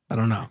this? I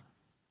don't know.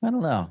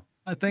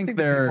 I think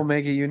people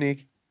make it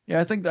unique. Yeah,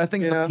 I think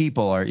You the know?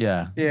 people are.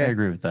 Yeah, I Yeah.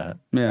 agree with that.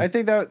 Yeah. I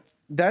think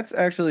that's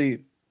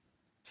actually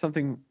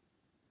something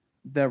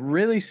that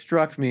really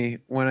struck me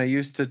when I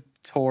used to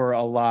tour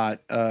a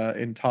lot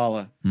in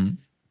Tala. Mhm.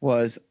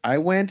 Was I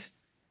went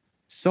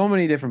so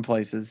many different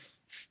places,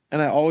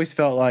 and I always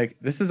felt like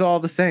this is all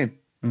the same.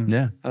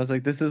 Yeah. I was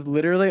like, this is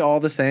literally all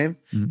the same.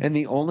 Mhm. And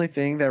the only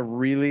thing that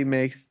really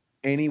makes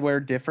anywhere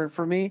different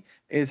for me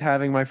is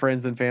having my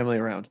friends and family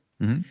around.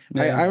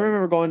 Yeah. I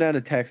remember going down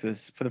to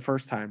Texas for the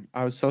first time.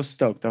 I was so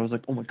stoked. I was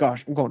like, oh my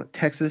gosh, I'm going to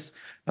Texas.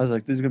 I was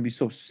like, this is going to be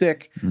so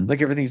sick. Mhm.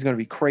 Like everything's going to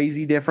be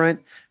crazy different.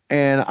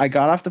 And I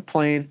got off the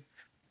plane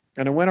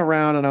and I went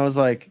around and I was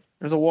like,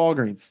 there's a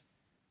Walgreens.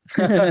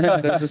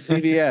 There's a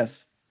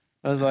CVS.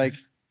 I was like,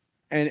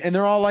 and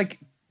they're all like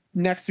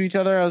next to each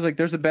other. I was like,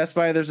 there's a Best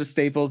Buy, there's a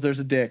Staples, there's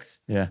a Dick's,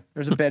 Yeah.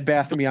 there's a Bed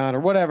Bath and Beyond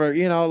or whatever,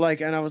 you know, like,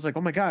 and I was like,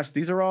 oh my gosh,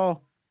 these are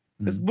all,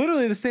 it's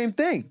literally the same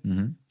thing.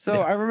 Mhm. So Yeah.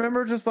 I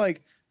remember just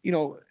like, you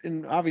know,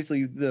 and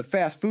obviously the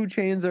fast food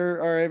chains are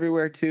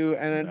everywhere too.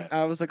 And Right.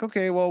 I was like,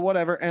 okay, well,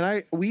 whatever.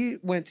 And we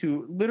went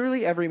to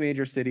literally every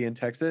major city in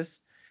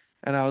Texas.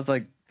 And I was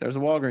like, there's a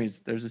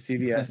Walgreens, there's a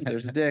CVS,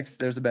 there's a Dick's,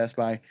 there's a Best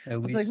Buy.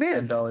 At was least like,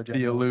 man, $10 The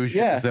jumbo. illusion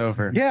Yeah. is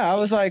over. Yeah, I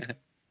was like,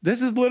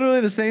 this is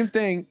literally the same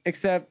thing,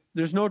 except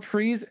there's no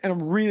trees and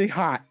I'm really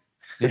hot.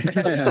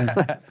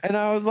 And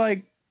I was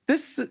like,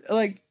 this,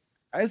 like,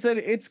 I said,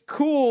 it's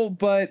cool,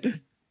 but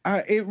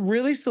it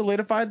really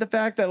solidified the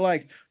fact that,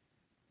 like,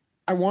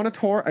 I want to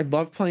tour. I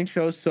love playing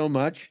shows so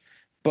much,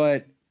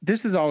 but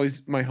this is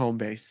always my home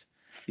base.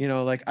 You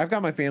know, like, I've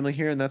got my family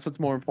here, and that's what's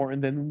more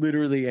important than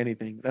literally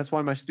anything. That's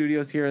why my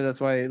studio's here.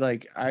 That's why,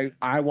 like,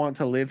 I want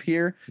to live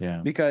here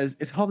Yeah. because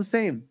it's all the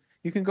same.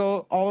 You can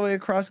go all the way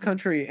across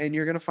country, and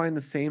you're going to find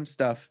the same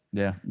stuff.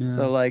 Yeah.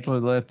 So, like,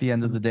 Well, at the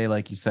end of the day,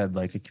 like you said,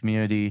 like the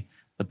community,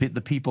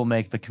 the people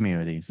make the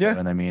community. So, Yeah.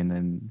 and I mean,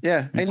 and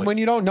yeah. And when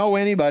you don't know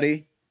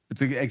anybody,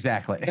 it's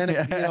exactly. then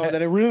it, you know,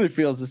 then it really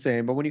feels the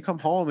same. But when you come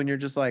home and you're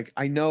just like,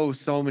 I know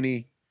so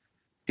many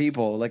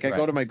people. Like, I go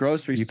Right. to my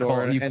grocery you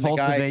store, you and the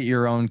cultivate guy,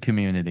 your own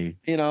community.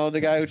 you know, the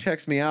guy who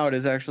checks me out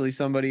is actually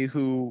somebody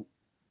who,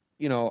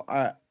 you know,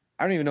 I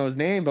don't even know his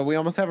name, but we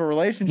almost have a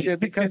relationship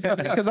because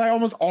I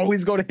almost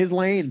always go to his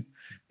lane.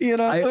 You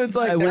know, it's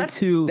like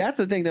that's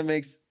the thing that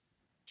makes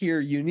here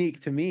unique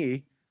to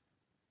me.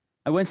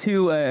 I went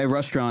to a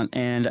restaurant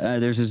and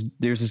there's this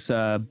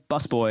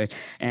busboy,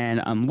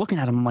 and I'm looking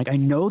at him. I'm like, I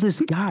know this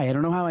guy. I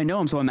don't know how I know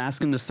him. So I'm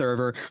asking the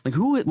server, like,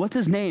 what's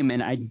his name?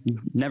 And I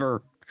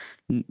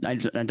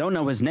don't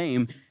know his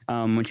name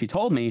when she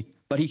told me.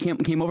 But he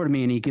came over to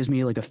me and he gives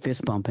me like a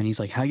fist bump and he's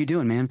like, "How you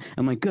doing, man?"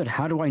 I'm like, "Good.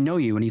 How do I know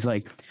you?" And he's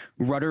like,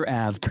 "Rudder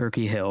Ave,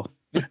 Turkey Hill."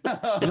 And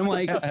I'm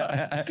like,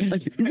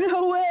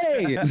 no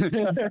way!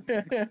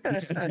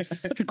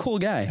 Such a cool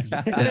guy.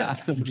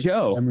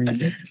 Joe. His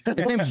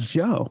name's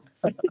Joe.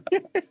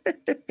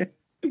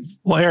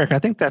 Well, Eric, I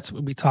think that's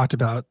what we talked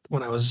about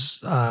when I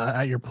was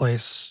at your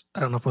place.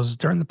 I don't know if it was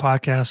during the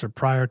podcast or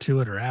prior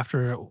to it or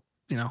after it,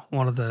 you know,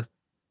 one of the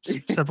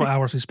several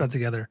hours we spent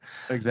together.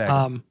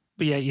 Exactly.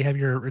 But yeah, you have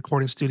your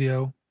recording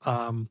studio.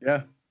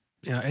 Yeah.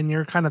 You know, and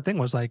your kind of thing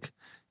was like,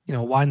 you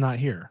know, why not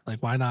here? Like,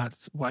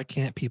 why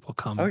can't people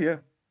come? Oh yeah.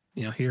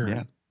 You know, here.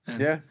 Yeah.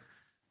 And Yeah.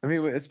 I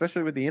mean,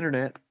 especially with the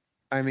internet.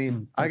 I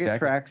mean, I get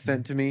exactly. tracks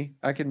sent to me.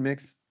 I can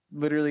mix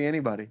literally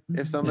anybody.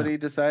 If somebody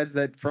decides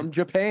that from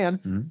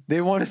Japan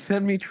they want to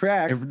send me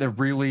tracks, There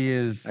really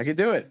is. I could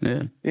do it.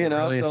 Yeah. You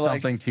know, really is so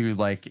like, something to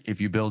like.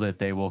 If you build it,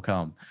 they will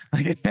come.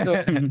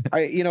 so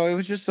you know, it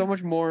was just so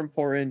much more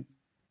important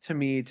to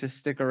me to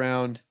stick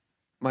around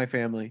my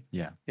family.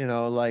 Yeah. You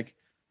know, like,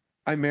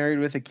 I'm married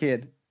with a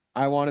kid.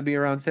 I want to be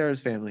around Sarah's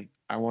family.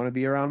 I want to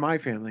be around my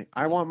family.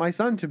 I want my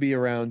son to be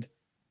around,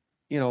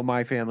 you know,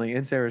 my family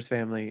and Sarah's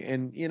family.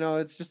 And, you know,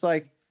 it's just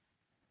like,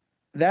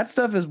 that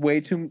stuff is way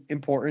too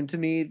important to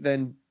me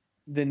than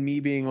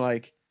me being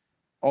like,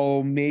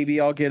 oh,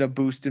 maybe I'll get a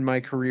boost in my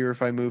career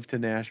if I move to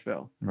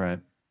Nashville, Right.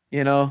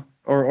 you know,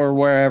 or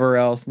wherever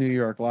else, New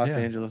York, Los Yeah.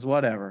 Angeles,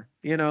 whatever.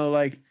 You know,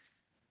 like,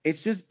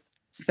 it's just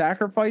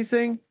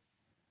sacrificing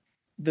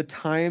the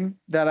time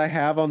that I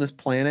have on this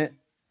planet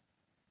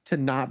to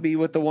not be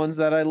with the ones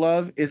that I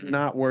love is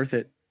not worth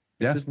it.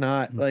 Yeah. It's just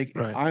not, like,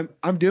 Right.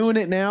 I'm doing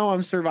it now.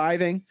 I'm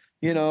surviving,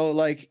 you know,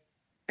 like,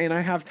 and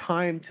I have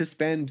time to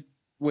spend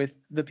with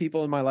the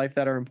people in my life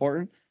that are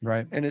important.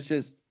 Right. And it's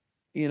just,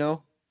 you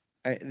know,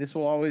 this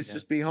will always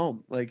just be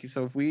home. Like,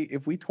 so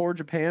if we tour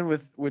Japan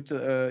with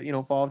you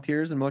know, Fall of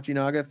Tears and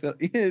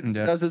Mochinaga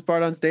does his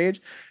part on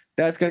stage,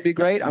 that's gonna be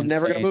great. I'm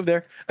never gonna move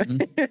there.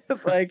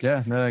 Like,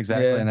 Yeah. No.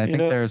 Exactly. Yeah, and I you think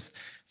know? there's,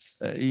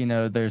 you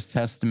know, there's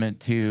testament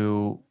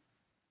to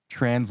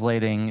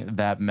translating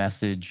that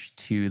message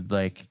to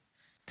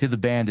the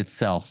band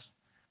itself.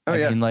 Oh,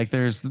 yeah. I mean, like,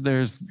 there's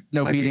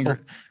no My beating.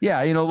 people.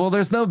 Yeah, you know, well,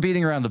 there's no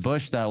beating around the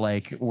bush that,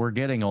 like, we're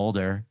getting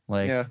older.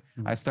 Like, Yeah.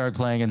 I started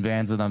playing in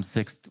bands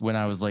when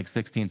I was like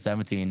 16,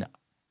 17.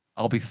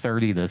 I'll be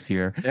 30 this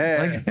year.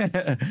 Yeah.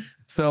 Like,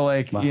 so,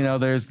 like, you know,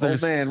 there's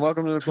Old man,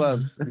 welcome to the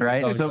club.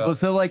 right.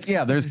 So like,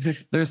 yeah,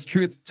 there's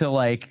truth to,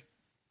 like,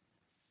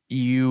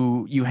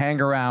 you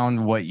hang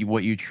around what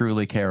you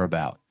truly care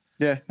about.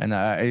 Yeah. And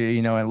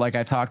and like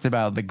I talked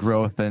about the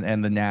growth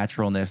and the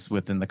naturalness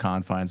within the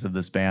confines of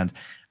this band.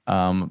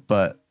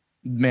 But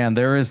man,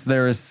 there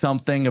is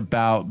something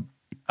about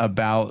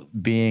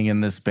being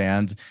in this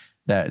band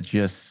that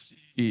just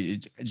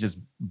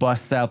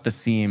busts out the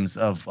seams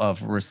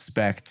of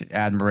respect,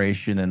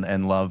 admiration,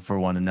 and love for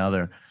one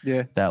another.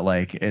 Yeah. That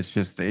like it's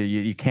just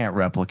you can't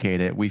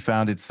replicate it. We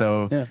found it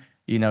so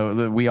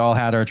Yeah. we all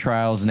had our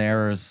trials and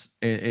errors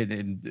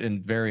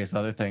in various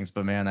other things,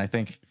 but man, I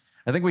think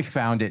we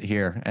found it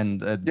here, and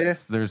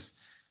there's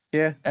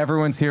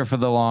everyone's here for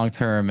the long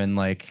term, and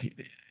like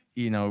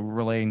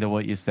relating to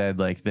what you said,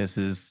 like this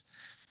is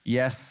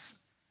yes,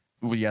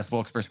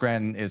 Wilkes-Barre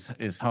Scranton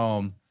is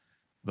home,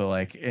 but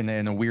like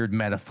in a weird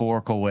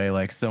metaphorical way,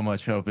 like so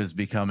much hope is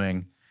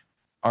becoming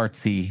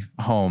artsy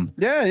home.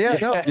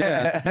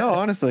 No,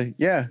 honestly,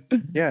 yeah,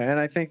 and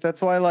I think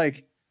that's why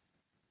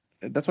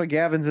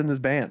Gavin's in this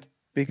band,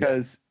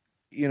 because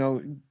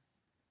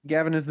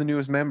Gavin is the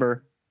newest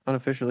member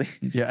unofficially.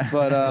 Yeah,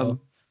 but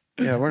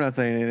we're not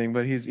saying anything,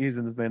 but he's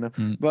in this band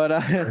now. But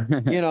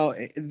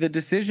the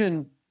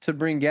decision to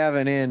bring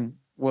Gavin in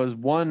was,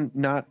 one,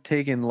 not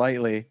taken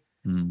lightly,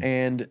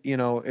 and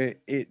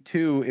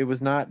it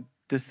was not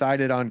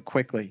decided on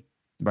quickly,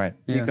 right?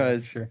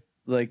 Because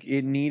like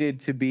it needed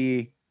to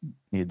be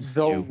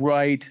the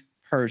right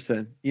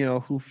person,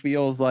 who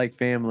feels like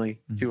family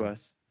to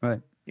us,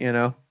 right?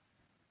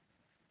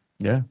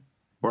 Yeah, of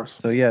course.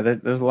 So yeah,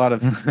 there's a lot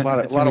of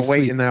weight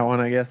sweet. in that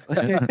one, I guess.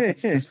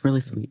 It's really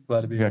sweet.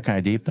 Glad to be You got kind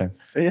of deep there.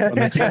 Yeah.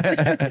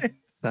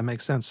 That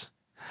makes sense.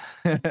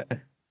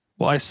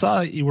 Well, I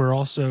saw you were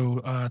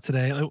also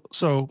today.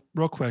 So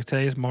real quick,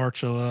 today is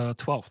March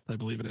 12th, I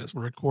believe it is.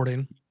 We're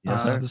recording.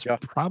 Yes, sir. This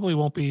probably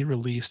won't be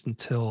released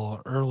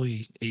until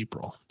early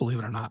April, believe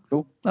it or not.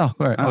 Cool. Oh, all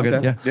right. Oh, Okay.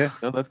 okay. Yeah.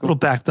 No, that's A little cool.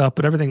 backed up,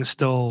 but everything's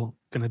still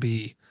going to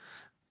be,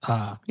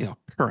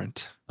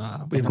 current. We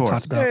haven't course.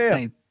 talked about Yeah.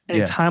 any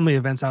Yes. timely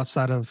events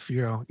outside of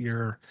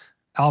your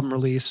album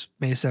release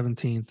May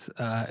 17th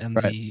and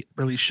Right. the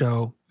release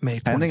show May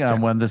 25th. Depending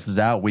on when this is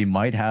out, we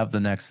might have the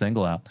next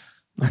single out.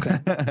 Okay.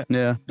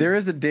 Yeah. There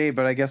is a date,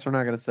 but I guess we're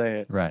not going to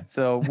say it. Right.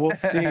 So we'll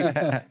see.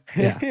 Yeah.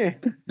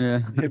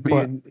 It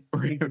being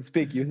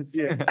inconspicuous.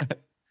 Yeah.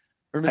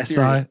 Or I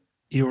saw mysterious.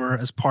 you were,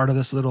 as part of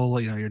this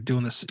little, you're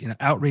doing this,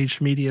 outreach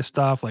media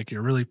stuff. Like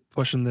you're really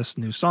pushing this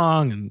new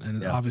song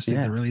and Yeah. obviously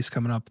Yeah. the release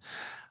coming up.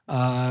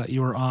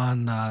 You were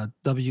on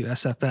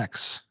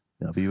WSFX.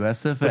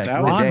 WSFX. Was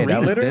that Ron today. That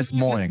was Reno? this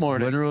morning.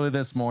 Literally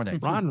this morning.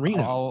 Ron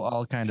Reno.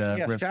 I'll kind of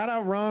Yeah, shout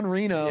out Ron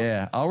Reno.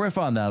 Yeah, I'll riff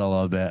on that a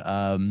little bit.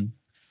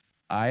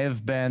 I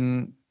have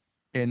been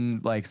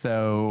in I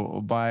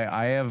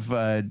have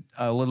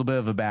a little bit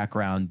of a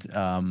background.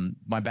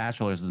 My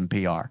bachelor's is in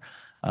PR.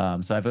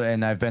 So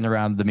I've been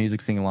around the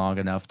music scene long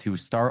enough to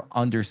start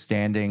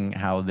understanding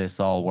how this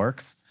all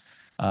works.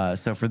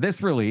 So for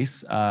this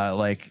release,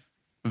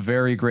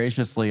 very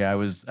graciously, I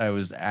was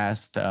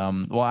asked.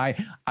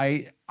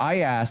 I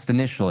asked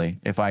initially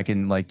if I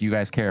can, do you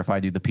guys care if I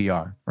do the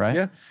PR,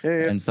 right? Yeah.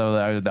 And so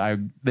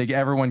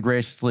everyone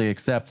graciously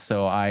accepts.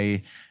 So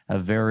I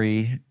have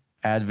very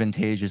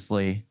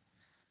advantageously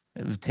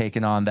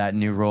taken on that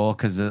new role,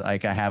 because I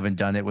haven't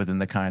done it within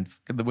the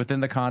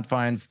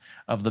confines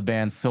of the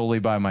band solely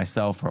by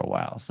myself for a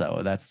while.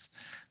 So that's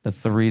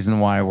the reason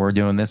why we're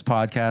doing this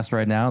podcast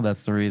right now.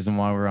 That's the reason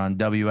why we're on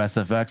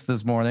WSFX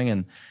this morning,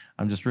 and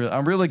I'm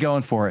really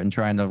going for it and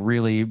trying to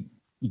really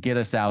get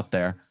us out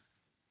there.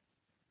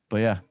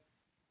 But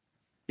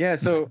yeah.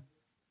 So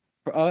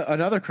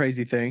another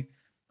crazy thing.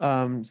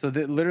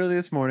 Literally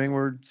this morning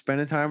we're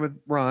spending time with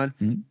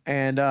Ron,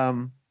 and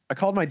I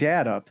called my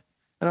dad up,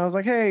 and I was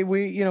like, "Hey,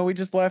 we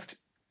just left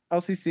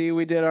LCC.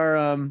 We did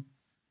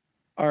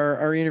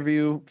our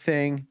interview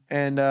thing,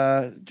 and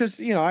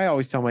I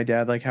always tell my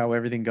dad like how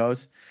everything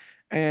goes,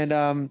 and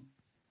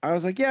I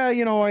was like, yeah,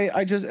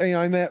 I just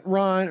I met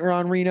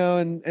Ron Reno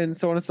and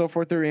so on and so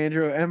forth through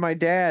Andrew, and my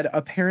dad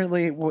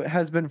apparently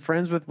has been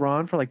friends with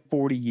Ron for like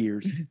 40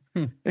 years,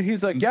 and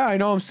he's like, yeah, I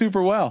know him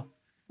super well,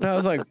 and I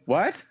was like,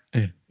 what?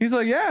 He's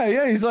like,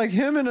 yeah. He's like,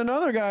 him and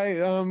another guy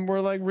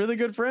were like really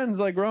good friends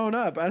like growing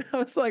up. And I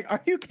was like,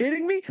 are you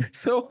kidding me?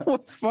 So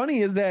what's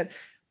funny is that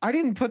I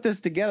didn't put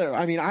this together.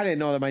 I mean, I didn't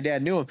know that my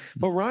dad knew him,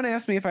 but Ron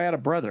asked me if I had a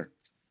brother.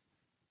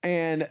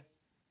 And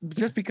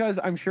just because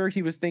I'm sure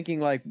he was thinking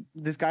like,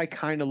 this guy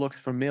kind of looks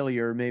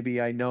familiar, maybe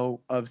I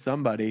know of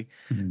somebody.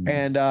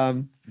 And I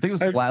think it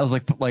was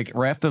like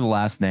right after the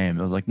last name,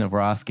 it was like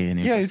Navrosky, and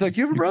he's like,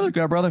 you have a brother? You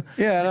got a brother?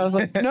 Yeah, and I was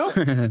like, no,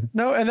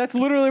 and that's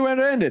literally when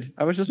it ended.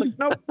 I was just like,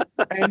 nope.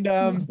 And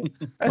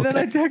then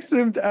I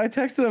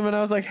texted him and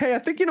I was like, hey, I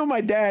think you know my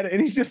dad, and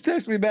he just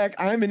texted me back,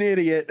 I'm an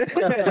idiot.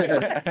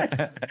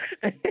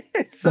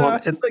 So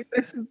it's like,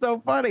 this is so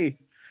funny.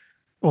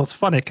 Well, it's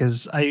funny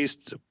because I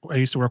used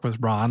to work with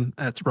Ron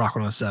at Rock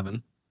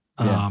 107.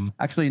 Yeah.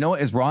 Actually, you know what?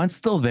 Is Ron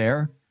still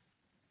there?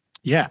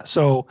 Yeah.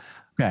 So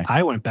Okay.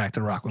 I went back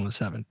to Rock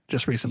 107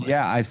 just recently.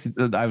 Yeah,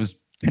 I was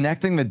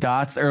connecting the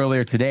dots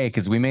earlier today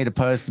because we made a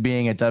post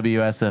being at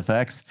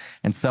WSFX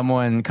and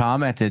someone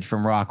commented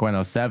from Rock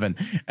 107,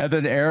 and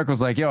then Eric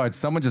was like, "Yo,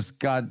 someone just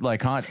got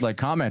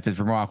commented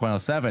from Rock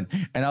 107,"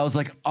 and I was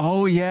like,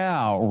 "Oh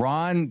yeah,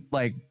 Ron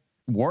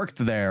worked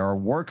there or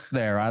works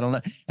there. I don't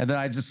know." And then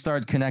I just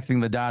started connecting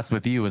the dots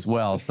with you as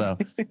well. So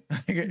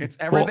it's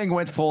everything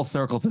went full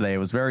circle today. It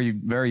was very,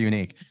 very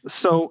unique.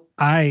 So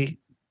I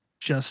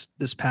just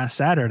this past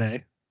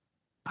Saturday,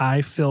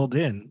 I filled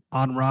in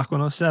on Rock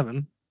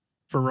 107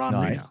 for Ron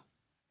Reno.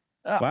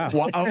 Wow.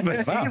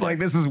 Like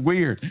this is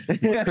weird.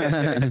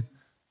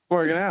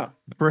 Working out.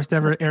 First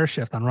ever air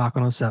shift on Rock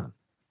 107.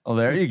 Well,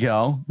 there you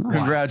go.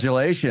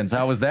 Congratulations.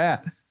 How was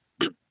that?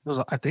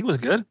 I think it was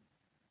good.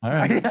 All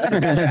right.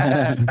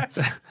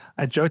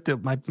 I joked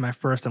at my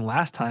first and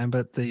last time,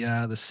 but the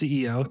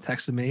CEO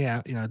texted me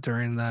out,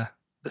 during the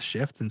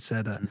shift and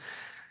said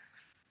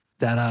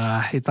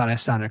that he thought I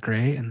sounded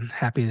great and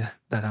happy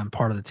that I'm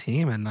part of the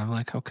team. And I'm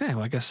like, okay,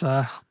 well, I guess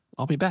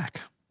I'll be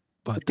back.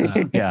 But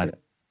Yeah,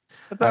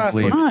 That's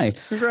awesome.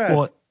 Nice. Congrats.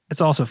 well,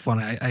 it's also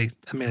funny. I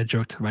made a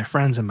joke to my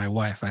friends and my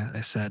wife. I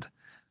said,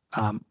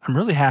 I'm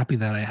really happy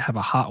that I have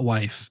a hot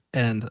wife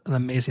and an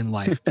amazing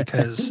life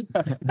because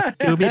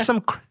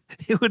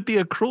it would be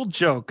a cruel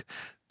joke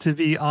to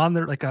be on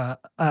there like an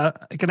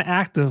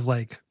active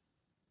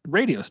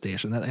radio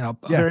station that a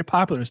very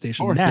popular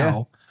station course,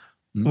 now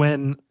Mhm.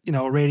 when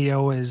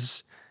radio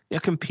is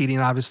competing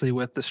obviously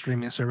with the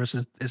streaming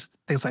services is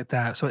things like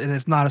that. So and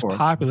it's not as course.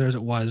 popular as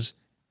it was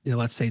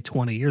let's say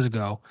 20 years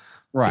ago.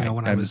 right.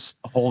 When I was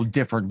a whole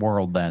different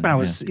world then. when I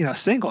was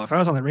single. If I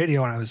was on the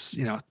radio and I was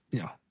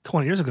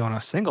 20 years ago and I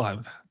was single, I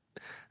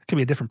could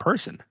be a different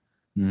person.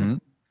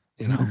 Mhm.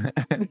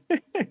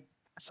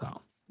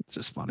 So it's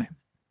just funny.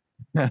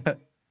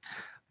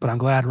 But I'm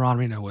glad Ron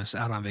Reno was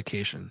out on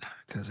vacation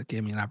because it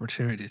gave me an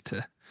opportunity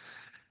to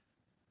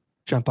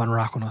jump on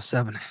Rock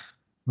 107.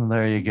 Well,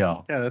 there you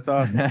go. Yeah, that's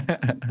awesome.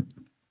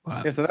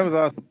 But Yeah, so that was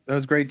awesome. That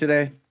was great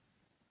today.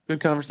 Good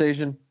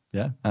conversation.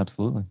 Yeah,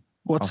 absolutely.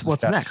 what's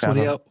Also, next? shout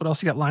out. What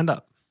else you got lined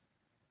up?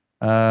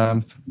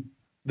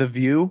 The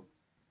View.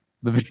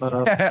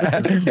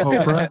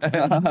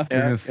 Oprah.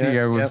 You're gonna see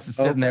her was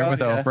sitting there with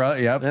yeah.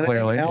 Oprah. Yep, Then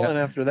clearly. Ellen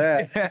after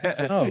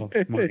that. Oh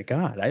my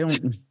God. I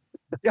don't.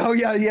 Oh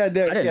yeah, yeah.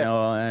 There, I didn't yeah.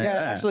 know.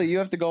 Yeah, actually, you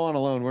have to go on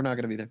alone. We're not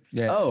going to be there.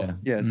 Yeah. Oh.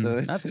 yeah. Yeah, so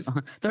it's That's, just,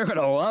 they're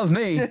gonna love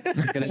me. You're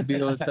gonna be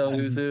able to tell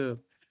who's who.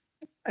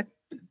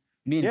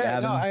 Me and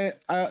yeah. Gavin.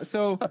 No,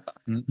 so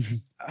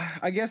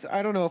I guess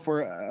I don't know if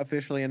we're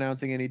officially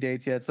announcing any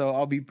dates yet. So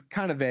I'll be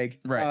kind of vague.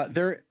 Right.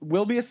 There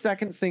will be a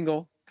second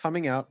single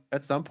coming out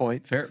at some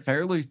point.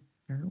 Fairly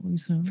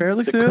soon.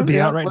 Fairly soon. could be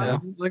out right well,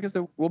 now. Like I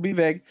said, we'll be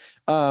vague.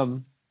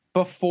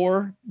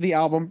 Before the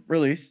album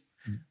release,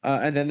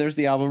 and then there's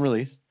the album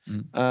release.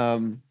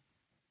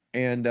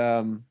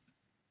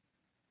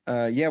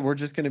 Yeah, we're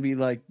just gonna be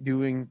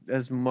doing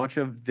as much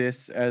of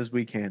this as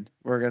we can.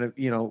 We're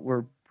gonna,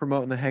 we're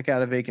promoting the heck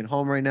out of Vacant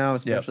Home right now,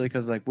 especially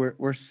because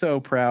we're so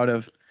proud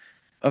of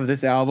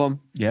this album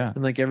Yeah.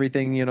 and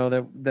everything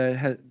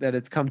that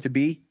it's come to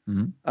be.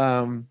 Mhm.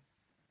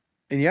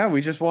 And yeah,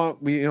 we just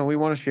want we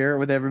want to share it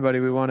with everybody.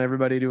 We want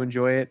everybody to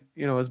enjoy it,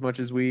 as much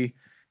as we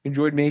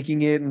enjoyed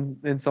making it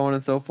and so on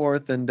and so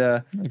forth. And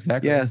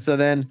Exactly. yeah, so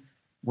then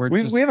we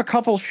we have a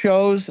couple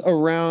shows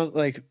around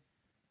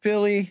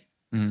Philly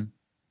Mhm.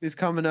 is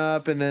coming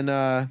up, and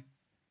then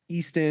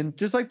Easton,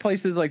 just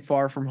places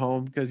far from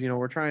home, because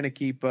we're trying to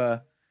keep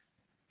May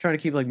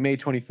 25th. May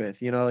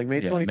 25th.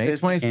 May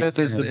 25th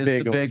is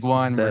the the big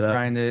one. We're That,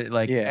 trying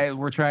to Yeah.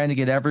 we're trying to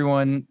get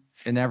everyone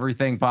and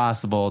everything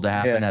possible to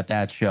happen at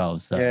that show.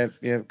 So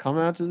Yeah, come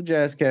out to the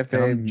Jazz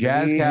Cafe.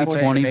 Jazz May Cafe,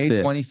 25th. May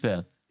 25th.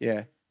 25th.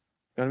 Yeah.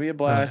 Gonna be a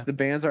blast. yeah. The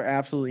bands are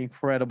absolutely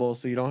incredible,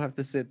 so you don't have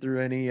to sit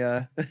through any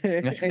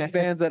any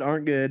bands that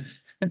aren't good.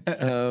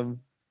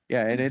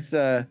 Yeah, and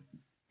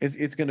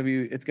it's gonna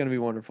be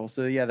wonderful.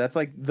 So yeah, that's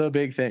the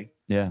big thing.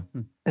 Yeah.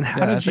 And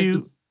how did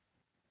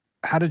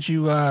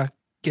you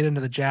get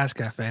into the Jazz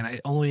Cafe? And I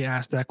only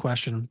asked that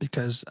question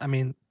because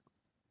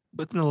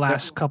within the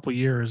last couple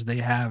years, they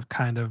have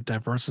kind of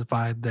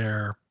diversified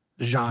their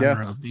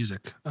genre of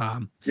music.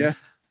 Yeah.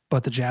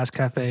 But the Jazz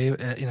Cafe,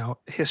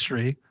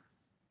 history,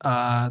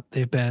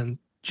 they've been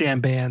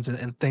jam bands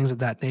and things of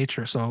that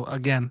nature. So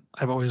again,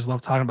 I've always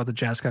loved talking about the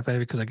Jazz Cafe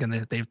because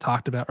again, they've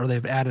talked about, or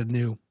they've added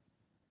new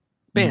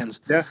bands.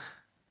 Yeah.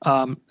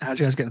 How'd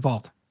you guys get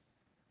involved?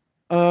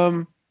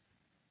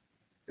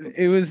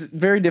 It was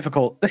very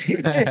difficult.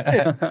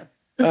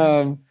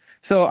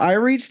 So I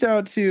reached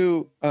out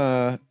to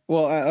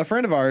a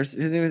friend of ours.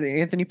 His name is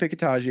Anthony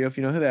Piccottaggio, if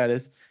you know who that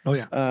is. Oh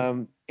yeah.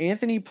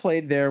 Anthony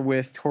played there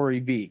with Tori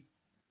V.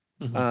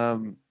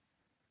 Mhm.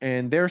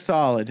 And they're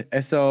solid.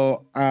 And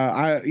so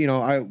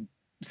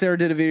Sarah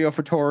did a video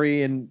for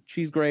Tori, and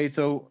she's great.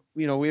 So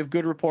we have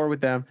good rapport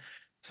with them.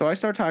 So I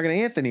started talking to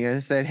Anthony, and I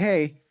said,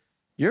 "Hey,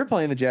 you're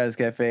playing the Jazz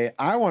Cafe.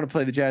 I want to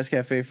play the Jazz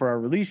Cafe for our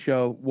release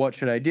show. What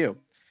should I do?" And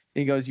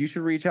he goes, "You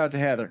should reach out to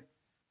Heather."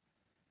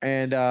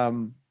 And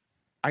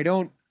I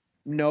don't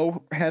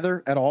know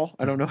Heather at all.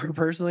 I don't know her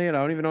personally, and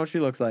I don't even know what she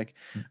looks like.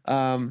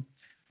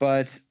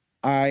 but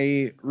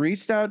I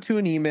reached out to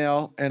an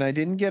email and I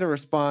didn't get a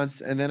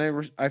response, and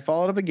then I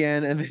followed up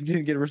again and then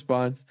didn't get a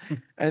response,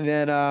 and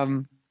then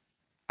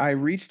I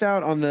reached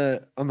out on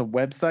the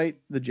website,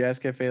 the Jazz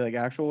Cafe like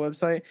actual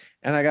website,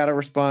 and I got a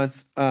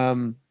response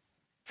from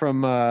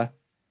oh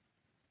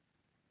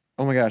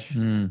my gosh,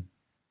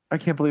 I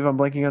can't believe I'm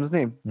blanking on his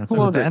name. Who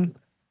owns it?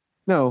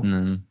 No,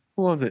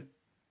 who owns it?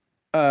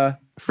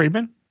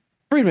 Friedman.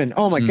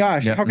 Oh my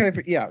gosh, how can I?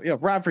 Yeah,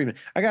 Rob Friedman.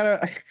 I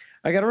got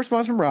a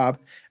response from Rob,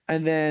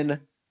 and then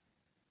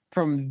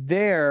from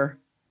there,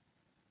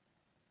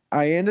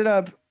 I ended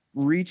up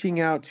reaching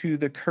out to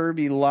the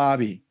Kirby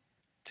lobby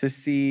to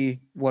see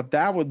what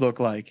that would look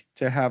like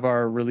to have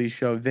our release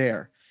show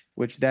there,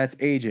 which that's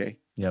AJ.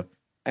 Yep.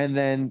 And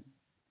then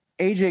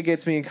AJ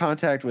gets me in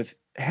contact with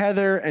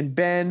Heather and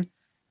Ben.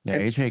 Yeah,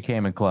 AJ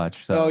came in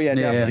clutch. So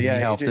definitely. He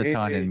helped a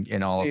ton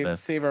in all of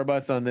this. Save our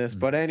butts on this.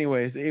 But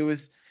anyways, it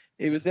was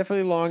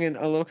definitely long and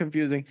a little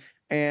confusing.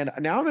 And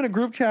now I'm in a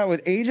group chat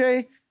with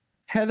AJ,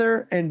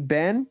 Heather, and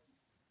Ben,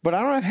 but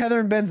I don't have Heather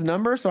and Ben's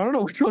number, so I don't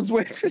know which one's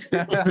which.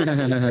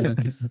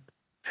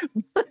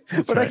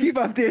 But I keep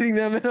updating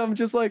them, and I'm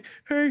just like,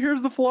 hey,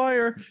 here's the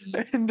flyer.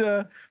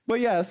 And but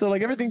yeah, so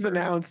like everything's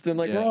announced and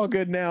like we're all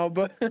good now.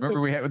 But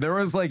remember there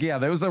was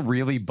a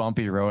really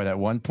bumpy road at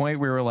one point.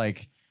 We were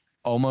like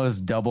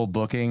almost double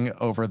booking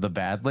over the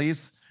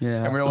Badleys.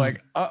 Yeah. And we were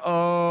like,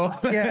 uh-oh.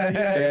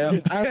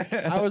 Yeah.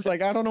 I was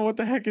like, I don't know what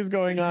the heck is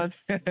going on.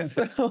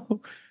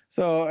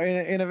 So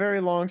in a very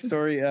long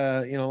story,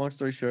 long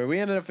story short, we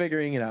ended up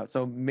figuring it out.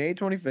 So May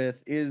 25th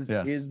is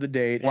the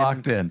date.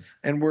 Locked in.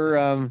 And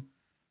we're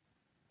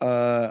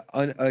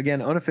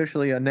again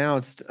unofficially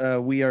announced,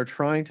 we are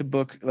trying to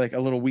book like a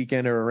little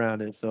weekender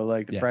around it. So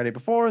like the Friday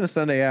before and the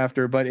Sunday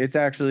after, but it's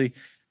going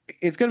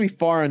to be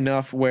far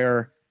enough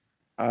where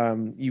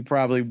you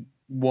probably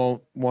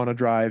won't want to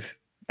drive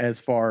as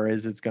far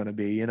as it's going to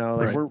be,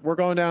 like we're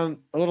going down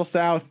a little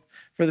south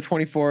for the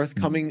 24th,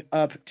 coming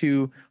up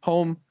to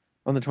home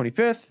on the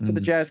 25th for the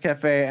Jazz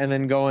Cafe, and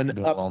then going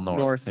up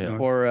north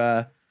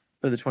for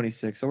the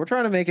 26th. So we're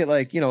trying to make it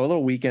like, a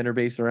little weekender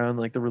based around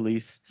like the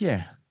release.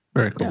 Yeah.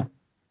 Very cool.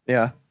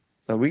 Yeah.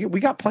 So we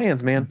got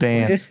plans, man.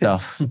 Band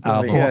stuff,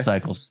 album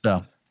cycle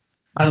stuff.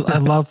 I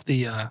love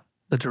the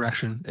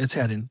direction it's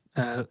heading.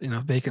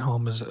 Vacant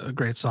Home is a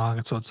great song,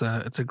 and so it's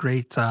a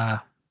great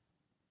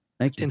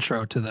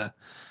intro to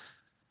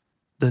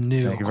the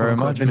new. Thank you very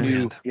much. The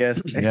new,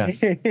 yes.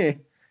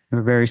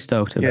 We're very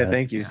stoked about it.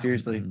 Thank you.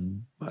 Seriously.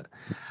 But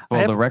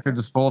the record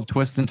is full of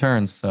twists and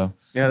turns. So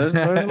there's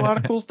a lot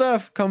of cool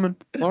stuff coming.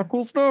 A lot of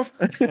cool stuff.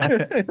 May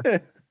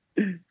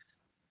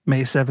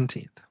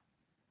 17th.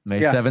 May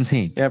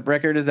 17th. Yep,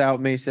 record is out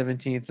May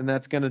 17th, and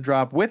that's going to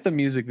drop with the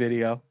music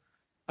video,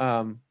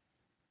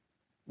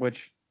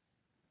 which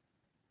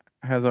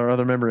has our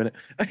other member in it.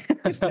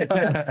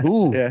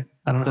 Ooh, yeah.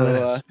 I don't know who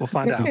that is. We'll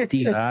find out. I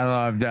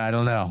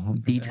don't know.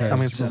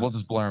 Details. We'll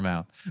just blur them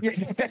out.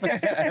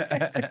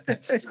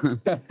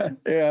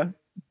 Yeah.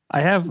 I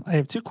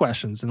have two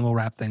questions, and we'll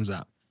wrap things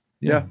up.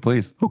 Yeah,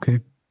 please. Okay.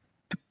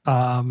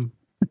 I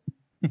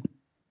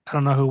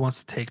don't know who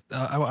wants to take.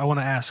 I want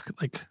to ask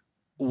like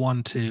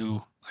 1,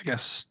 2. I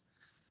guess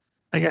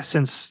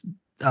since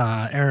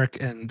Eric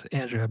and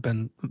Andrew have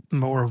been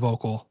more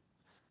vocal,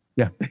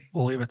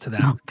 we'll leave it to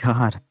them. Oh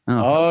God.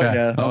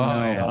 Yeah.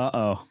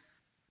 Uh-oh.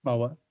 Oh,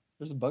 what?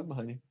 There's a bug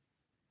behind you.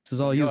 This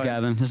is all you,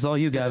 Gavin. This is all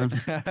you, Gavin.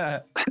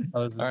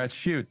 All right,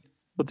 shoot.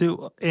 We'll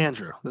do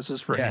Andrew. This is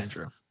for Yes.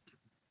 Andrew.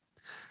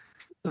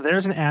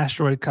 There's an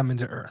asteroid coming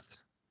to Earth,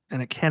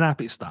 and it cannot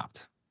be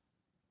stopped.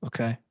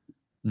 Okay.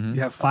 Mhm.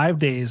 You have 5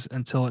 days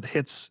until it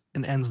hits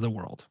and ends the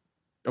world.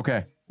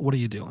 Okay. What are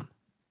you doing?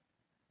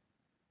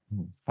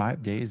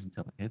 5 days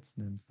until it hits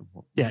and ends the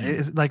world. Yeah,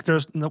 it's like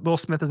there's no, Will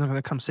Smith isn't going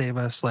to come save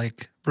us.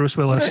 Like Bruce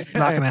Willis,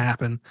 not going to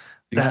happen.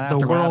 That the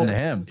world to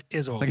him.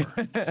 is over.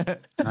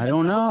 I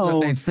don't know.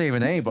 Smith ain't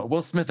saving anybody.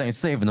 Will Smith ain't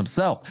saving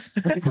himself.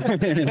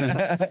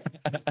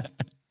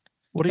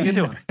 What are you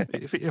doing?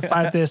 If you have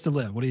 5 days to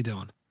live, what are you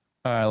doing?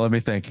 All right, let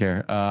me think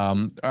here.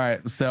 All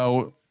right,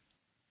 so,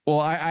 well,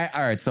 all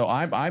right, so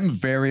I'm a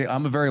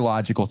very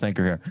logical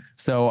thinker here.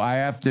 So I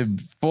have to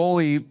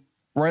fully,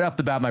 right off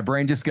the bat, my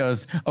brain just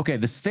goes, okay,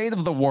 the state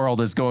of the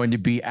world is going to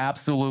be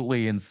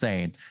absolutely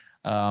insane.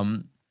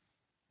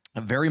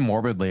 Very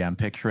morbidly, I'm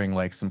picturing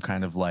like some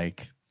kind of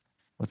like,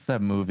 what's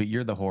that movie?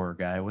 You're the horror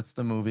guy. What's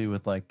the movie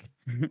with like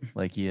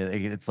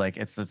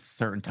it's a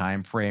certain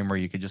time frame where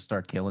you could just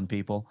start killing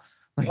people.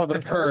 Oh, the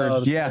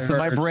Purge. Yeah, so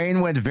my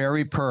brain went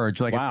very Purge.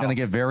 Like it's gonna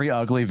get very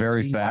ugly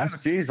very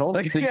fast.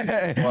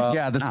 Jeez,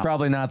 Yeah, that's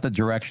probably not the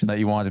direction that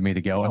you wanted me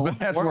to go. But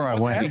that's where I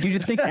went. You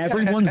just think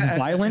everyone's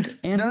violent?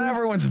 And Not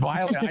everyone's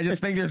violent. I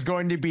just think there's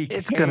going to be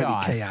It's chaos. going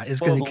to be chaos. It's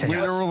going to be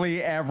chaos.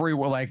 Literally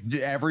everywhere, like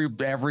every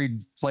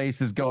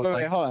place is going.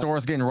 Wait, Like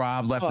stores getting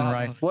robbed left and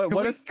right.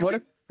 What if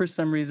for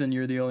some reason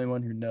you're the only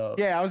one who knows?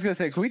 Yeah, I was gonna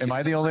say, can we? Am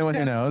I the only one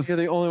who knows? You're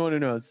the only one who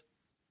knows.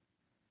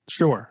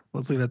 Sure.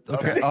 Let's leave it.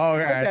 Okay. Oh,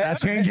 okay. That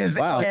changes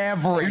Wow.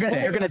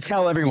 everything. you're gonna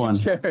tell everyone.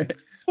 Sure.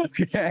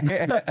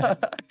 Okay.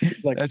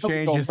 Like, That oh,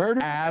 changes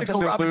murder?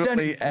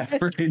 absolutely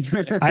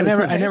everything. I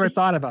never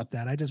thought about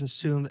that. I just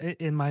assumed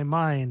in my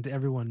mind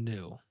everyone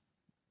knew.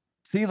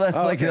 See, that's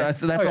Oh, like okay.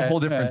 that's a Okay, whole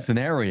different alright.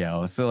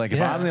 scenario. So like, if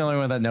Yeah. I'm the only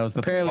one that knows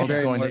that the Apparently world's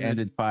very going to morbid. end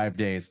in 5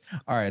 days.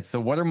 All right. So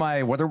what are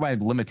my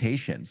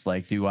limitations?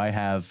 Like, do I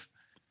have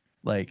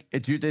like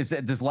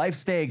does life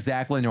stay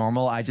exactly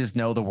normal? I just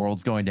know the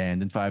world's going to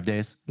end in 5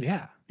 days.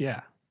 Yeah.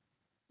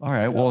 All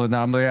right. Well,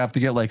 now I'm gonna have to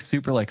get like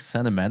super like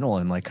sentimental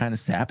and like kind of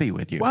sappy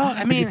with you. Well,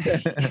 I mean,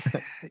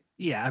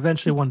 yeah.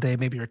 Eventually, one day,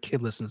 maybe your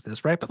kid listens to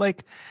this, right? But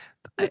like,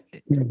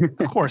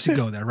 of course, you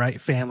go there,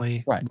 right?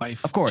 Family, Right.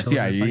 wife, Of course,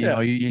 children, yeah. like- You know,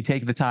 you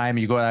take the time,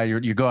 you go out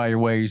your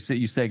way,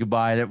 you say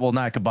goodbye. Well,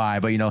 not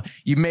goodbye, but you know,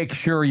 you make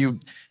sure you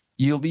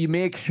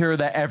make sure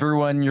that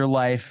everyone in your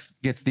life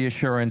gets the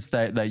assurance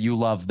that you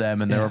love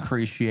them and they're Yeah.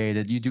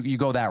 appreciated. You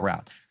go that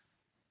route.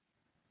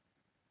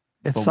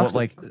 It But sucks.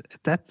 what,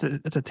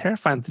 It's a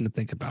terrifying thing to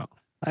think about.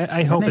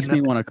 I It hope makes it.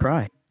 me want to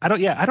cry. I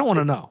don't want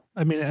to know.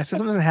 I mean, if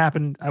something doesn't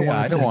happen, I Yeah, want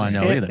I it don't to wanna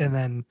just know hit, either. and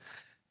then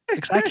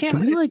 'cause I Can can't.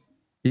 we like?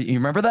 You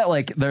remember that?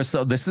 Like, this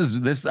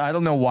I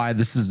don't know why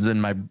this is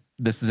in my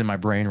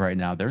brain right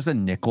now. There's a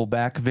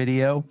Nickelback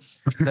video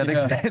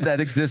that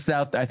exists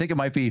out there. I think it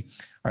might be.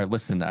 All right,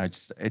 listen. I'm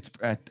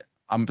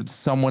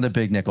somewhat a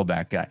big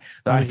Nickelback guy.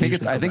 I think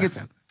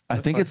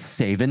it's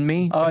Saving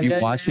Me. Oh, if you yeah,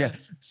 watch yeah, it.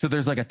 So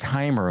there's like a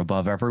timer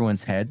above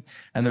everyone's head,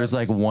 and there's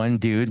like one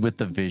dude with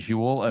the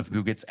visual of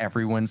who gets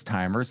everyone's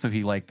timer. So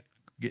he like.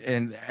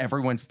 And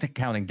everyone's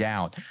counting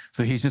down,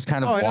 so he's just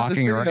kind of I know this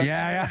walking around. video.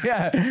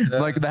 Yeah.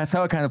 Like that's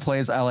how it kind of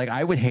plays.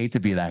 I would hate to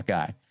be that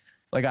guy.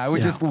 Like I would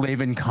Yeah. just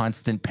live in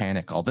constant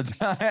panic all the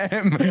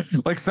time.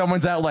 Like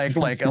someone's at like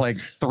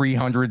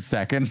 300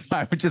 seconds,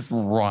 I would just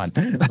run.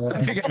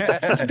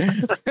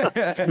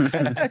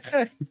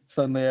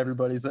 Suddenly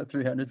everybody's at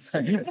 300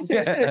 seconds.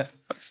 Yeah.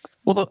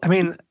 Well, I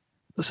mean,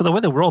 so the way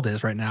the world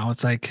is right now,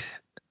 it's like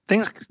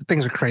things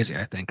are crazy.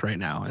 I think right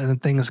now, and then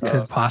things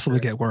could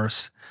possibly get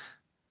worse.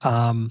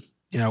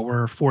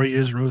 We're 4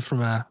 years removed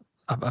from a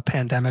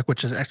pandemic,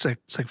 which is actually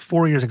it's like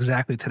 4 years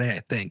exactly today,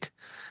 I think.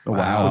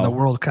 Wow. When the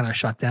world kind of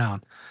shut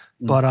down.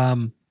 Mm. But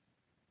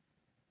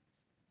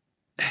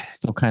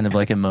Still kind of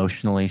like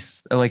emotionally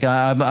like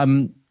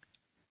I'm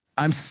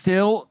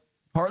still,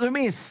 part of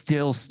me is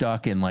still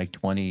stuck in like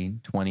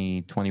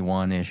 2020,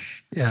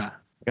 21-ish. yeah,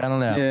 I don't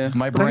know. Yeah.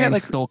 My But I get, brain's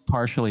like- still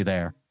partially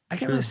there. I get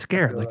Sure. really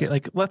scared.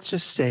 Like let's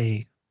just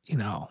say,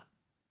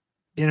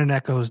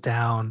 internet goes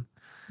down,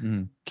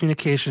 Mm.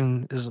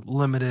 communication is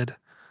limited,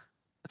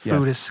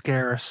 food is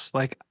scarce.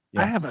 Like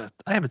I Yes.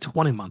 have a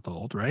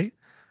 20-month-old, right?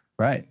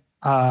 Right.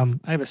 I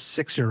have a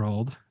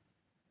 6-year-old.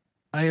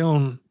 I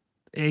own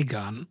a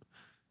gun.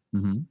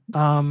 Hmm.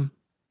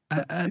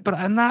 But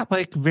I'm not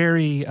like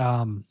very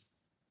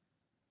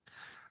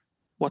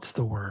what's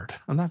the word?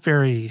 I'm not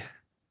very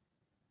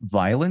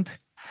Violent.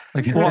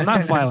 Like, well, I'm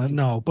not violent,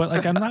 no, but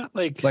like I'm not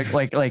like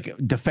like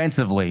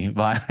defensively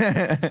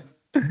violent.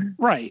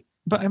 right.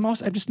 But I'm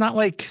just not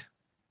like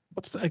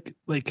what's the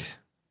like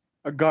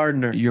A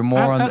gardener. You're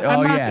more on.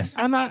 I'm not, Yes.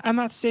 I'm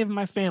not saving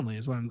my family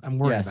is what I'm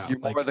worried Yes, about. you're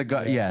Like, more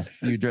the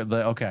yes. You do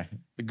the okay.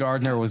 The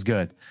gardener was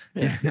good.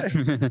 yeah.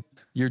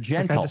 You're Like,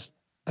 gentle.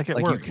 I get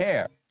Like worried. you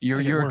care. I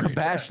You're get a worried.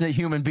 compassionate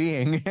human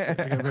being. I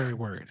get very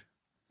worried.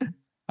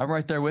 I'm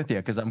right there with you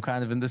because I'm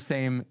kind of in the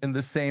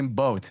same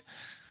boat.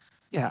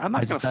 Yeah, I'm I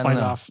not gonna just don't fight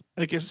know. off.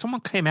 Like if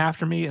someone came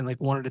after me and like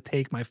wanted to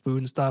take my food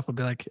and stuff, I'd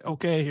be like,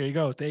 okay, here you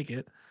go, take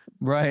it.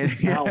 Right.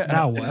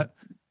 Now what?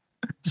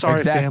 Sorry,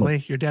 Exactly.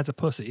 family, your dad's a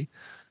pussy.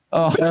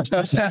 Oh. I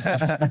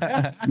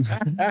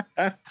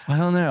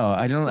don't know.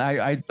 I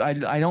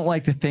don't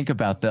like to think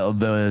about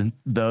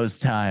those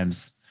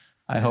times.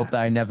 I hope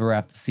that I never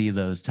have to see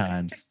those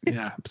times.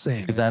 Yeah,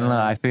 same. Because I don't know.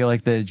 I feel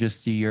like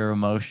just your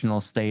emotional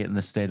state and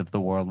the state of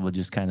the world will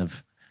just kind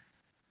of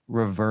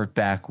revert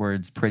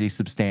backwards pretty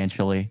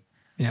substantially.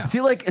 Yeah. I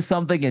feel like it's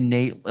something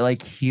innate,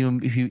 like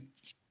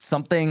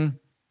something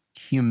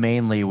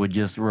humanely would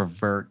just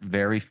revert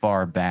very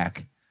far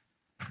back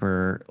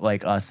for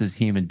like us as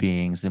human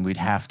beings, and we'd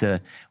have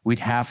to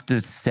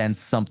sense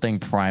something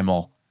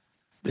primal.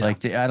 Yeah.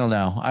 Like I don't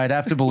know. I'd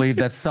have to believe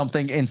that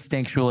something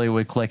instinctually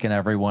would click in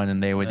everyone,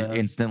 and they would Yeah.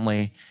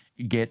 instantly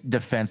get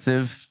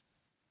defensive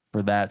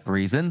for that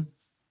reason.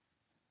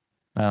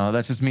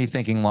 That's just me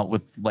thinking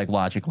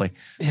logically.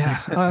 Yeah.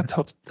 I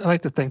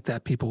like to think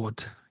that people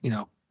would,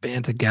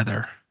 band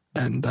together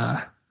and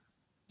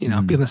be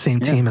on the same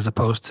Yeah. team as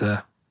opposed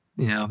to,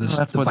 this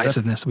That's what- that's-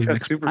 divisiveness we've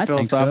That's super I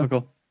think so.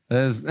 philosophical.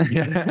 That is,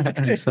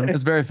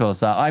 it's very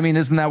philosophical. I mean,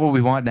 isn't that what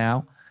we want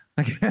now?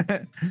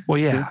 well,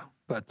 yeah,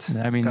 but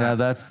I mean, God.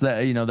 that's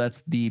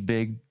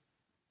the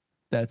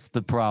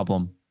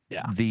problem.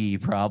 Yeah. The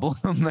problem.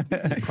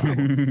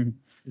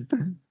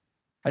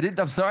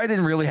 I'm sorry I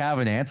didn't really have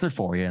an answer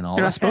for you and all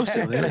You're not that. supposed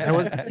to.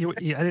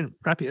 I didn't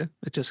prep you.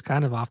 It's just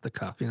kind of off the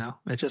cuff,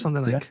 It's just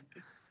something like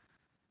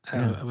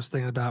Yeah. I was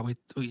thinking about. We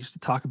used to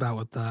talk about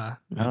with. I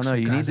don't know.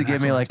 You need to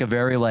give me like a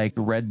very like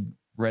red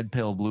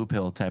pill, blue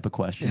pill type of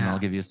question. And Yeah. I'll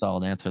give you a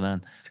solid answer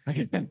then.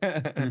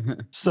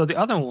 So the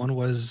other one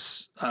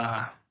was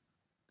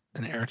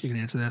and Eric, you can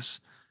answer this.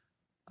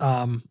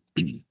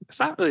 It's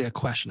not really a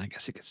question, I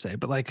guess you could say,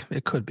 but like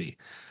it could be.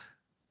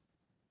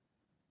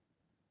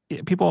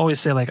 People always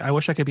say like, I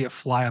wish I could be a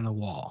fly on the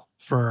wall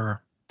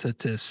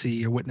to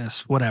see or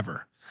witness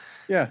whatever.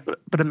 Yeah.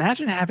 But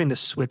imagine having to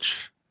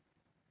switch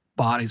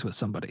bodies with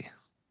somebody.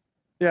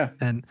 Yeah.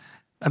 And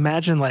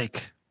imagine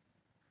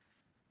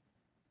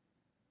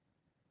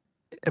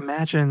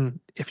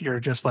if you're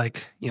just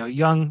like,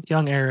 young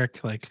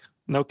Eric, like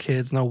no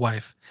kids, no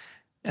wife,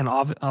 and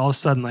all of a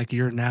sudden like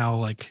you're now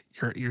like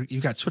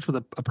you got switched with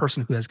a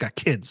person who has got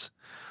kids,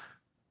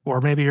 or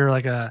maybe you're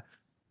like an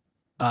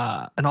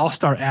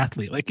all-star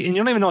athlete, like, and you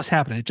don't even know what's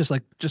happening. It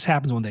just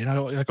happens one day.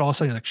 And like all of a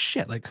sudden you're like,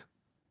 shit, like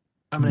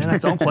I'm an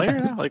NFL player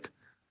now. Like,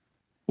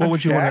 what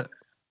would you want to?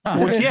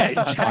 Yeah,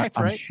 Shaq,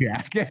 right?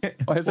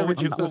 Shaq.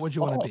 What would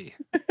you want to be?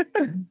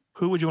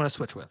 Who would you want to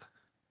switch with?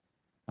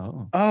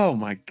 Oh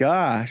my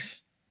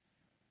gosh.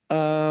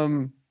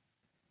 I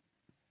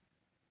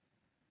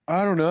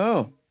don't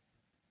know.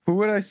 Who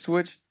would I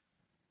switch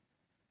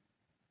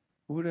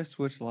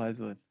lives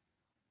with?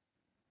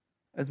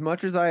 As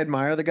much as I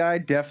admire the guy,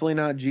 definitely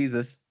not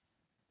Jesus.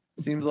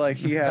 Seems like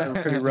he had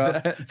it pretty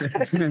rough.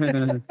 It's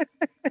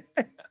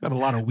got a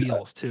lot of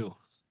wheels too.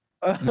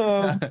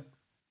 Oh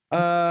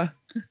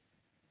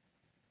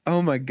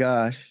my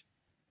gosh.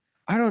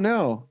 I don't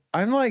know.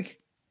 I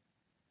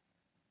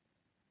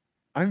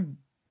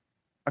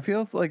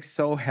feel like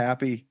so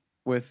happy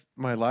with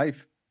my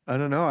life. I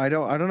don't know. I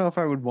don't know if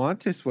I would want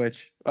to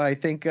switch. I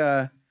think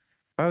if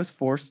I was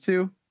forced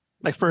to.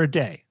 Like for a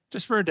day.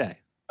 Just for a day.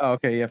 Oh,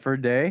 okay, yeah, for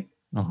a day.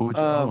 Oh, who would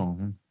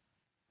Gosh.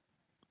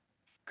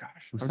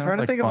 I'm trying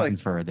to think of like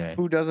for a day.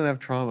 who doesn't have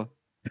trauma.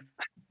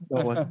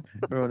 Everyone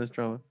has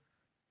trauma.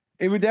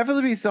 It would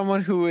definitely be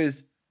someone who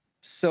is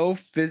so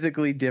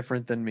physically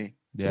different than me.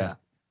 Yeah.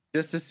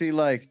 Just to see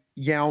like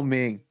Yao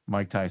Ming.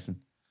 Mike Tyson.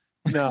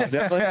 No,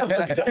 definitely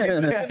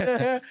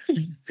not.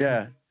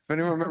 Yeah. If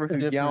anyone remember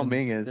who Yao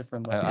Ming is.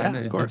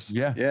 Of course.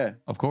 Yeah. Yeah.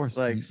 Of course.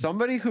 Like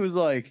somebody who's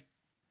like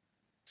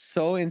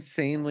so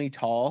insanely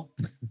tall.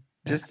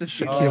 Just to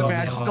see.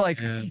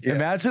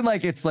 Imagine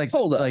like it's like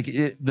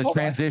the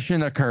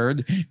transition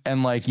occurred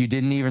and like you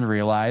didn't even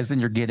realize and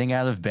you're getting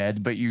out of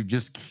bed, but you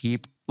just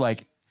keep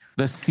like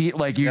the seat,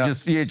 like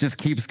it just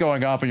keeps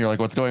going up and you're like,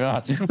 what's going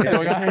on? What's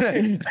going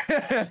on?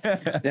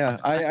 Yeah,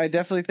 I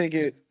definitely think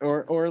it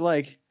or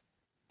like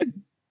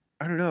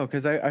I don't know,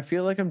 because I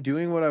feel like I'm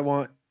doing what I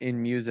want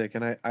in music,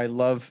 and I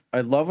love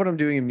what I'm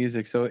doing in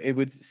music. So it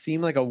would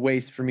seem like a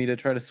waste for me to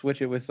try to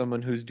switch it with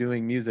someone who's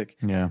doing music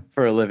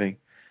for a living.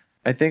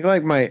 I think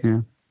like I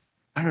don't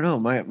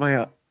know,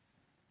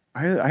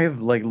 I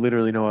have like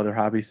literally no other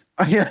hobbies.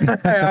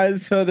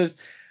 So there's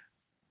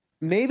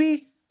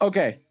maybe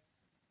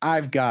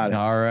I've got it.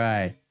 All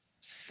right.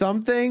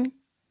 Something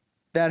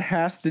that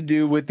has to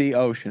do with the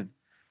ocean.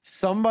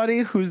 Somebody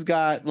who's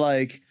got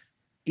like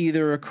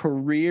either a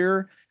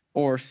career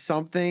or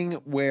something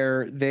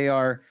where they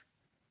are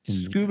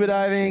scuba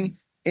diving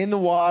in the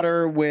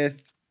water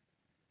with,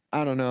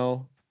 I don't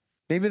know,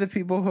 maybe the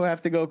people who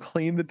have to go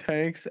clean the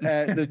tanks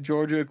at the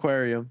Georgia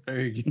Aquarium.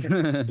 Dude,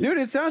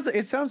 it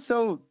sounds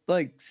so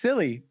like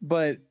silly,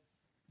 but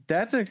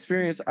that's an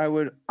experience I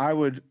would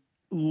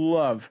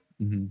love.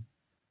 Mm-hmm.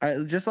 I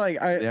just like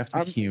You have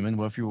to be human.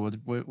 What if you're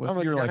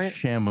like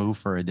Shamu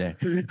for a day?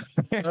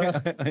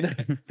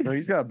 No,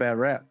 he's got a bad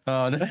rap.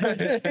 Oh, no.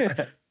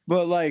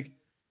 But like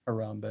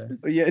Harambe.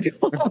 Yeah.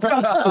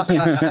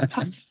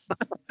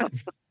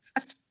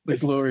 The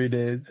glory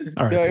days.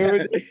 All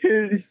right.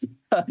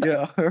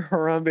 Yeah,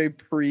 Harambe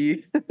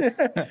pre.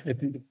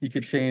 If you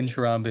could change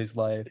Harambe's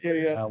life,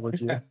 how would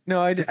you?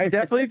 No, I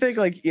definitely think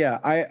like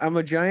I'm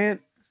a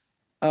giant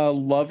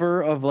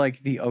lover of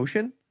like the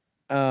ocean.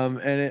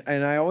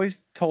 And I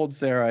always told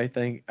Sarah,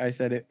 I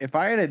said if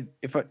I had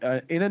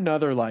in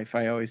another life,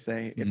 I always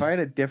say if I had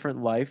a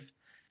different life,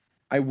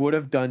 I would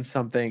have done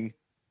something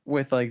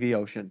with like the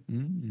ocean.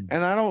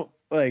 And I don't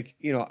like,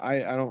 I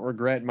don't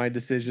regret my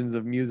decisions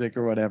of music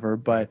or whatever,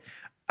 but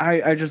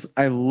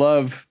I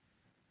love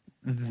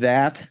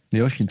that.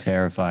 The ocean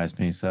terrifies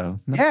me, so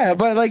yeah,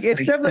 but like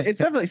it's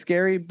definitely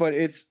scary, but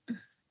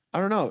I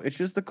don't know, it's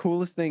just the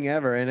coolest thing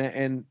ever.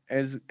 And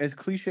as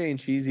cliche and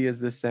cheesy as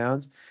this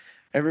sounds,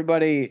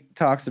 everybody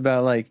talks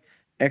about like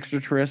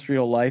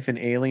extraterrestrial life and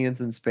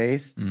aliens in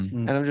space,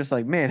 and I'm just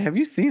like, man, have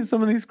you seen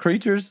some of these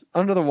creatures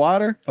under the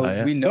water?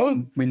 We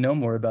know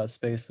more about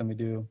space than we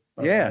do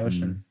about the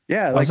ocean.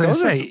 Yeah, like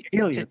those are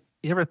aliens.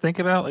 You ever think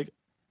about like,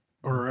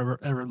 or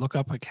ever look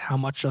up like how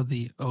much of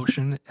the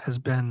ocean has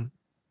been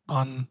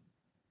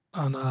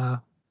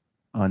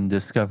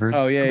undiscovered?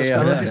 Oh yeah.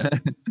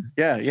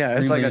 Yeah.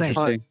 It's like a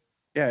ton.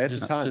 Yeah, it's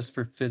just, a ton. Just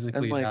for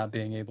physically not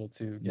being able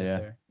to get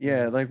there.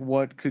 Yeah, like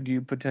what could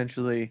you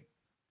potentially,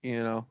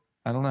 I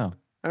don't know.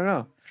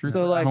 Truth,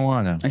 so like, I don't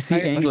want to know. I see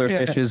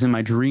anglerfishes in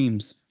my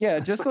dreams. Yeah,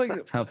 just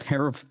like how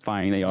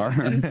terrifying they are.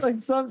 It's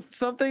like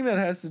something that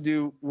has to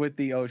do with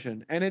the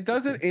ocean, and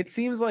it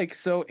seems like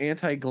so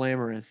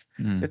anti-glamorous.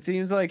 It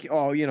seems like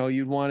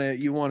you want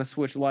to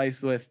switch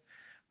lives with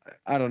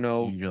I don't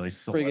know, Usually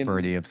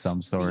celebrity of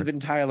some sort. Steven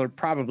Tyler,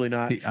 probably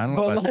not. I don't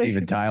But, know about like,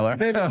 Steven Tyler.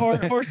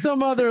 maybe- or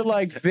some other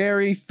like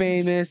very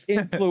famous,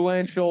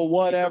 influential,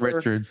 whatever.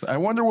 Richards. I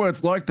wonder what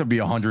it's like to be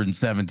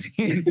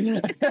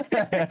 117.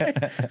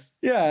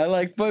 Yeah,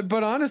 like, but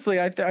honestly,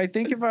 I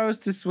think if I was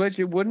to switch,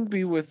 it wouldn't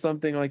be with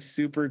something like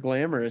super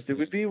glamorous. It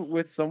would be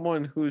with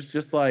someone who's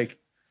just like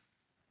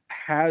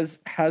has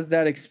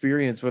that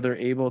experience where they're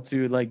able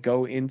to like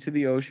go into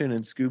the ocean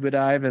and scuba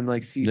dive and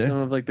like see Yeah. some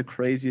of like the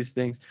craziest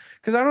things.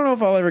 Because I don't know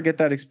if I'll ever get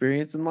that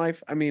experience in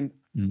life. I mean,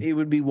 it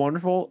would be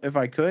wonderful if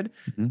I could.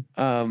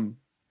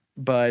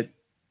 But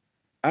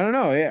I don't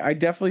know. I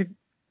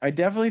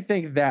definitely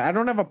think that I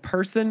don't have a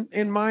person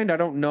in mind. I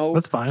don't know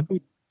That's fine.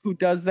 who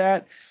does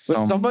that,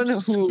 but someone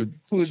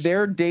who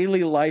their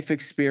daily life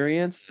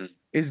experience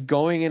is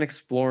going and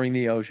exploring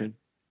the ocean.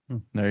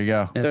 There you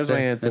go. There's my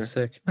answer. That's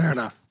sick. Fair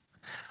enough.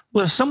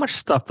 Well, there's so much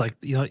stuff like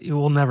you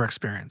will never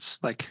experience.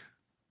 Like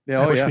Yeah,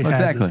 I oh wish yeah, we had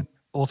Exactly. this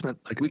ultimate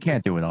like We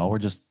can't do it all. We're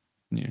just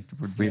we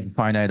have a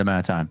finite amount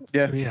of time.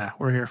 yeah,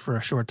 we're here for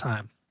a short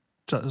time.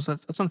 So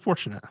that's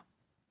unfortunate.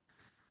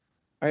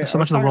 There's so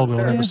I much was of the world talking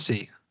we'll to never Sarah-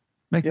 see.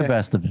 Make Yeah. the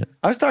best of it.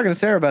 I was talking to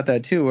Sarah about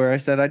that too, where I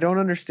said I don't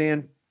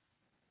understand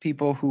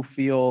people who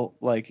feel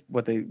like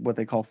what they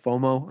call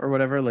FOMO or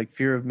whatever, like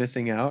fear of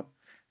missing out.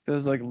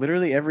 Because like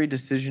literally every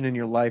decision in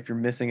your life, you're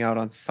missing out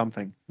on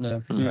something. Yeah.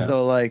 Yeah.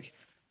 So like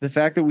the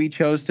fact that we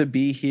chose to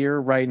be here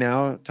right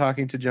now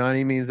talking to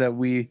Johnny means that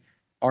we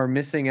are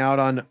missing out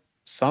on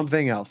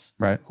something else.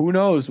 Right. Who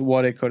knows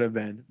what it could have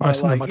been? Probably But,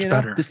 something like, much you know,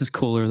 better. This is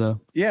cooler though.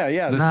 Yeah,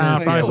 yeah. This Nah,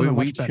 is, probably yeah, something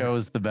we much better.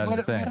 chose the better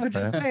But thing. I'm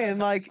just right? saying,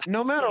 like,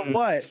 no matter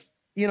what,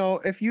 you know,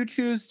 if you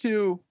choose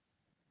to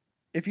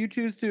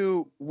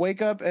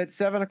wake up at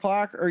 7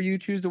 o'clock or you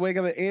choose to wake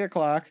up at 8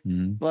 o'clock,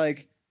 Mhm.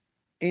 like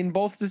in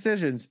both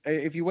decisions,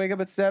 if you wake up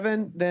at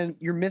 7, then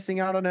you're missing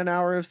out on an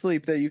hour of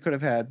sleep that you could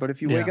have had. But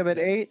if you wake Yeah. up at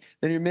 8,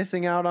 then you're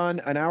missing out on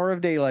an hour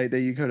of daylight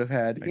that you could have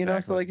had. You know, so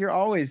Exactly. like you're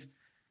always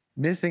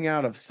missing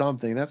out of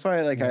something. That's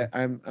why like Yeah.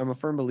 I'm a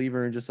firm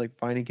believer in just like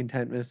finding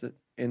contentment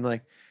in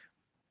like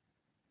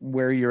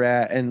where you're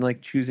at and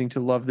like choosing to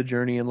love the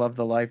journey and love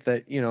the life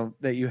that you know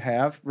that you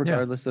have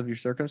regardless of your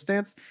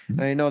circumstance. Mhm.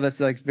 And I know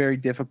that's like very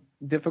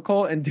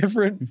difficult and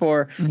different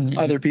for Mhm.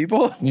 other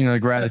people. You know,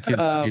 gratitude is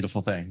a Um,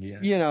 beautiful thing. Yeah.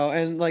 You know,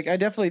 and like I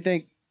definitely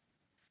think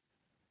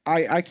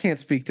I can't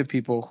speak to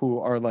people who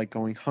are like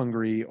going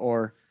hungry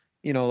or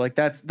you know like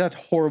that's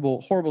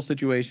horrible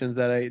situations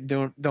that I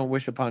don't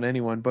wish upon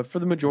anyone. But for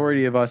the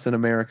majority of us in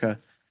America,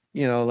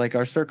 you know, like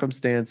our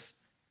circumstance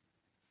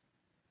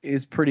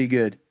is pretty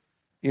good.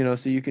 You know,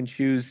 so you can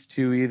choose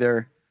to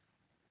either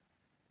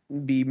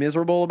be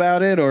miserable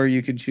about it or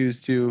you can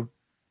choose to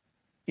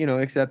you know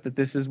accept that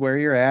this is where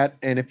you're at,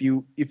 and if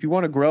you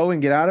want to grow and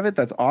get out of it,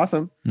 that's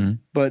awesome. Mhm.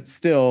 But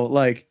still,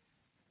 like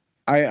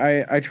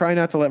I try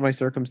not to let my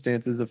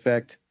circumstances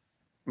affect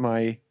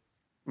my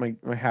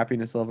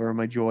happiness level or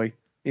my joy,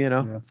 you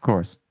know. Yeah. Of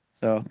course.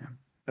 So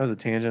that was a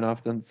tangent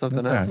off to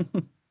something That's else.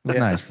 all right.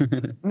 Yeah.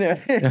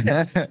 That's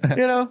nice. Yeah.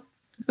 You know,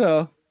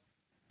 so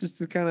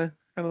just kind of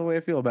the way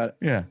I feel about it.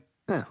 Yeah.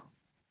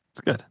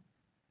 It's good.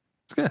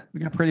 It's good. We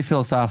got pretty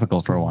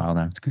philosophical for a while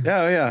now.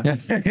 Yeah, yeah.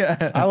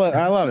 Yeah. I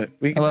love it.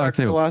 We can love talk it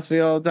too. philosophy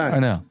all the time. I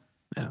know.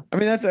 I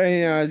mean, that's you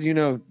know, as you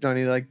know,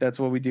 Johnny, like that's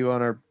what we do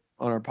on our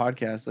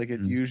podcast. Like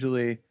it's Mhm.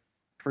 usually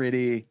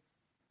pretty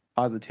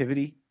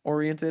positivity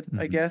oriented,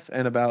 I Mhm. guess,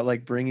 and about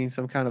like bringing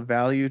some kind of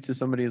value to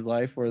somebody's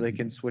life where they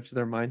can switch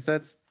their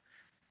mindsets.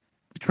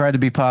 We try to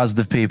be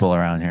positive people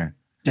around here.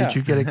 Did Yeah.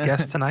 you get a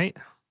guest tonight?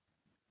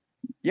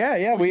 Yeah,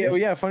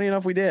 yeah. Funny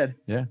enough, we did.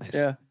 Yeah. Nice.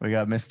 Yeah. We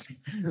got Mr.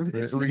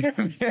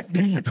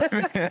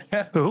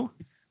 Who?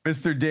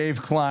 Mr.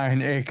 Dave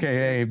Klein,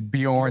 aka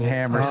Bjorn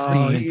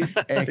Hammerstein,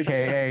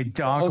 aka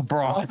Donk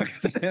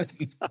Bronx.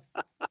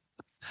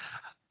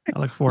 I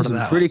look forward to Some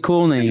that. pretty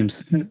cool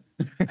names.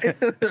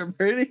 They're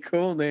pretty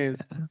cool names.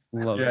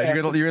 Love it. Yeah,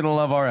 you're gonna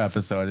love our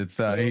episode. It's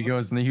he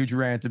goes in a huge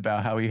rant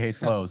about how he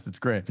hates Lowe's. It's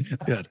great.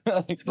 Good.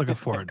 Looking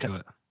forward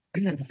to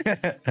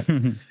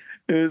it.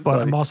 It was But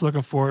funny. I'm also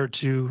looking forward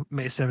to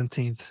May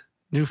 17th.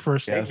 New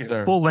first Yes,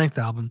 sir. full length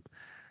album.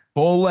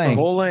 Full length.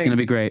 Whole It's gonna length.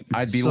 be great.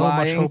 I'd be So much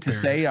lying hope to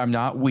there. say I'm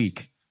not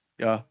weak.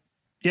 Yeah.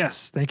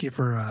 Yes. Thank you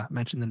for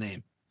mentioning the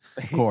name.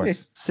 Of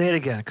course. Say it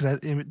again because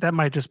that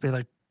might just be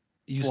like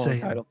you Long say.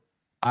 title.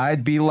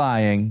 I'd be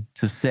lying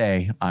to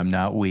say I'm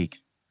not weak.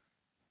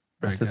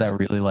 I Very said good. that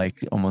really like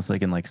almost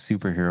like in like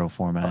superhero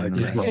format. Oh, and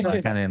yes. I kind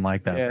of didn't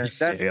like that. Yeah,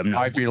 that's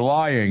I'd be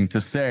lying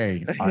to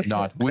say I'm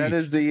not weak. that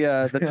is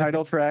the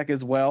title track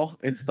as well.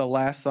 It's the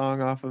last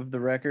song off of the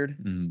record.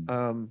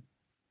 Mm,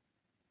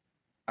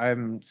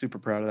 I'm super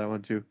proud of that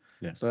one too.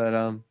 yes.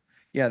 But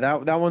yeah,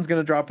 that one's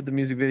gonna drop at the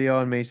music video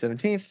on May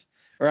 17th.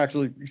 Or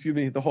actually, excuse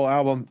me, the whole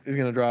album is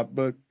gonna drop,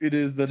 but it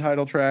is the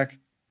title track.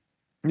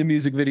 The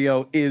music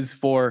video is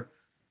for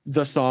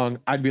the song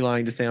I'd Be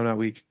Lying to Say I'm Not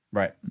Weak.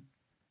 Right.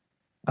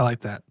 I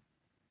like that.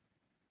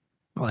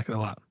 I like it a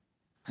lot.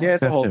 Yeah,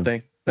 it's a That whole too.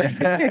 thing.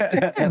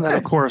 And then,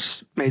 of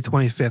course, May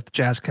 25th,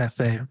 Jazz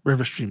Cafe,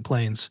 River Street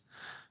Plains.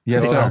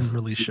 Yes, the sir. album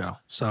release show.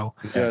 So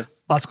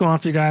Yes. lots going on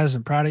for you guys.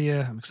 I'm proud of you.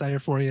 I'm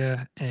excited for you,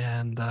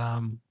 and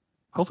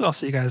hopefully I'll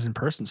see you guys in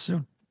person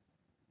soon.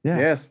 Yeah.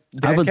 Yes.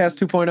 I would- Dadcast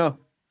 2.0.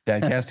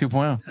 Dadcast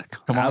 2.0.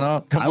 Come on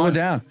up. I Come on would-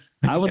 down.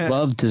 I would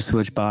love to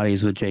switch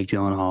bodies with Jake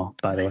Gyllenhaal,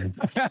 by the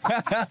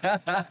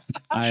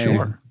way.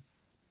 Sure.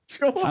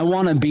 I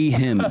want to be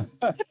him.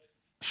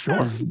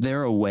 Sure. Is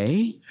there a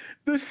way?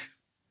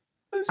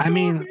 I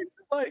mean,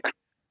 like,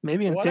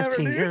 maybe in whatever,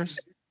 15 dude. years.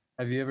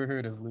 Have you ever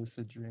heard of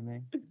lucid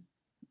dreaming?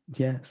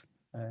 Yes.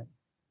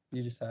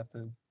 You just have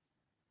to.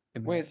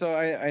 wait, so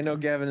I know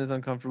Gavin is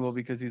uncomfortable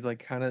because he's like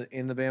kind of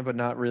in the band, but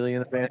not really in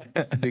the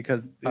band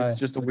because it's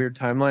just a weird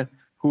timeline.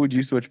 Who would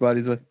you switch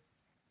bodies with?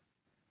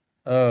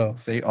 Oh,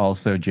 Say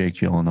also Jake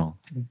Gyllenhaal.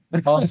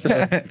 also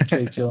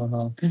Jake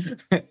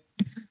Gyllenhaal.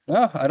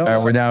 No, I don't.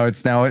 All know. right,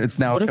 it's now a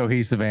What if-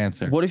 cohesive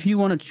answer. What if you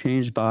want to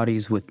change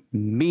bodies with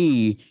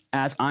me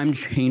as I'm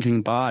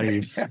changing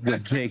bodies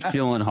with Jake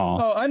Gyllenhaal?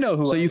 Oh, I know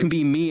who. So you can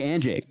be me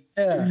and Jake.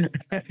 Yeah.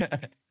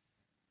 That'd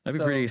be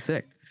So- pretty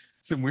sick.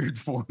 Some weird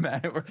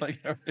format where like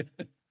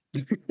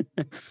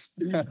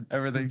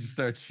everything just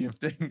starts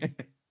shifting.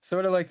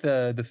 Sort of like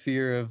the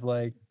fear of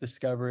like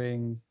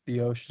discovering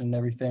the ocean and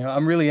everything.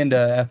 I'm really into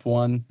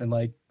F1 and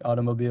like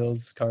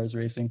automobiles, cars,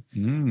 racing.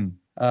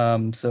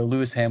 So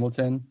Lewis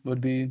Hamilton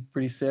would be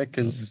pretty sick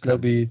because that'd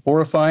be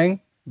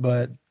horrifying,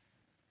 but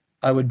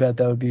I would bet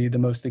that would be the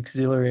most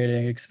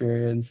exhilarating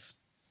experience.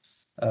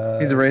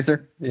 He's a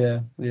racer. Yeah,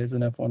 he is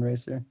an F1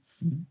 racer.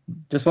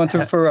 Just went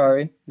to a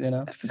Ferrari, you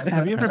know.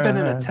 Have you ever been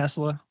in a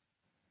Tesla?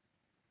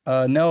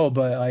 No,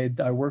 but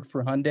I work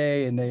for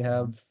Hyundai and they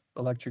have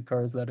electric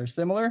cars that are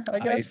similar, I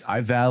guess. I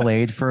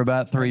valeted for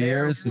about 3 They are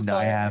years, and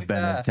I have been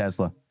in fast.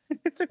 Tesla.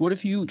 What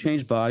if you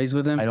change bodies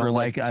with him? I for don't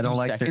like like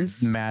 2 the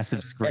seconds? massive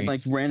And screens.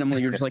 like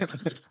randomly, you're just like,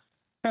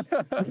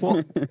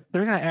 Well, the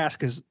reason I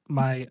ask is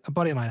a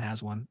buddy of mine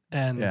has one,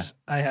 and Yeah.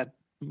 it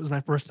was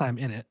my first time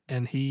in it,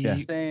 and he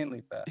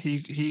Insanely fast.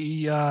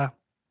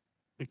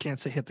 I can't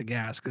say hit the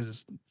gas because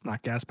it's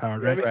not gas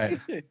powered, right?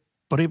 Right.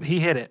 But he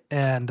hit it,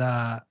 and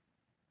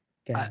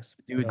gas.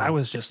 Dude, I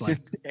was just like,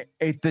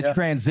 the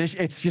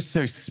transition. It's just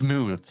so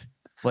smooth.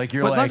 Like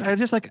you're but like, look, I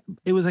just like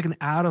it was like an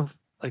out of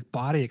like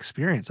body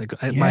experience. Like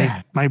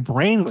Yeah. my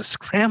brain was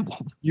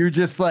scrambled. you're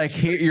just like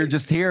here. You're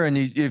just here, and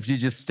if you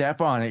just step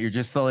on it, you're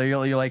just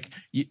you're like,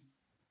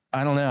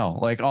 I don't know.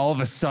 Like all of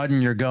a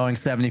sudden, you're going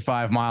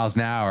 75 miles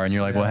an hour, and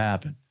you're like, what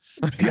happened?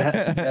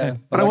 Yeah,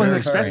 But I It's wasn't very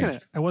expecting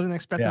strange. it. I wasn't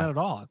expecting Yeah. that at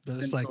all. It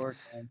was like head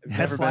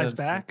Never flies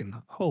been- back, and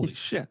holy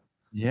shit.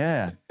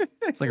 Yeah,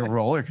 it's like a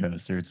roller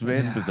coaster. It's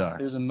Yeah. bizarre.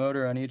 There's a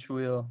motor on each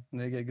wheel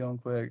and they get going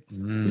quick.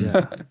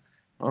 Yeah.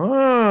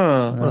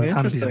 Oh, What a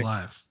time to be interesting.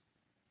 alive.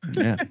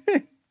 Yeah.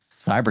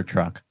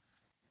 Cybertruck.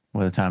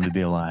 What a time to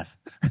be alive.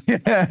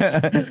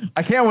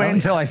 I can't wait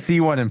until I see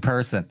one in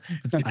person.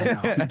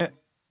 I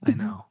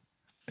know.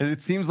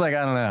 It seems like,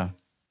 I don't know.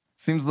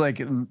 Seems like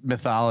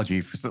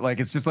mythology. Like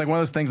it's just like one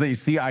of those things that you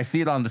see. I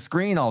see it on the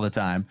screen all the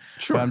time.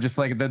 Sure. But I'm just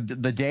like the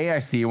day I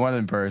see one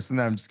in person,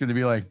 I'm just gonna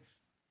be like,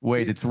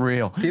 wait, it's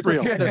real. People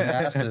say they're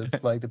massive.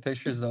 Like the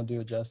pictures don't do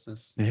it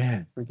justice.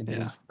 Yeah. Freaking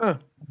Yeah. huge.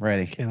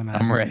 Ready. Can't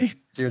imagine. I'm ready.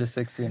 0 to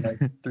 60 in like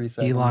 3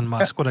 seconds. Elon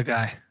Musk, what a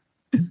guy.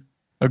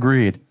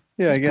 Agreed.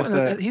 Yeah, I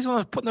guess He's the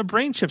one putting the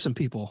brain chips in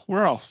people.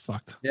 We're all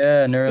fucked.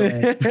 Yeah,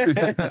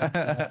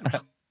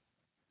 Neuralink.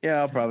 yeah,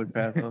 I'll probably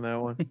pass on that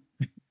one.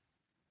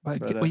 But,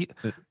 But, well,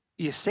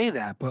 you say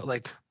that, but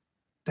like,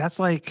 that's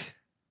like,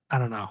 I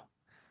don't know.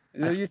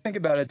 You think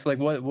about it, it's like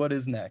what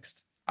is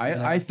next?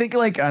 I think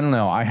like, I don't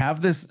know. I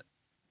have this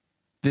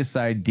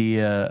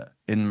idea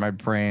in my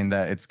brain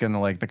that it's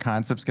gonna like the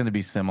concept's gonna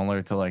be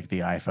similar to like the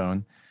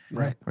iPhone.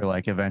 Right. Where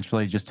like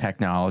eventually just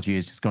technology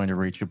is just going to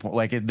reach a point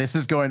like this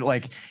is going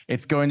like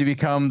it's going to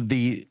become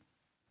the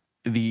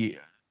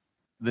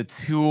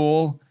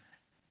tool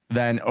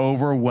that an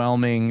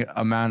overwhelming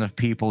amount of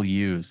people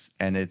use,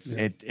 and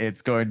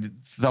it's going to,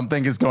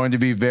 something is going to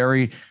be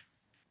very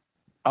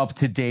up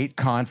to date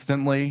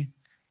constantly,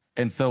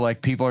 and so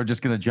like people are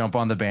just going to jump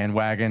on the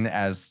bandwagon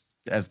as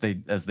they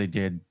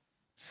did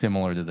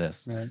similar to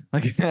this. Right.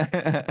 Like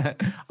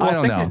I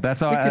don't know. That's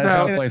how think it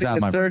about- plays out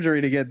in my brain.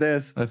 surgery to get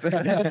this. That's No,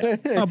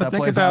 that but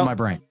think plays out in about my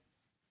brain.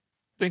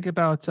 think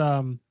about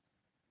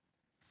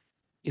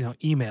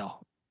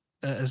email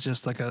as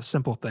just like a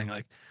simple thing.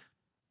 Like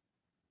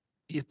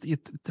you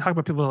talk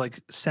about people like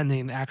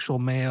sending actual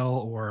mail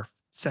or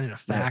sending a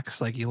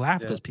fax. Like you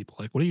laugh at those people.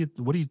 Like what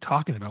are you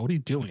talking about? What are you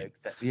doing?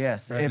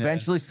 Yes. Right.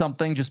 Eventually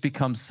something just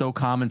becomes so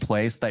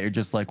commonplace that you're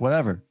just like,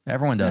 whatever.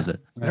 Everyone does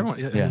it. Everyone,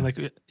 I Yeah. mean, like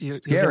you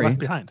get Scary. left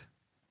behind.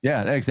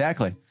 Yeah,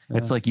 exactly.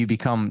 It's like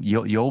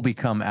you'll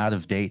become out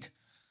of date.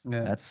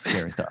 Yeah. That's a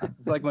scary thought.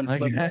 It's like when Like-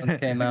 flip phones I came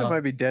think I might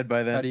out. be dead by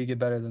How then. do you get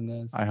better than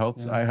this? I hope.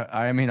 Yeah.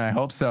 I mean, I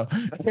hope so.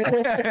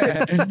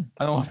 I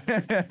don't.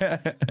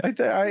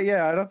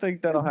 I don't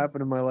think that'll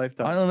happen in my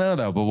lifetime. I don't know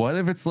though. But what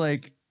if it's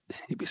like?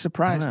 You'd be I don't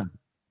surprised. know.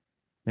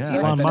 Yeah.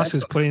 Elon Right. Musk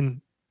is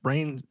putting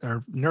brain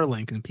or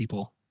Neuralink in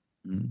people.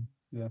 Mm.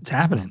 It's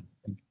happening.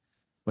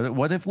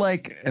 What if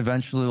like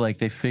eventually like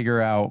they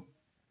figure out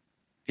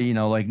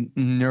like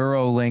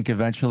Neuralink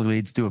eventually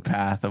leads to a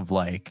path of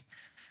like,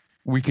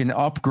 we can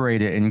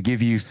upgrade it and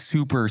give you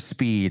super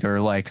speed or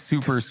like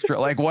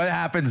like what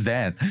happens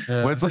then?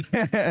 Yeah. What's like,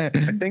 I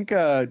think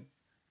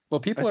Well,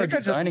 people I are think I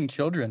just- designing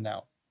children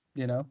now.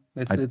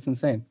 It's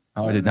insane.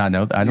 oh, I did not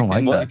know that. I don't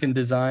like You that. can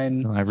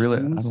design. No, I don't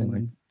humans like.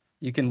 and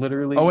You can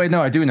literally. Oh wait,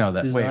 no, I do know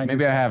that. Wait, design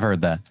maybe your- I have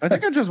heard that. I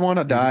think I just want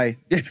to die.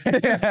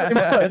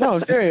 I'm No, I'm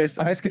serious.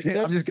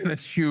 just gonna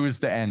choose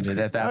to end it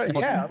at that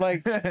point. Yeah,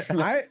 like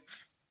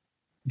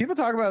people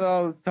talk about it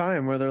all the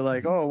time where they're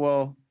like, oh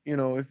well,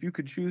 if you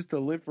could choose to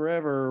live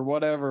forever or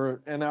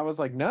whatever, and I was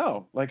like,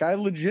 no, like I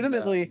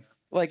legitimately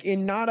like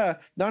in not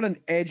an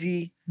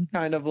edgy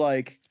kind of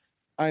like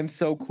I'm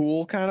so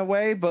cool kind of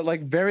way, but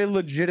like very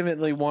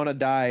legitimately want to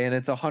die, and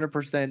it's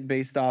 100%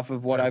 based off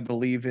of what I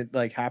believe it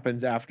like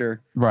happens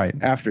after Right.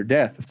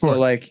 death. So course.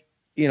 like,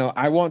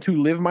 I want to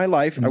live my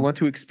life. I want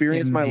to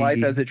experience my life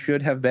Indeed. as it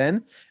should have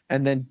been,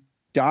 and then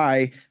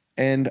die,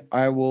 and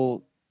I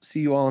will see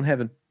you all in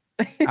heaven.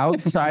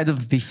 Outside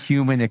of the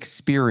human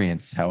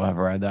experience,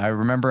 however, I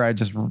remember I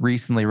just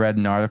recently read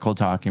an article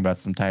talking about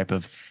some type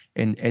of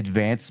an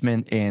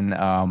advancement in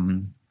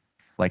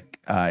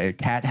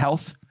cat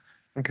health.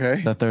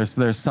 Okay. That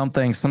there's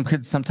something, some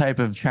type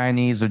of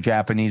Chinese or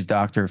Japanese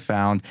doctor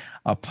found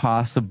a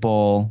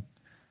possible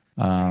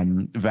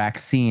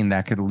vaccine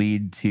that could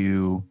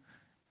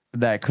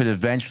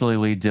eventually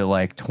lead to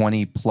like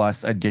 20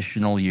 plus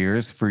additional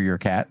years for your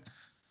cat.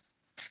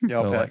 Yeah,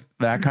 I'll So like pass.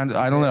 that kind of,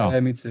 I don't know. Yeah,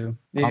 me too.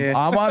 Yeah.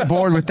 I'm on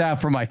board with that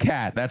for my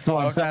cat. That's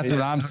what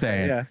I'm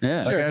saying. Yeah.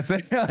 Yeah. Like I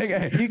said,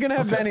 like, You can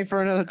have Benny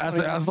for another.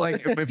 I was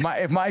like,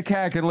 if my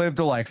cat could live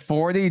to like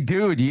 40,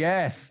 dude,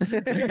 yes.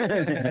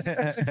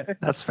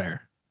 That's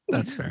fair.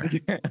 That's fair.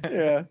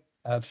 Yeah,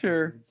 Absolutely.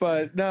 sure,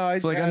 but no,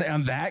 It's like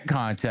on that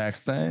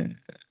context.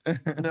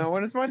 no.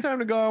 When it's my time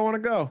to go, I want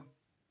to go.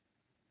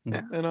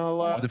 Yeah. And I'll.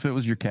 What if it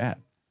was your cat?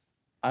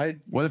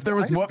 What if there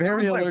was I'm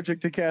very allergic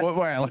to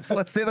cats.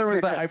 Let's say there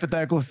was a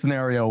hypothetical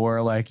scenario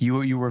where like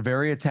you were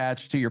very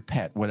attached to your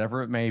pet,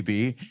 whatever it may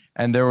be,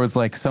 and there was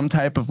like some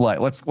type of like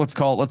let's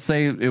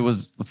say it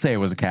was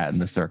a cat in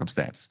this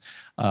circumstance,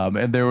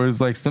 and there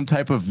was like some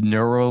type of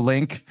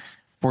Neuralink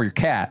for your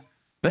cat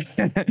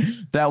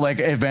that like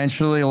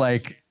eventually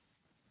like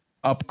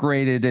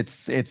upgraded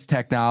its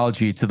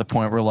technology to the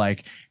point where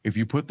like if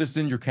you put this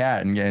in your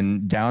cat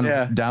and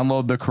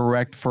download the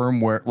correct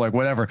firmware, like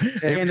whatever,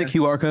 Scan the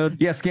QR code.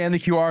 yeah, scan the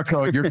QR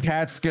code, your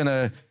cat's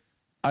gonna,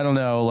 I don't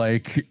know,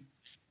 like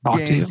Talk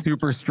to gain you.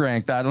 super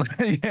strength. I don't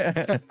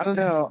yeah. I don't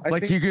know.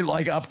 Like you could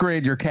like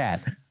upgrade your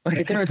cat.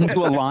 It turns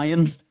into a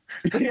lion.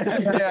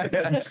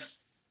 Yeah.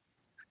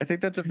 I think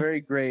that's a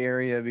very gray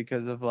area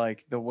because of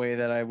like the way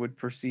that I would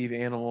perceive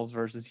animals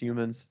versus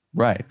humans.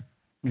 Right.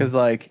 Because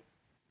like,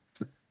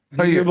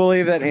 do you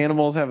believe that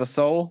animals have a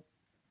soul?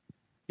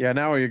 Yeah,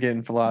 now you're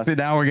getting See, philosophy.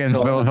 now we're getting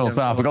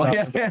philosophical.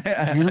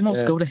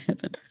 Animals go to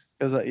heaven.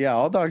 Because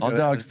all dogs. All go to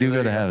dogs heaven, do so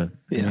go to there you heaven.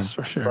 Yes,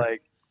 for sure.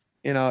 Like,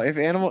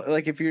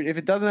 if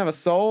it doesn't have a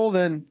soul,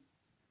 then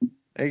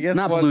I guess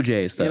Not blue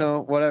jays though.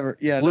 Whatever.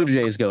 Yeah, Blue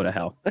jays go to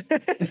hell.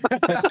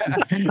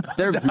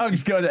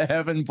 Dogs go to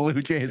heaven,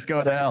 blue jays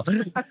go to hell.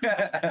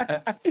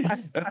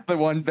 That's the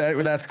one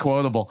that's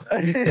quotable.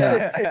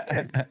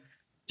 Yeah.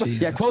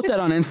 Jesus. Yeah, quote that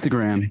on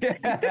Instagram.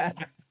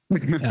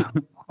 Yeah.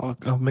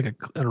 I'll make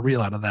a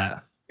reel out of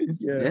that.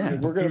 Yeah.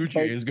 We're gonna Blue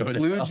jays go to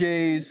Blue hell.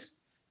 Jays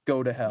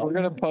go to hell. We're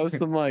gonna post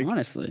some like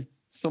Honestly.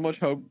 so much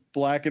hope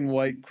black and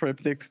white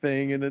cryptic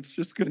thing, and it's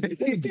just gonna be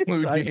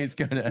Blue jays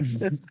go to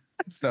heaven.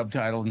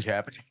 Subtitled in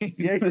Japanese.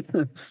 Yeah.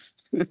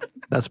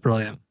 That's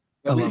brilliant.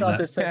 I We love thought that.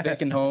 this said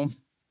Vacant Home.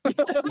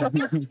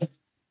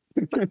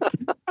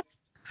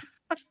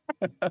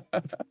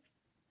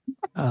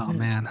 Oh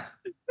man.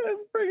 That's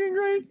freaking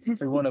great.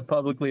 We want to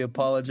publicly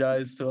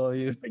apologize to all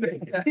you,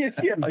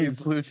 all you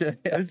Blue Jay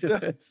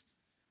activists.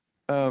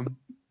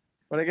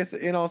 But I guess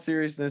in all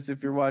seriousness,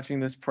 if you're watching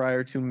this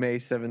prior to May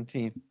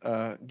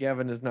 17th,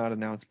 Gavin is not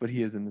announced, but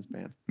he is in this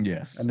band.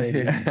 Yes. I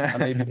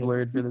may be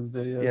blurred for this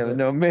video. Yeah, but- but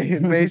no, May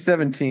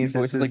 17th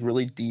Voice is is like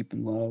really deep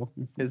and low.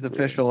 his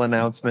official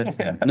announcement.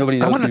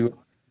 Nobody I knows wanna- who.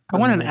 I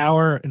went an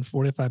hour and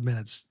 45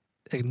 minutes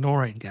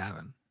ignoring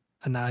Gavin.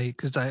 And now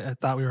because I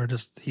thought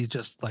he's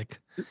just like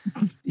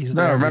he's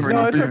No, there. remember-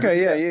 No, it's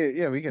okay.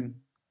 Yeah, we can.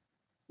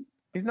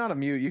 He's not a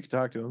mute. You can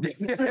talk to him.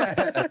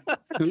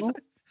 Who?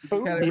 We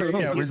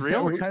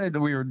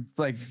were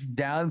like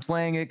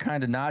downplaying it,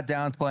 kind of not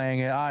downplaying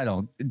it. I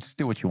don't just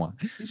do what you want.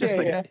 Just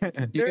like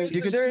You could there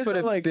just is put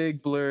a like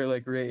big blur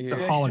like right It's a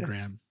here.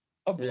 hologram.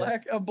 a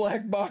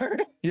black bar,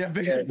 Yeah,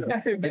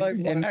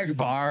 black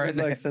bar and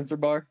like sensor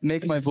bar.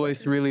 Make my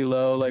voice really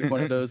low, like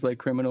one of those like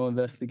criminal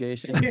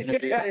investigation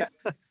interviews.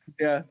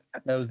 Yeah,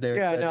 That was there.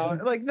 yeah, no,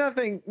 like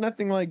nothing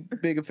like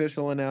big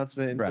official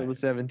announcement until Right. the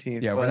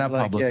 17th. yeah, we're but, not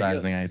like, yeah,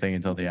 publicizing anything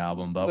until the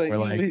album, but But we're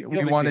like you'll we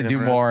be want to seeing do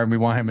him, more and we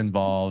want him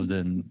involved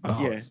and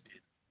Oh.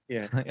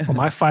 Yeah. Well,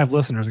 my 5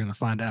 listeners are gonna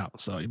find out,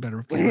 so you better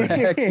report.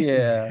 Heck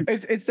yeah.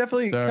 It's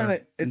definitely So, kind of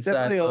it's inside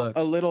definitely look.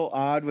 a little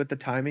odd with the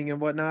timing and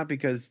whatnot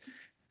because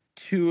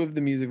 2 of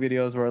the music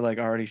videos were like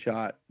already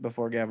shot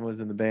before Gavin was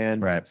in the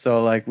band. Right.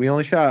 So like we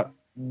only shot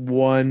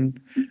one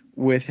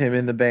with him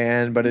in the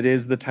band, but it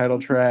is the title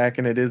track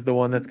and it is the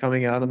one that's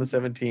coming out on the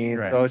 17th.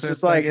 Right. So it's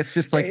just like it's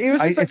just like it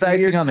was just it's like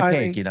icing weird on the timing.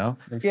 cake, you know.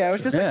 Yeah, it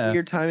was just Yeah. like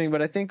weird timing,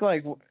 but I think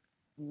like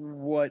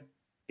what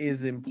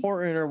is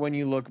important, or when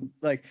you look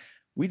like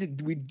we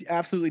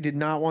absolutely did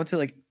not want to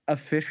like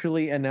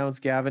officially announce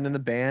Gavin in the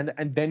band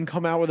and then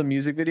come out with a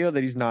music video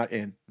that he's not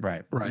in,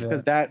 Right. Right.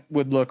 because that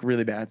would look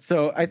really bad.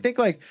 So I think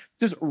like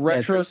just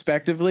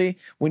retrospectively,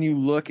 when you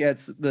look at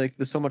the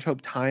So Much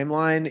Hope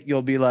timeline,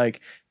 you'll be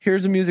like,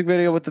 here's a music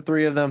video with the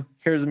 3 of them.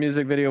 Here's a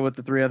music video with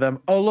the 3 of them.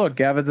 Oh, look,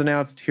 Gavin's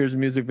announced. Here's a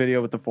music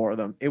video with the 4 of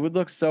them. It would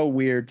look so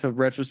weird to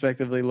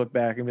retrospectively look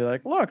back and be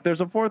like, look,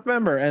 there's a 4th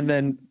member. And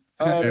then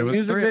the with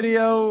music 3 of them.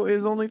 video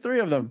is only 3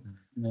 of them,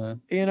 Yeah.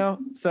 you know?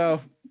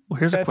 So Well,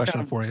 here's a That's question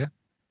kind of- for you.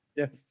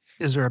 Yeah.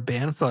 Is there a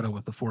band photo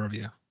with the 4 of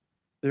you?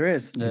 there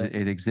is. Yeah.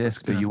 It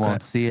exists, but good. you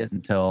won't see it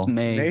until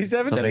May. May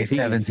 17th.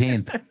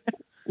 17th.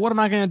 What am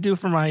I going to do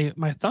for my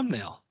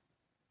thumbnail?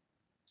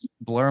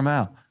 Blur them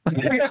out.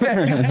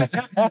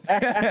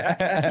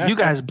 You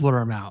guys blur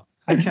them out.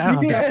 I don't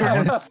have that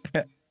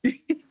talent.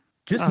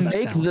 Just Oh, that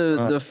make sounds-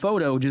 the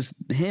photo just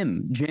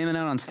him jamming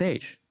out on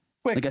stage.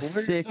 Quick, Like a what are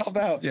you sick- talking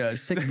about? Yeah.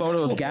 Sick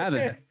photo of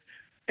Gavin.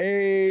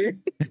 Hey,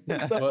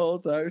 the whole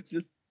time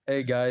just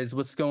Hey guys,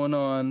 what's going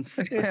on?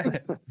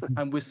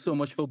 I'm with So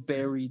Much Hope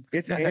buried.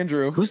 it's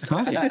Andrew. Who's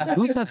talking?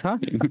 Who's that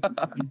talking?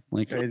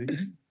 Like,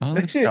 Crazy. Oh,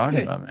 they're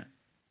starting on it.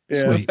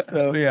 Yeah. Sweet.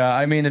 So, Yeah,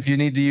 I mean, if you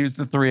need to use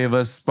the 3 of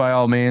us, by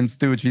all means,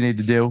 do what you need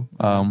to do.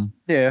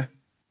 yeah.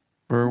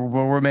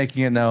 We're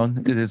making it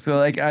known. It is so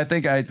like I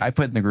think I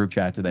put in the group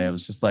chat today. I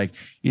was just like,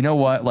 you know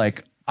what?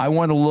 Like I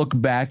want to look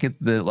back at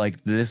the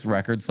like this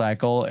record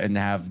cycle and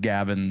have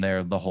Gavin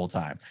there the whole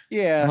time.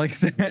 Yeah. Like,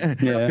 Be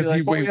because like,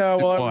 he well, waited yeah,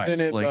 well, I once. was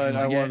in it, Like, but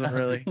I yeah. wasn't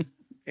really.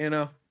 You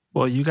know.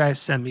 Well, you guys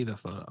send me the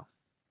photo.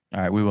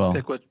 All right, we will.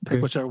 Pick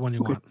whichever one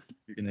you want.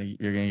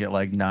 You're gonna get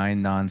like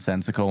 9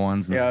 nonsensical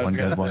ones. And Yeah, I one was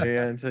gonna good one. say,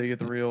 yeah, until you get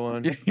the real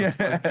one. Yeah. It's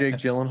like Jake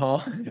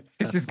Gyllenhaal.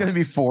 It's just gonna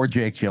be 4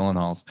 Jake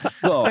Gyllenhaals.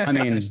 well, I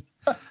mean,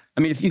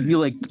 if you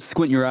like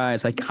squint your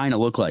eyes, I kind of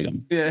look like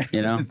him. Yeah,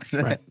 You know?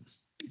 Right.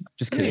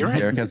 Just Yeah, kidding. you're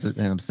right. Eric has an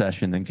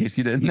obsession. In case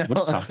you didn't know. What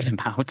are you talking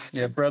about?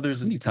 Yeah, brothers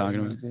What are is you talking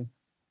a about?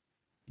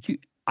 movie.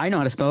 I know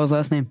how to spell his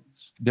last name.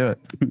 Do it.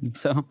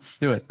 So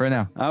Do it right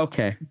now.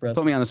 okay, Brother.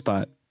 put me on the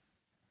spot.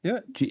 Do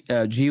it.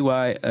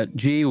 GY.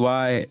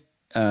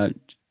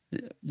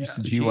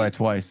 GY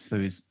twice. So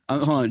he's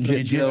Hold on.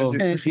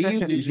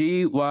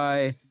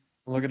 GY.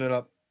 Looking it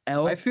up.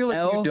 L. I feel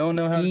like you don't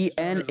know how to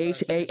spell his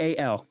last name.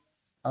 ENHAAL.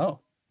 Oh,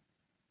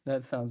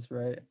 that sounds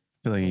right. I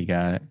feel like you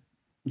got it.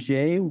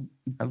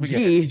 How did we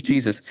get it?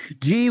 Jesus.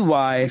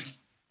 GYLLENHAAL.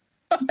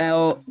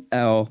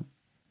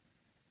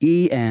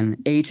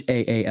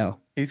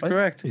 He's What?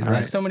 correct. He's Why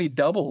right. so many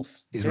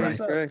doubles? He's Yeah, right. he's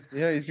correct.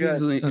 Yeah, he's got.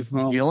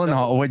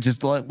 Gyllenhaal would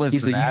just listen.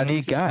 He's a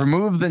unique guy.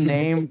 Remove the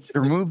name.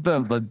 Remove the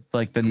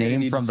name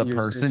need to from the see your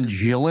person.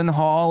 sister.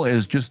 Gyllenhaal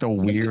is just a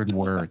weird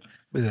word.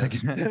 It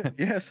is.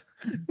 Yes.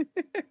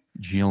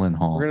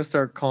 Gyllenhaal. We're gonna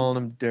start calling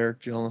him Derek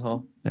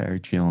Gyllenhaal. There,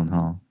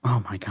 Gyllenhaal.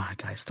 Oh my God,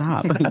 guys,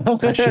 stop.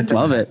 I should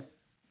love it.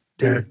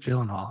 Derek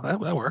Gyllenhaal.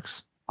 That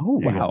works. Oh,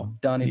 There you wow. go.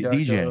 Donnie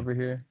DJ. Darko over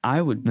here.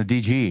 I would, The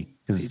DG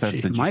because it starts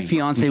with the G. my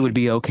fiance would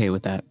be okay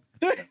with that.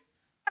 Did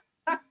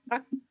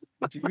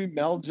you mean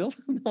Mel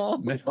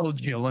Gyllenhaal? Metal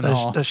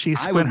Gyllenhaal. Does she I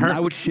squint would, her? I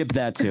would ship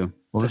that too.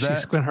 What was Does she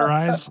that? squint her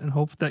eyes and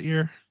hope that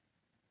you're?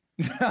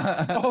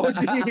 Oh,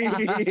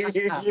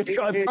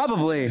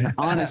 Probably,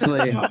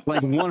 honestly,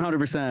 like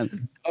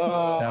 100%.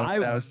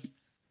 that was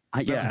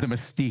Yeah. the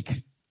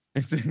mystique.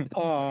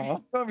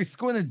 oh. Well, if you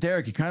squint at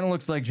Derek, he kind of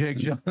looks like Jake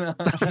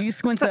Gyllenhaal. She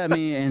squints at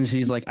me and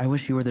she's like, I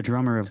wish you were the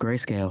drummer of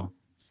Grayscale.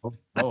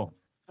 Oh,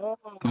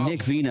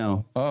 Nick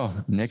Vino.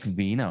 Nick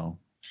Vino.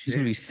 She's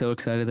going to be so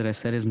excited that I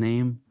said his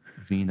name.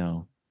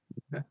 Vino.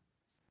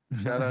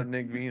 Shout out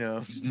Nick Vino.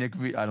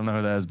 I don't know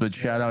who that is, but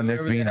shout out Nick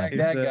Whoever the Vino. heck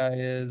that guy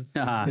is.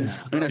 I'm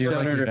going to You're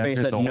shove it in her like, face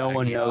that's that the no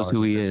one wacky knows hours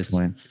who he at is. this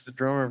point. The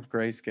drummer of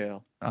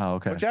Grayscale. Oh,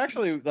 okay. Which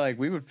actually, like,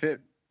 we would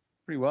fit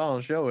pretty well on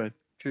the show with.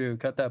 True.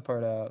 Cut that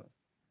part out.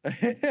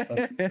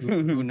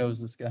 Who knows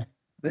this guy?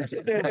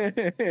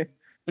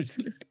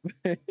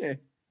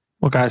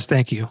 Well, guys,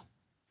 thank you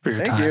for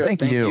your Thank time. you.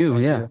 Thank you.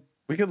 Yeah.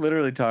 We could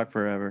literally talk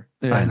forever.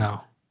 I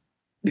know,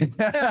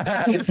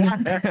 Yeah.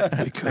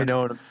 I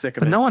know, and I'm sick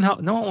of but it. no one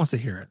wants to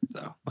hear it.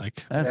 So,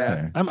 like, That's Yeah.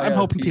 fair. I'm I gotta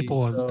hoping pee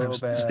people so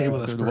have bad. stay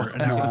with us So for do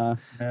an hour,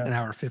 Yeah. an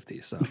hour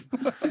 50. So,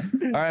 All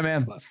right,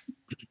 man.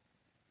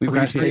 We Okay,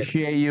 appreciate it.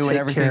 Appreciate you and Take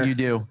everything care. you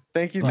do.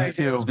 Thank you. Thank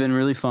Thank you. It's been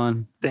really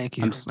fun. thank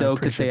you. I'm I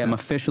stoked to say appreciate I'm that.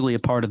 officially a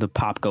part of the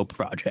Popko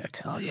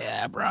Project. Oh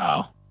yeah,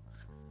 bro.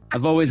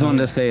 I've always wanted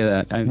to say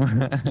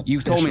that.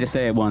 You've told me to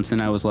say it once,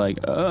 and I was like,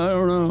 I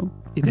don't know.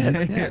 You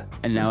did. Yeah.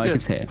 And now I can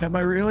say it. Am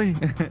I really?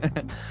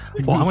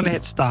 Well, I'm gonna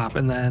hit stop,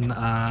 and then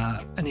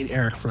I need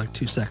Eric for like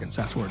 2 seconds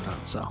after we're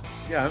done. So,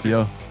 Yeah.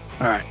 Yo, all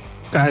right,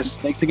 guys,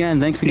 Thanks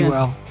again. Thanks be again.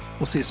 well.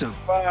 We'll see you soon.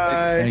 Bye.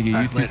 thank you.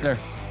 All You right, too, later.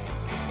 sir.